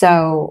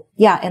 So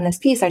yeah, in this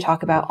piece, I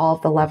talk about all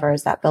of the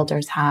levers that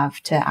builders have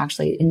to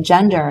actually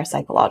engender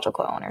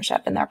psychological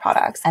ownership in their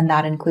products. And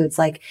that includes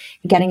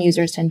getting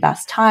users to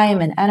invest time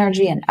and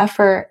energy and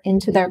effort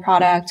into their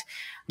product,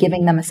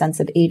 giving them a sense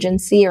of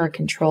agency or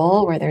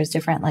control where there's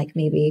different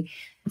maybe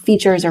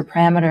features or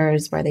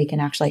parameters where they can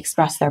actually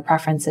express their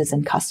preferences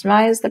and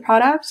customize the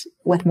product.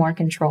 With more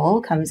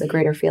control comes a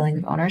greater feeling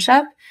of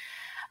ownership.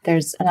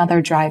 There's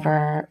another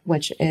driver,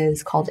 which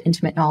is called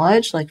intimate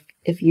knowledge.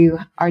 If you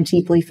are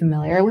deeply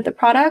familiar with the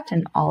product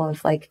and all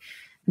of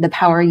the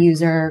power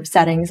user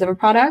settings of a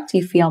product,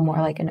 you feel more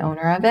like an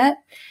owner of it.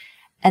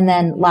 And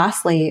then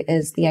lastly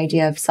is the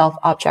idea of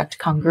self-object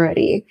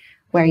congruity,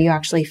 where you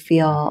actually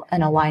feel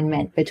an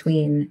alignment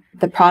between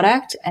the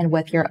product and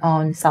with your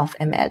own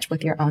self-image,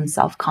 with your own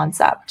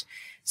self-concept.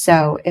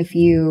 So if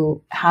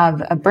you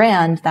have a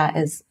brand that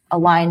is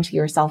aligned to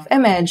your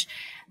self-image,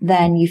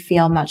 then you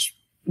feel much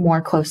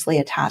more closely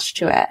attached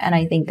to it. And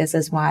I think this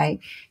is why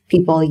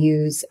people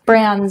use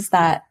brands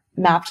that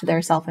map to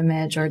their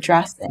self-image or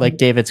dress like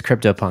David's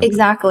CryptoPunk.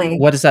 Exactly.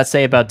 What does that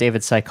say about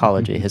David's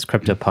psychology, his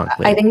CryptoPunk?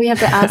 I think we have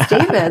to ask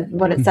David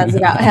what it says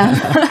about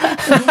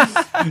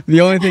him.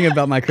 The only thing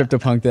about my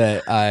CryptoPunk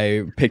that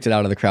I picked it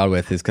out of the crowd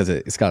with is because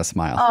it's got a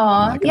smile.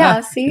 Oh,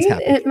 yeah. See,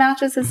 it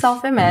matches his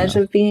self-image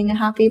of being a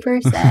happy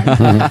person.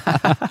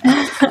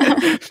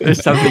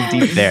 There's something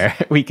deep there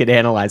we could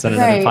analyze on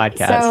another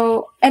podcast.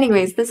 So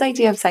anyways, this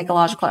idea of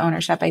psychological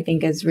ownership, I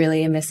think, is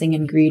really a missing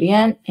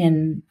ingredient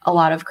in a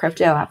lot of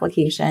crypto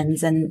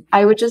applications. And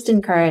I would just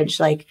encourage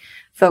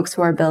folks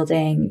who are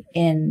building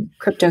in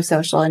crypto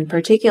social in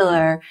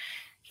particular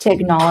to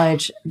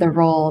acknowledge the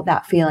role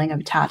that feeling of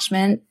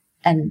attachment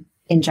and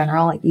in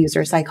general,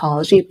 user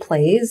psychology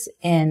plays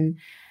in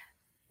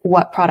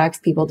what products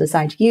people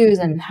decide to use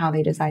and how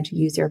they decide to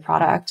use your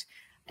product.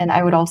 And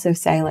I would also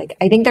say,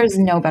 I think there's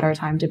no better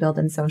time to build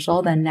in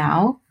social than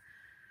now.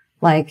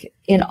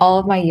 In all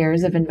of my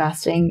years of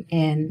investing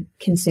in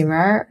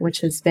consumer,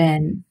 which has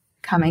been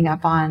coming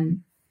up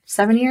on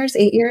 7 years,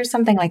 8 years,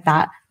 something like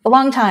that, a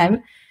long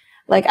time.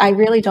 I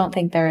really don't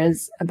think there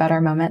is a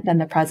better moment than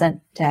the present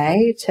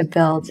day to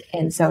build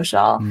in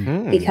social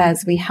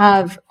because we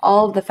have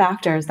all of the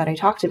factors that I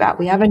talked about.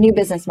 We have a new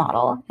business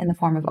model in the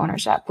form of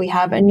ownership. We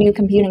have a new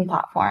computing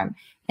platform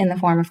in the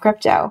form of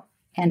crypto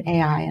and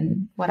AI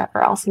and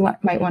whatever else you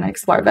might want to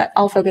explore, but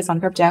I'll focus on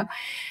crypto.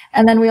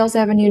 And then we also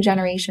have a new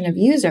generation of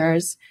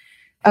users,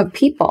 of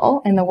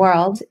people in the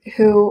world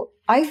who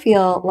I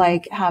feel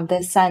have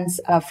this sense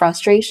of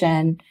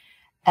frustration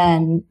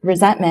and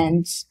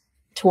resentment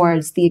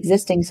towards the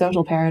existing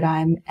social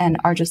paradigm and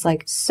are just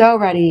so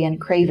ready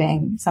and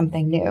craving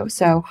something new.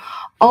 So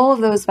all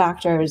of those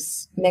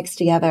factors mixed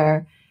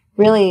together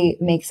really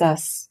makes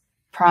us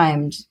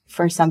primed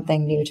for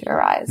something new to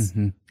arise.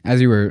 Mm-hmm.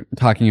 As you were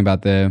talking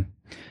about the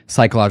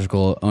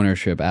psychological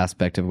ownership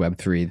aspect of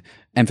Web3,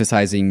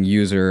 emphasizing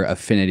user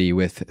affinity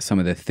with some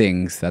of the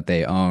things that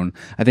they own.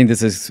 I think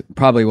this is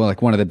probably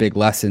one of the big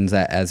lessons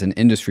that as an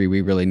industry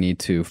we really need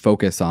to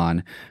focus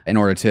on in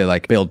order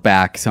to build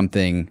back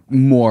something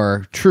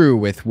more true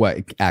with what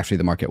actually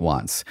the market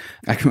wants.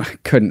 I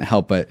couldn't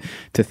help but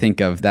to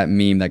think of that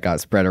meme that got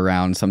spread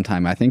around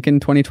sometime, I think in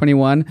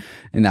 2021,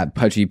 in that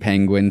Pudgy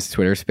Penguins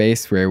Twitter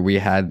space where we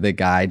had the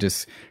guy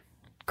just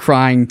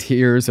crying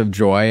tears of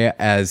joy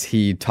as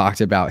he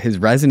talked about his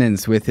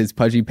resonance with his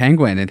pudgy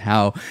penguin and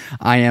how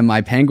I am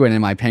my penguin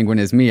and my penguin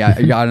is me. I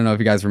don't know if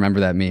you guys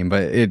remember that meme,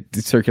 but it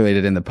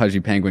circulated in the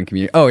pudgy penguin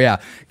community. Oh yeah,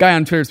 guy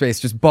on Twitter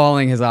Space just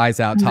bawling his eyes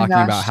out, talking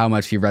about how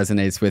much he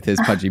resonates with his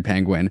pudgy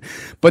penguin.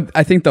 But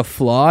I think the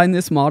flaw in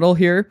this model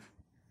here,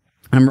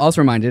 I'm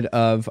also reminded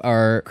of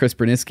our Chris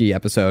Berniski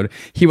episode.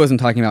 He wasn't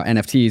talking about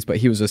NFTs, but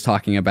he was just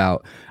talking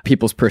about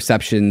people's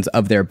perceptions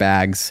of their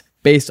bags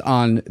based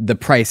on the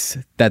price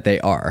that they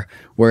are.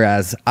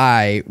 Whereas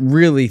I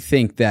really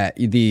think that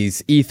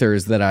these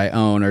ethers that I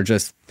own are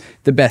just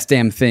the best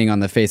damn thing on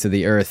the face of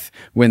the earth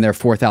when they're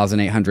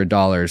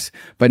 $4,800.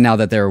 But now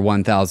that they're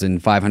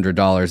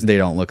 $1,500, they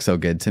don't look so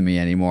good to me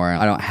anymore.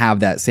 I don't have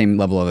that same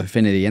level of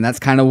affinity. And that's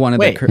kind of one of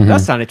the...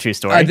 that's not a true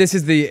story. This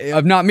is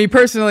not me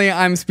personally.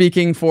 I'm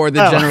speaking for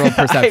the general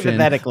perception.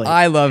 Hypothetically.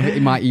 I love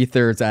my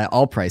ethers at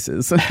all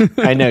prices.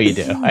 I know you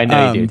do. I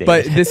know you do, David.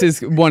 But this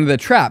is one of the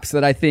traps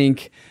that I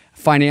think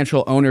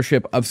financial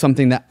ownership of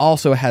something that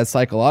also has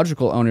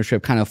psychological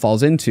ownership kind of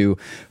falls into.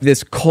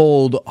 This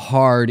cold,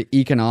 hard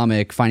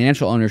economic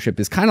financial ownership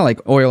is kind of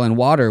like oil and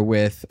water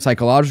with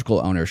psychological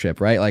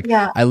ownership, right? Like,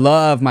 I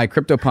love my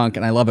CryptoPunk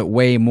and I love it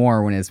way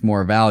more when it's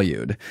more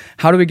valued.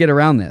 How do we get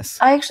around this?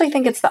 I actually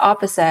think it's the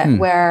opposite,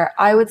 where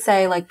I would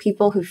say like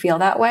people who feel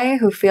that way,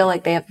 who feel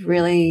like they have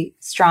really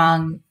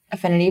strong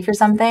affinity for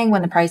something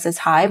when the price is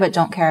high, but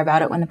don't care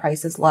about it when the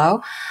price is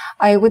low,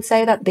 I would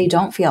say that they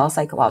don't feel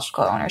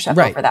psychological ownership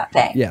over that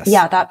thing. Yes.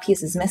 Yeah, that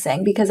piece is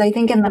missing, because I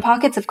think in the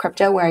pockets of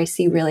crypto where I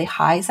see really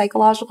high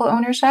psychological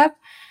ownership,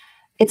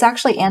 it's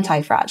actually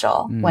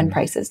anti-fragile when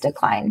prices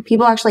decline.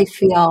 People actually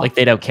feel like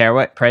they don't care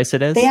what price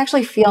it is. They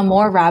actually feel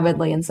more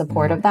rabidly in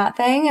support of that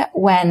thing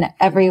when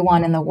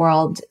everyone in the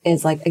world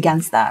is like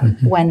against them,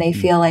 when they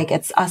feel like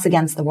it's us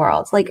against the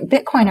world. Like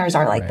Bitcoiners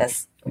are like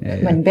this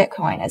when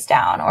Bitcoin is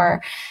down, or,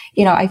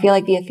 you know, I feel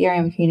like the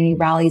Ethereum community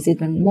rallies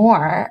even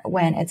more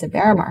when it's a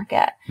bear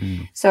market.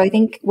 So I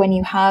think when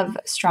you have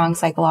strong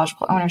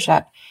psychological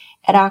ownership,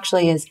 it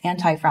actually is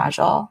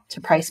anti-fragile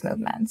to price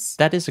movements.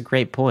 That is a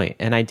great point.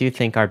 And I do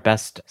think our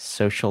best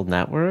social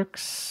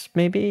networks,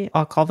 maybe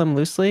I'll call them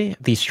loosely,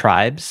 these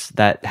tribes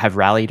that have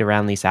rallied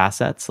around these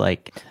assets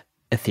like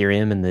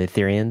Ethereum and the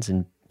Ethereans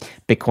and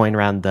Bitcoin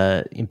around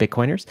the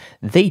Bitcoiners,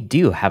 they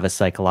do have a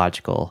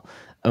psychological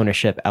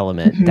ownership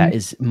element that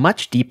is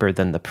much deeper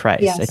than the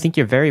price. Yes. I think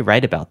you're very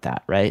right about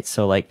that, right?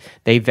 So like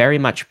they very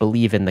much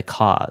believe in the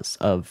cause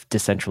of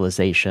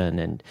decentralization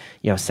and,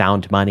 you know,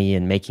 sound money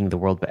and making the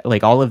world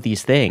like all of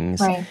these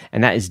things. Right.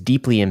 And that is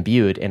deeply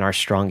imbued in our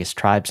strongest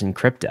tribes in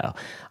crypto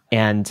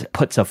and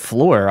puts a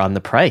floor on the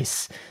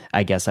price,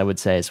 I guess I would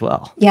say as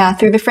well. Yeah,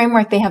 through the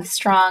framework, they have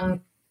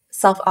strong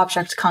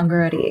self-object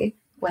congruity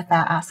with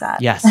that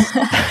asset. Yes.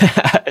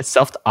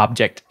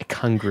 Self-object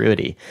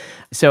congruity.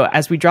 So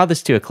as we draw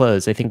this to a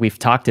close, I think we've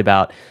talked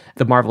about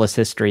the marvelous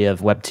history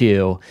of Web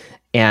 2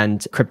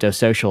 and crypto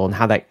social and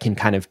how that can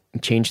kind of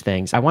change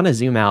things. I want to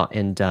zoom out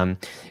and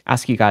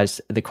ask you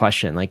guys the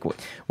question. Like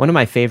one of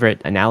my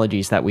favorite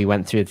analogies that we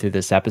went through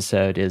this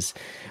episode is,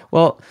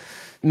 well,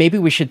 maybe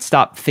we should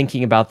stop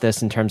thinking about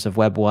this in terms of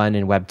Web 1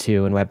 and Web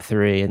 2 and Web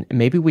 3. And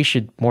maybe we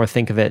should more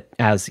think of it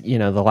as, you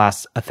know, the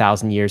last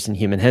 1,000 years in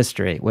human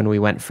history when we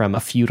went from a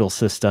feudal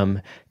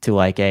system to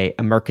like a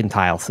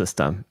mercantile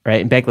system,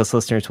 right? And Bankless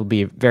listeners will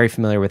be very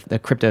familiar with a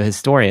crypto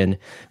historian.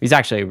 He's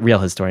actually a real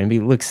historian, but he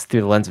looks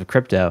through the lens of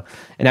crypto.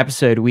 An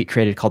episode we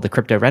created called the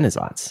Crypto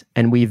Renaissance.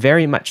 And we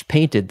very much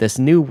painted this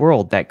new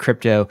world that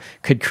crypto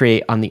could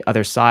create on the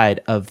other side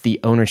of the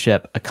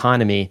ownership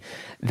economy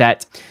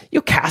that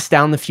you cast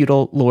down the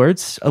feudal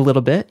lords a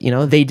little bit. You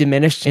know, they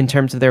diminished in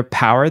terms of their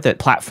power, the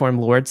platform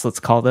lords, let's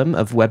call them,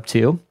 of Web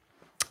 2.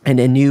 And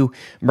a new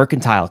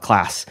mercantile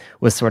class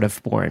was sort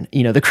of born,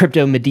 you know, the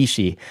crypto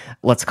Medici,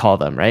 let's call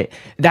them, right?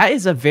 That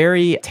is a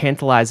very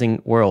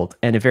tantalizing world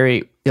and a very,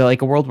 you know,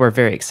 like a world we're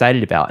very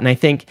excited about. And I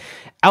think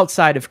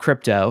outside of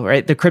crypto,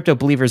 right, the crypto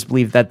believers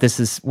believe that this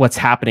is what's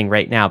happening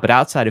right now. But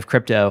outside of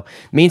crypto,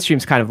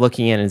 mainstream's kind of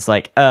looking in and it's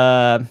like,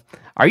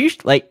 are you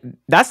like,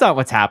 that's not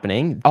what's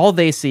happening. All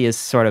they see is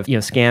sort of, you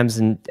know, scams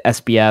and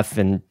SBF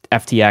and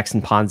FTX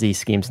and Ponzi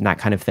schemes and that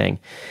kind of thing.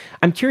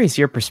 I'm curious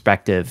your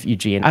perspective,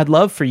 Eugene. I'd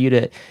love for you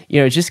to,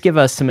 you know, just give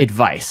us some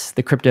advice.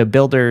 The crypto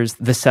builders,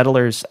 the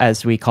settlers,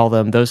 as we call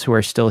them, those who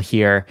are still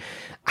here.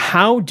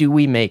 How do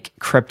we make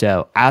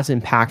crypto as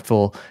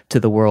impactful to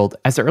the world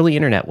as the early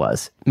internet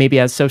was? Maybe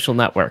as social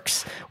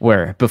networks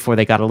were before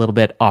they got a little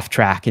bit off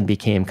track and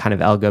became kind of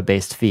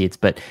algo-based feeds.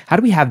 But how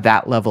do we have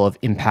that level of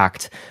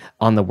impact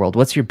on the world?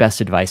 What's your best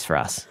advice for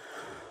us?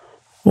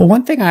 Well,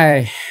 one thing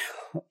I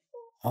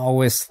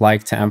always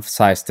like to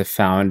emphasize to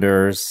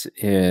founders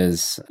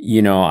is,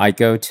 you know, I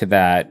go to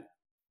that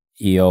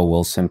E.O.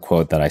 Wilson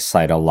quote that I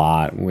cite a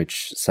lot,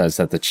 which says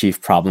that the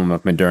chief problem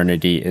of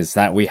modernity is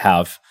that we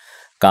have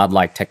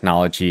godlike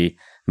technology,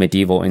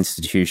 medieval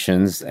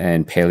institutions,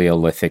 and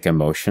Paleolithic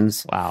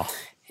emotions. Wow.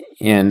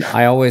 And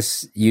I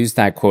always use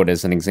that quote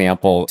as an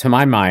example. To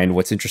my mind,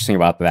 what's interesting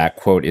about that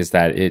quote is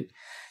that it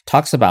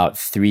talks about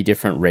 3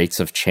 different rates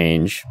of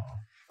change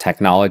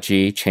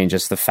Technology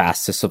changes the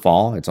fastest of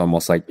all. It's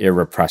almost like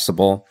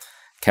irrepressible.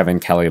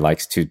 Kevin Kelly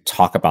likes to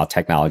talk about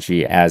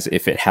technology as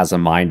if it has a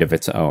mind of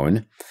its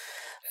own.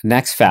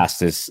 Next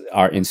fastest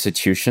are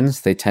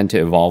institutions. They tend to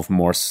evolve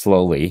more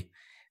slowly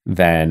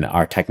than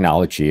our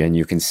technology. And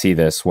you can see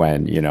this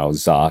when,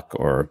 Zuck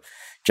or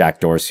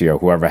Jack Dorsey or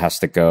whoever has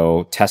to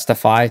go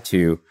testify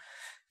to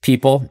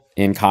people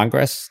in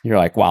Congress. You're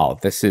like, wow,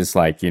 this is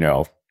like,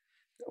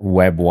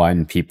 Web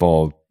 1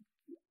 people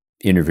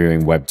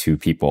interviewing Web 2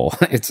 people.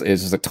 It's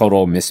a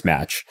total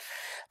mismatch.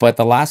 But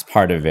the last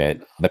part of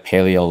it, the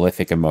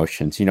Paleolithic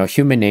emotions,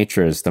 human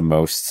nature is the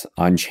most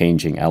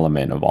unchanging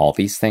element of all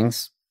these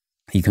things.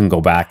 You can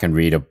go back and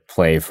read a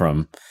play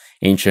from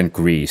ancient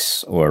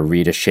Greece or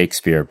read a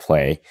Shakespeare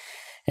play,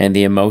 and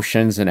the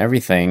emotions and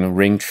everything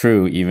ring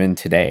true even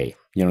today.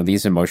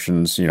 These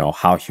emotions,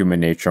 how human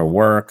nature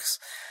works.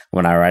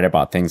 When I write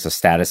about things, the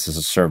status as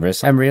a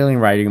service, I'm really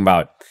writing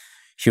about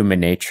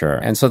human nature.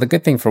 And so the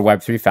good thing for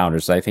Web3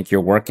 founders, I think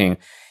you're working,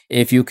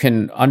 if you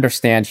can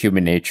understand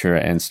human nature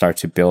and start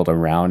to build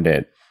around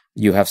it,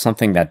 you have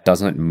something that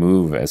doesn't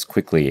move as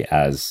quickly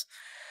as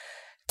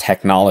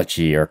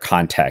technology or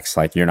context.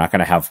 Like you're not going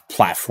to have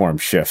platform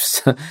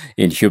shifts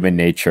in human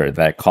nature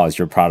that cause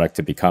your product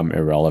to become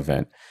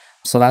irrelevant.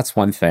 So that's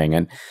one thing.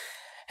 And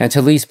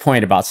to Lee's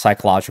point about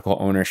psychological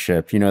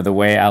ownership, the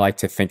way I like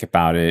to think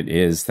about it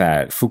is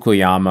that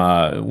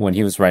Fukuyama, when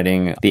he was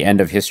writing The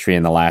End of History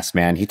and The Last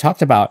Man, he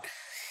talked about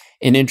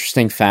an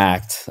interesting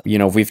fact.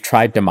 We've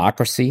tried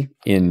democracy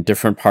in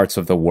different parts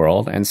of the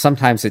world, and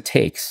sometimes it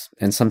takes,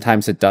 and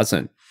sometimes it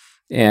doesn't.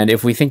 And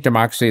if we think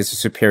democracy is a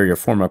superior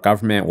form of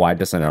government, why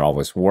doesn't it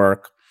always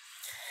work?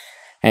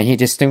 And he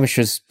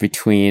distinguishes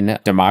between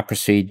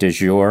democracy de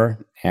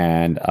jure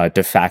and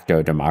de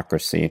facto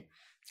democracy.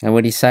 And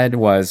what he said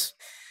was,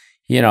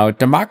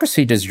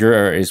 democracy de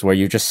jure is where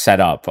you just set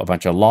up a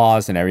bunch of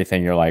laws and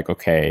everything. You're like,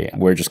 okay,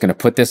 we're just going to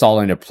put this all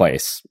into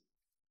place.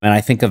 And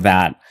I think of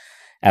that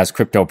as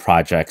crypto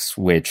projects,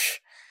 which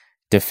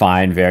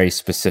define very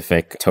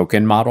specific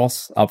token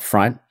models up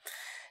front.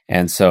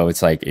 And so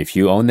it's like, if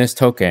you own this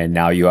token,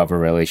 now you have a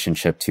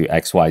relationship to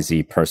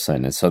XYZ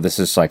person. And so this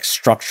is like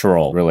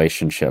structural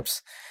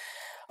relationships.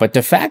 But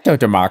de facto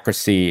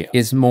democracy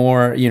is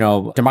more,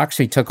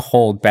 democracy took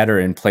hold better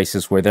in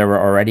places where there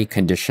were already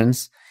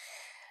conditions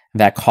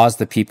that caused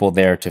the people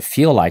there to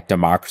feel like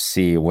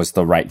democracy was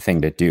the right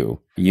thing to do.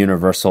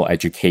 Universal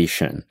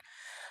education,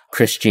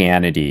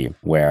 Christianity,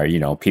 where,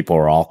 people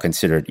are all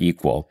considered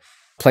equal.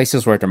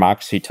 Places where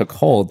democracy took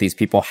hold, these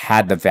people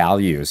had the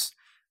values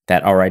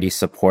that already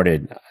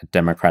supported a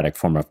democratic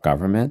form of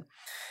government.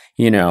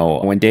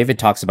 When David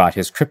talks about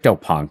his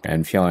CryptoPunk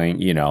and feeling,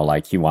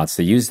 like he wants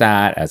to use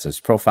that as his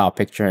profile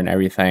picture and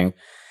everything,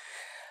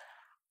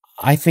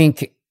 I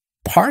think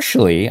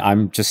partially,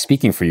 I'm just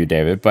speaking for you,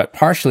 David, but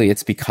partially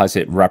it's because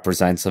it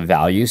represents a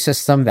value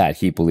system that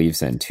he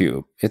believes in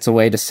too. It's a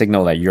way to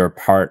signal that you're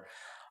part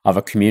of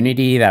a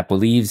community that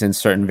believes in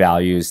certain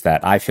values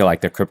that I feel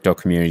like the crypto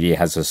community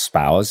has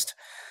espoused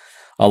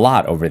a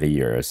lot over the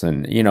years.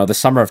 And, the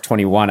summer of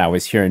 21, I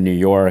was here in New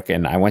York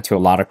and I went to a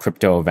lot of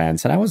crypto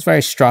events and I was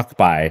very struck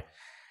by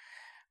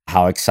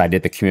how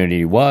excited the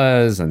community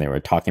was. And they were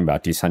talking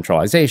about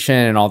decentralization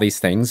and all these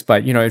things.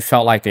 But, it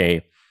felt like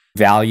a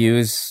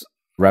values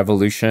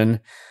revolution,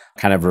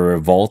 kind of a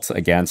revolt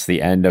against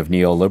the end of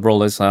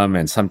neoliberalism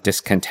and some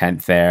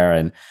discontent there.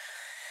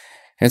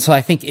 And so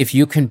I think if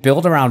you can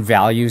build around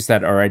values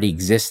that already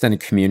exist in a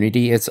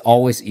community, it's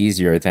always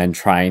easier than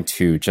trying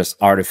to just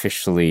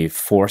artificially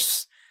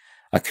force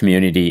a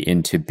community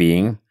into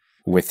being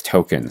with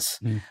tokens.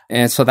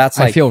 And so that's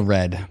like... I feel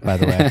red, by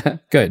the way.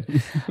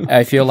 Good.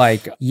 I feel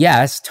like,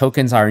 yes,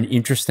 tokens are an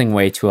interesting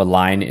way to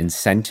align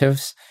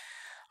incentives,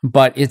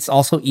 but it's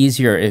also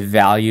easier if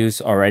values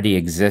already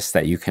exist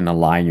that you can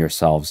align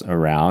yourselves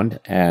around.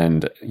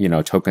 And,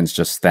 tokens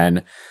just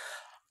then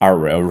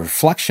are a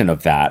reflection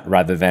of that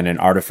rather than an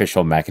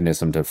artificial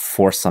mechanism to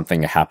force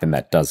something to happen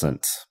that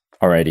doesn't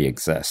already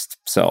exist.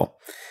 So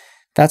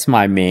that's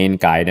my main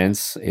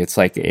guidance. It's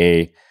like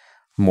a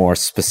more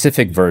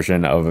specific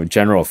version of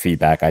general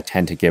feedback I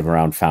tend to give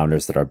around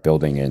founders that are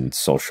building in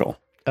social.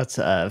 That's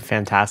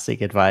fantastic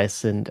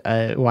advice. And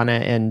I want to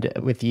end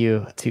with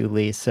you too,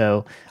 Lee.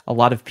 So a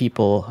lot of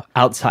people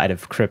outside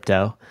of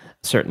crypto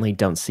certainly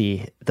don't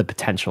see the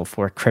potential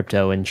for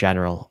crypto in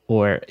general,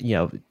 or,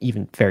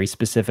 even very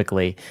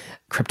specifically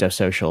crypto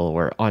social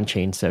or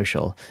on-chain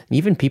social. And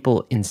even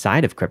people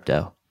inside of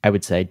crypto, I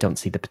would say, don't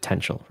see the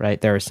potential,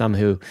 right? There are some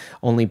who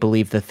only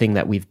believe the thing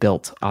that we've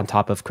built on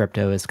top of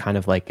crypto is kind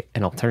of like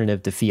an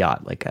alternative to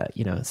fiat, like a,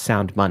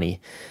 sound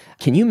money.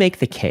 Can you make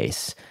the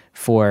case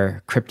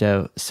for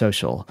crypto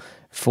social,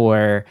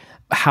 for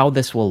how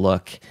this will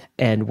look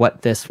and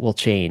what this will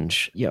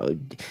change,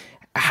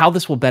 how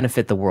this will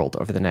benefit the world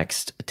over the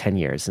next 10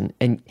 years?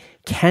 And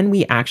can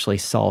we actually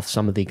solve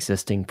some of the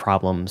existing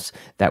problems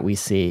that we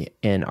see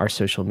in our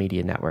social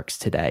media networks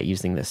today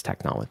using this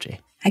technology?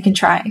 I can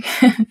try.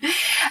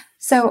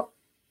 So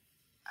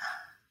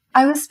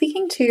I was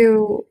speaking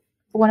to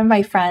one of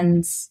my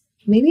friends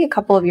maybe a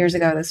couple of years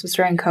ago. This was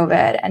during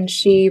COVID. And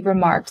she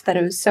remarked that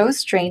it was so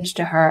strange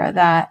to her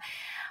that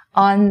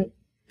on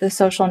the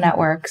social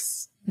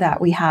networks that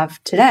we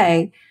have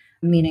today,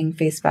 meaning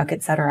Facebook,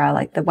 et cetera,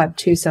 like the Web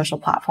 2 social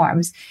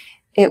platforms,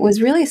 it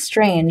was really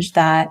strange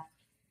that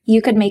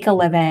you could make a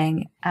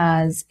living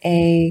as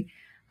a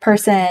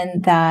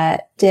person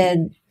that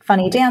did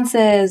funny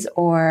dances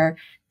or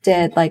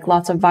did like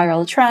lots of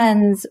viral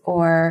trends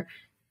or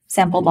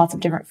sampled lots of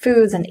different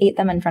foods and ate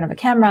them in front of a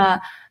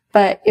camera.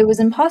 But it was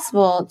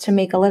impossible to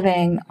make a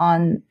living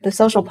on the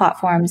social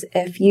platforms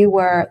if you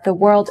were the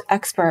world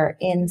expert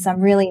in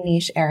some really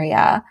niche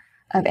area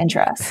of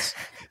interest.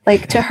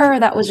 Like to her,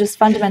 that was just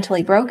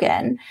fundamentally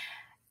broken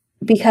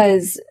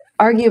because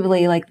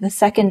arguably like the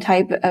second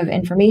type of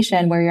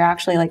information where you're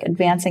actually like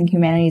advancing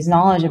humanity's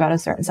knowledge about a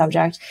certain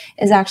subject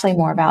is actually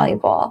more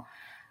valuable.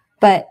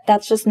 But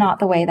that's just not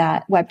the way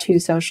that Web 2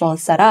 social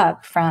is set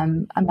up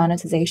from a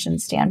monetization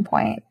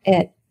standpoint.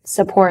 It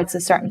supports a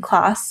certain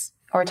class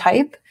or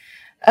type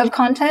of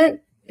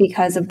content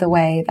because of the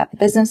way that the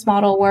business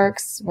model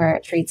works, where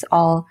it treats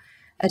all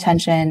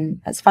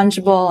attention as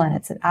fungible and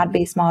it's an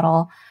ad-based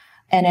model.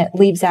 And it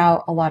leaves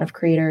out a lot of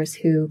creators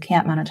who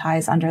can't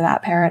monetize under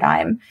that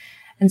paradigm.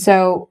 And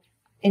so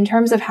in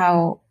terms of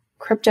how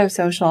crypto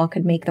social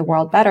could make the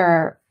world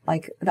better,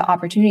 like the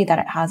opportunity that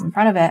it has in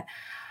front of it,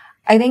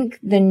 I think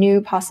the new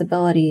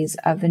possibilities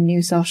of the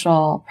new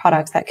social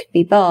products that could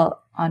be built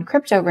on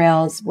crypto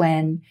rails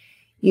when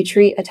you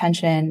treat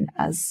attention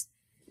as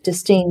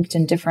distinct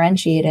and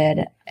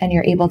differentiated and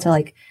you're able to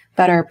like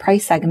better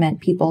price segment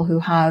people who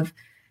have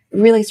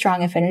really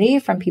strong affinity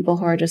from people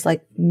who are just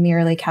like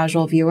merely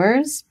casual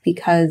viewers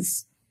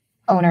because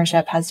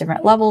ownership has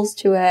different levels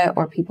to it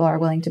or people are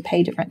willing to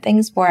pay different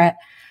things for it.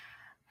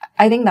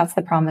 I think that's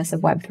the promise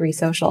of Web3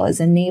 social is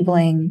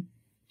enabling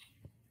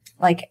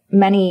like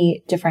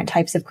many different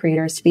types of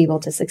creators to be able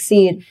to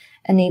succeed,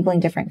 enabling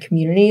different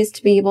communities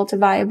to be able to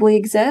viably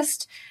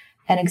exist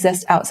and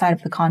exist outside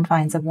of the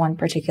confines of one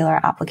particular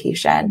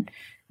application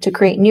to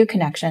create new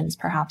connections,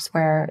 perhaps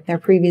where there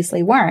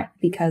previously weren't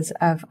because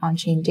of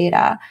on-chain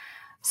data.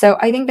 So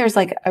I think there's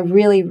like a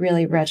really,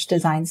 really rich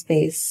design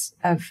space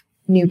of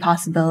new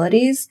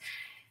possibilities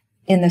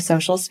in the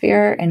social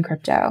sphere in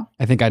crypto.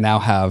 I think I now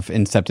have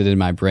incepted in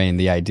my brain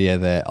the idea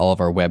that all of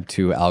our Web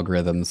 2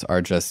 algorithms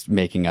are just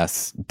making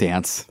us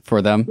dance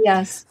for them.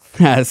 Yes.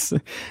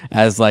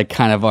 As like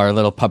kind of our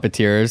little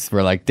puppeteers.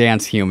 We're like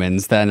dance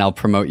humans, then I'll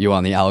promote you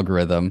on the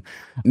algorithm.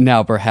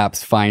 Now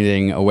perhaps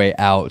finding a way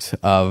out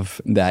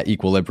of that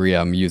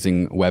equilibrium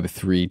using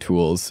Web3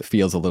 tools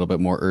feels a little bit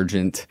more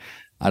urgent.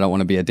 I don't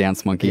want to be a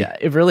dance monkey. Yeah,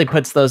 it really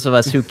puts those of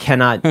us who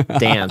cannot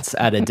dance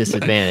at a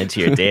disadvantage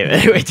here,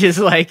 David, which is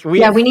like...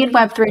 we need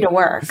Web3 to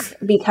work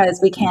because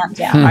we can't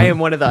dance. I am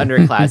one of the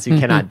underclass who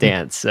cannot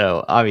dance,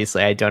 so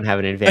obviously I don't have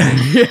an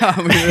advantage. Yeah,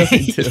 we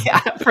really do.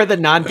 Yeah, for the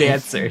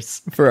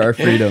non-dancers. For our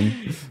freedom.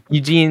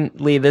 Eugene,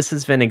 Lee, this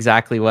has been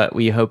exactly what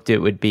we hoped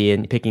it would be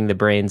in picking the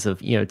brains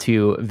of,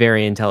 two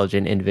very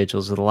intelligent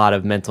individuals with a lot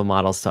of mental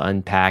models to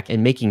unpack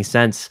and making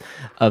sense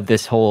of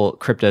this whole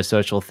crypto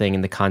social thing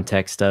in the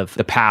context of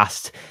the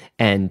past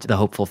and the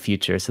hopeful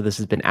future. So this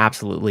has been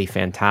absolutely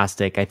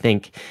fantastic. I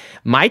think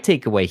my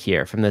takeaway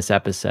here from this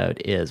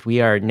episode is we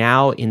are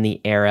now in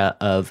the era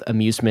of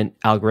amusement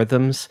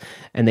algorithms,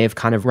 and they've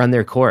kind of run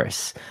their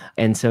course.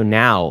 And so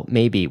now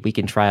maybe we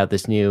can try out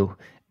this new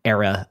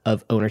era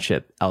of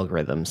ownership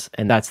algorithms.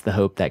 And that's the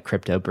hope that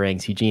crypto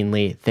brings. Eugene,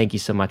 Lee, thank you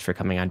so much for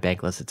coming on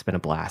Bankless. It's been a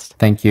blast.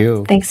 Thank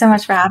you. Thanks so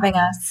much for having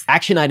us.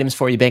 Action items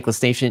for you,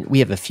 Bankless Nation. We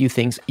have a few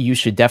things you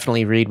should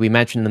definitely read. We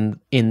mentioned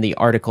them in the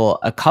article.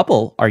 A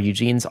couple are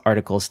Eugene's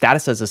articles.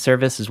 Status as a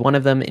Service is one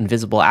of them.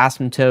 Invisible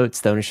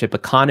Asymptotes, The Ownership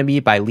Economy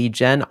by Lee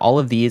Jen. All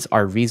of these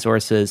are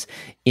resources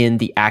in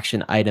the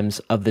action items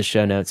of the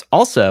show notes.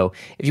 Also,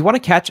 if you want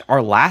to catch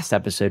our last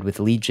episode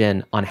with Lee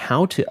Jen on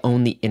how to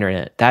own the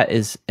internet, that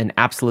is an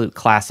absolute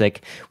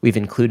classic. We've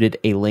included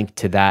a link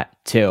to that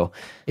too.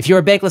 If you're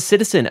a Bankless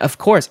citizen, of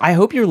course, I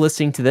hope you're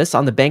listening to this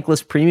on the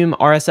Bankless Premium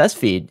RSS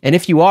feed. And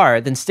if you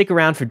are, then stick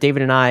around for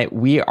David and I.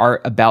 We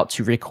are about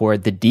to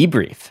record the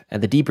debrief.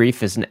 And the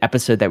debrief is an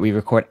episode that we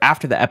record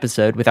after the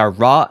episode with our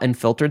raw,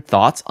 unfiltered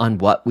thoughts on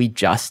what we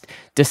just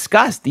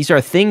discussed. These are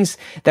things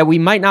that we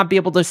might not be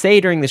able to say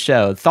during the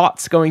show,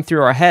 thoughts going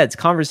through our heads,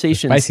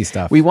 conversations spicy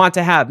stuff we want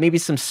to have, maybe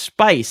some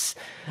spice.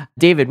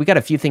 David, we got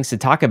a few things to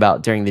talk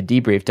about during the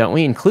debrief, don't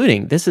we?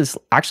 Including, this is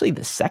actually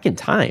the second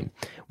time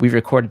we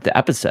recorded the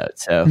episode.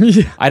 So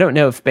I don't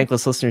know if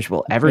Bankless listeners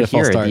will ever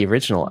hear the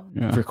original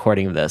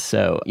recording of this.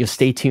 So you'll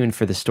stay tuned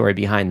for the story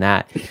behind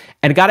that.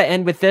 And got to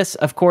end with this,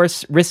 of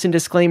course, risks and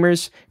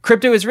disclaimers.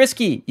 Crypto is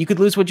risky. You could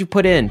lose what you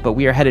put in, but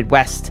we are headed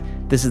west.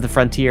 This is the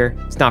frontier.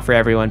 It's not for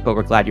everyone, but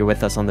we're glad you're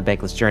with us on the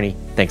Bankless journey.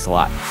 Thanks a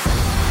lot.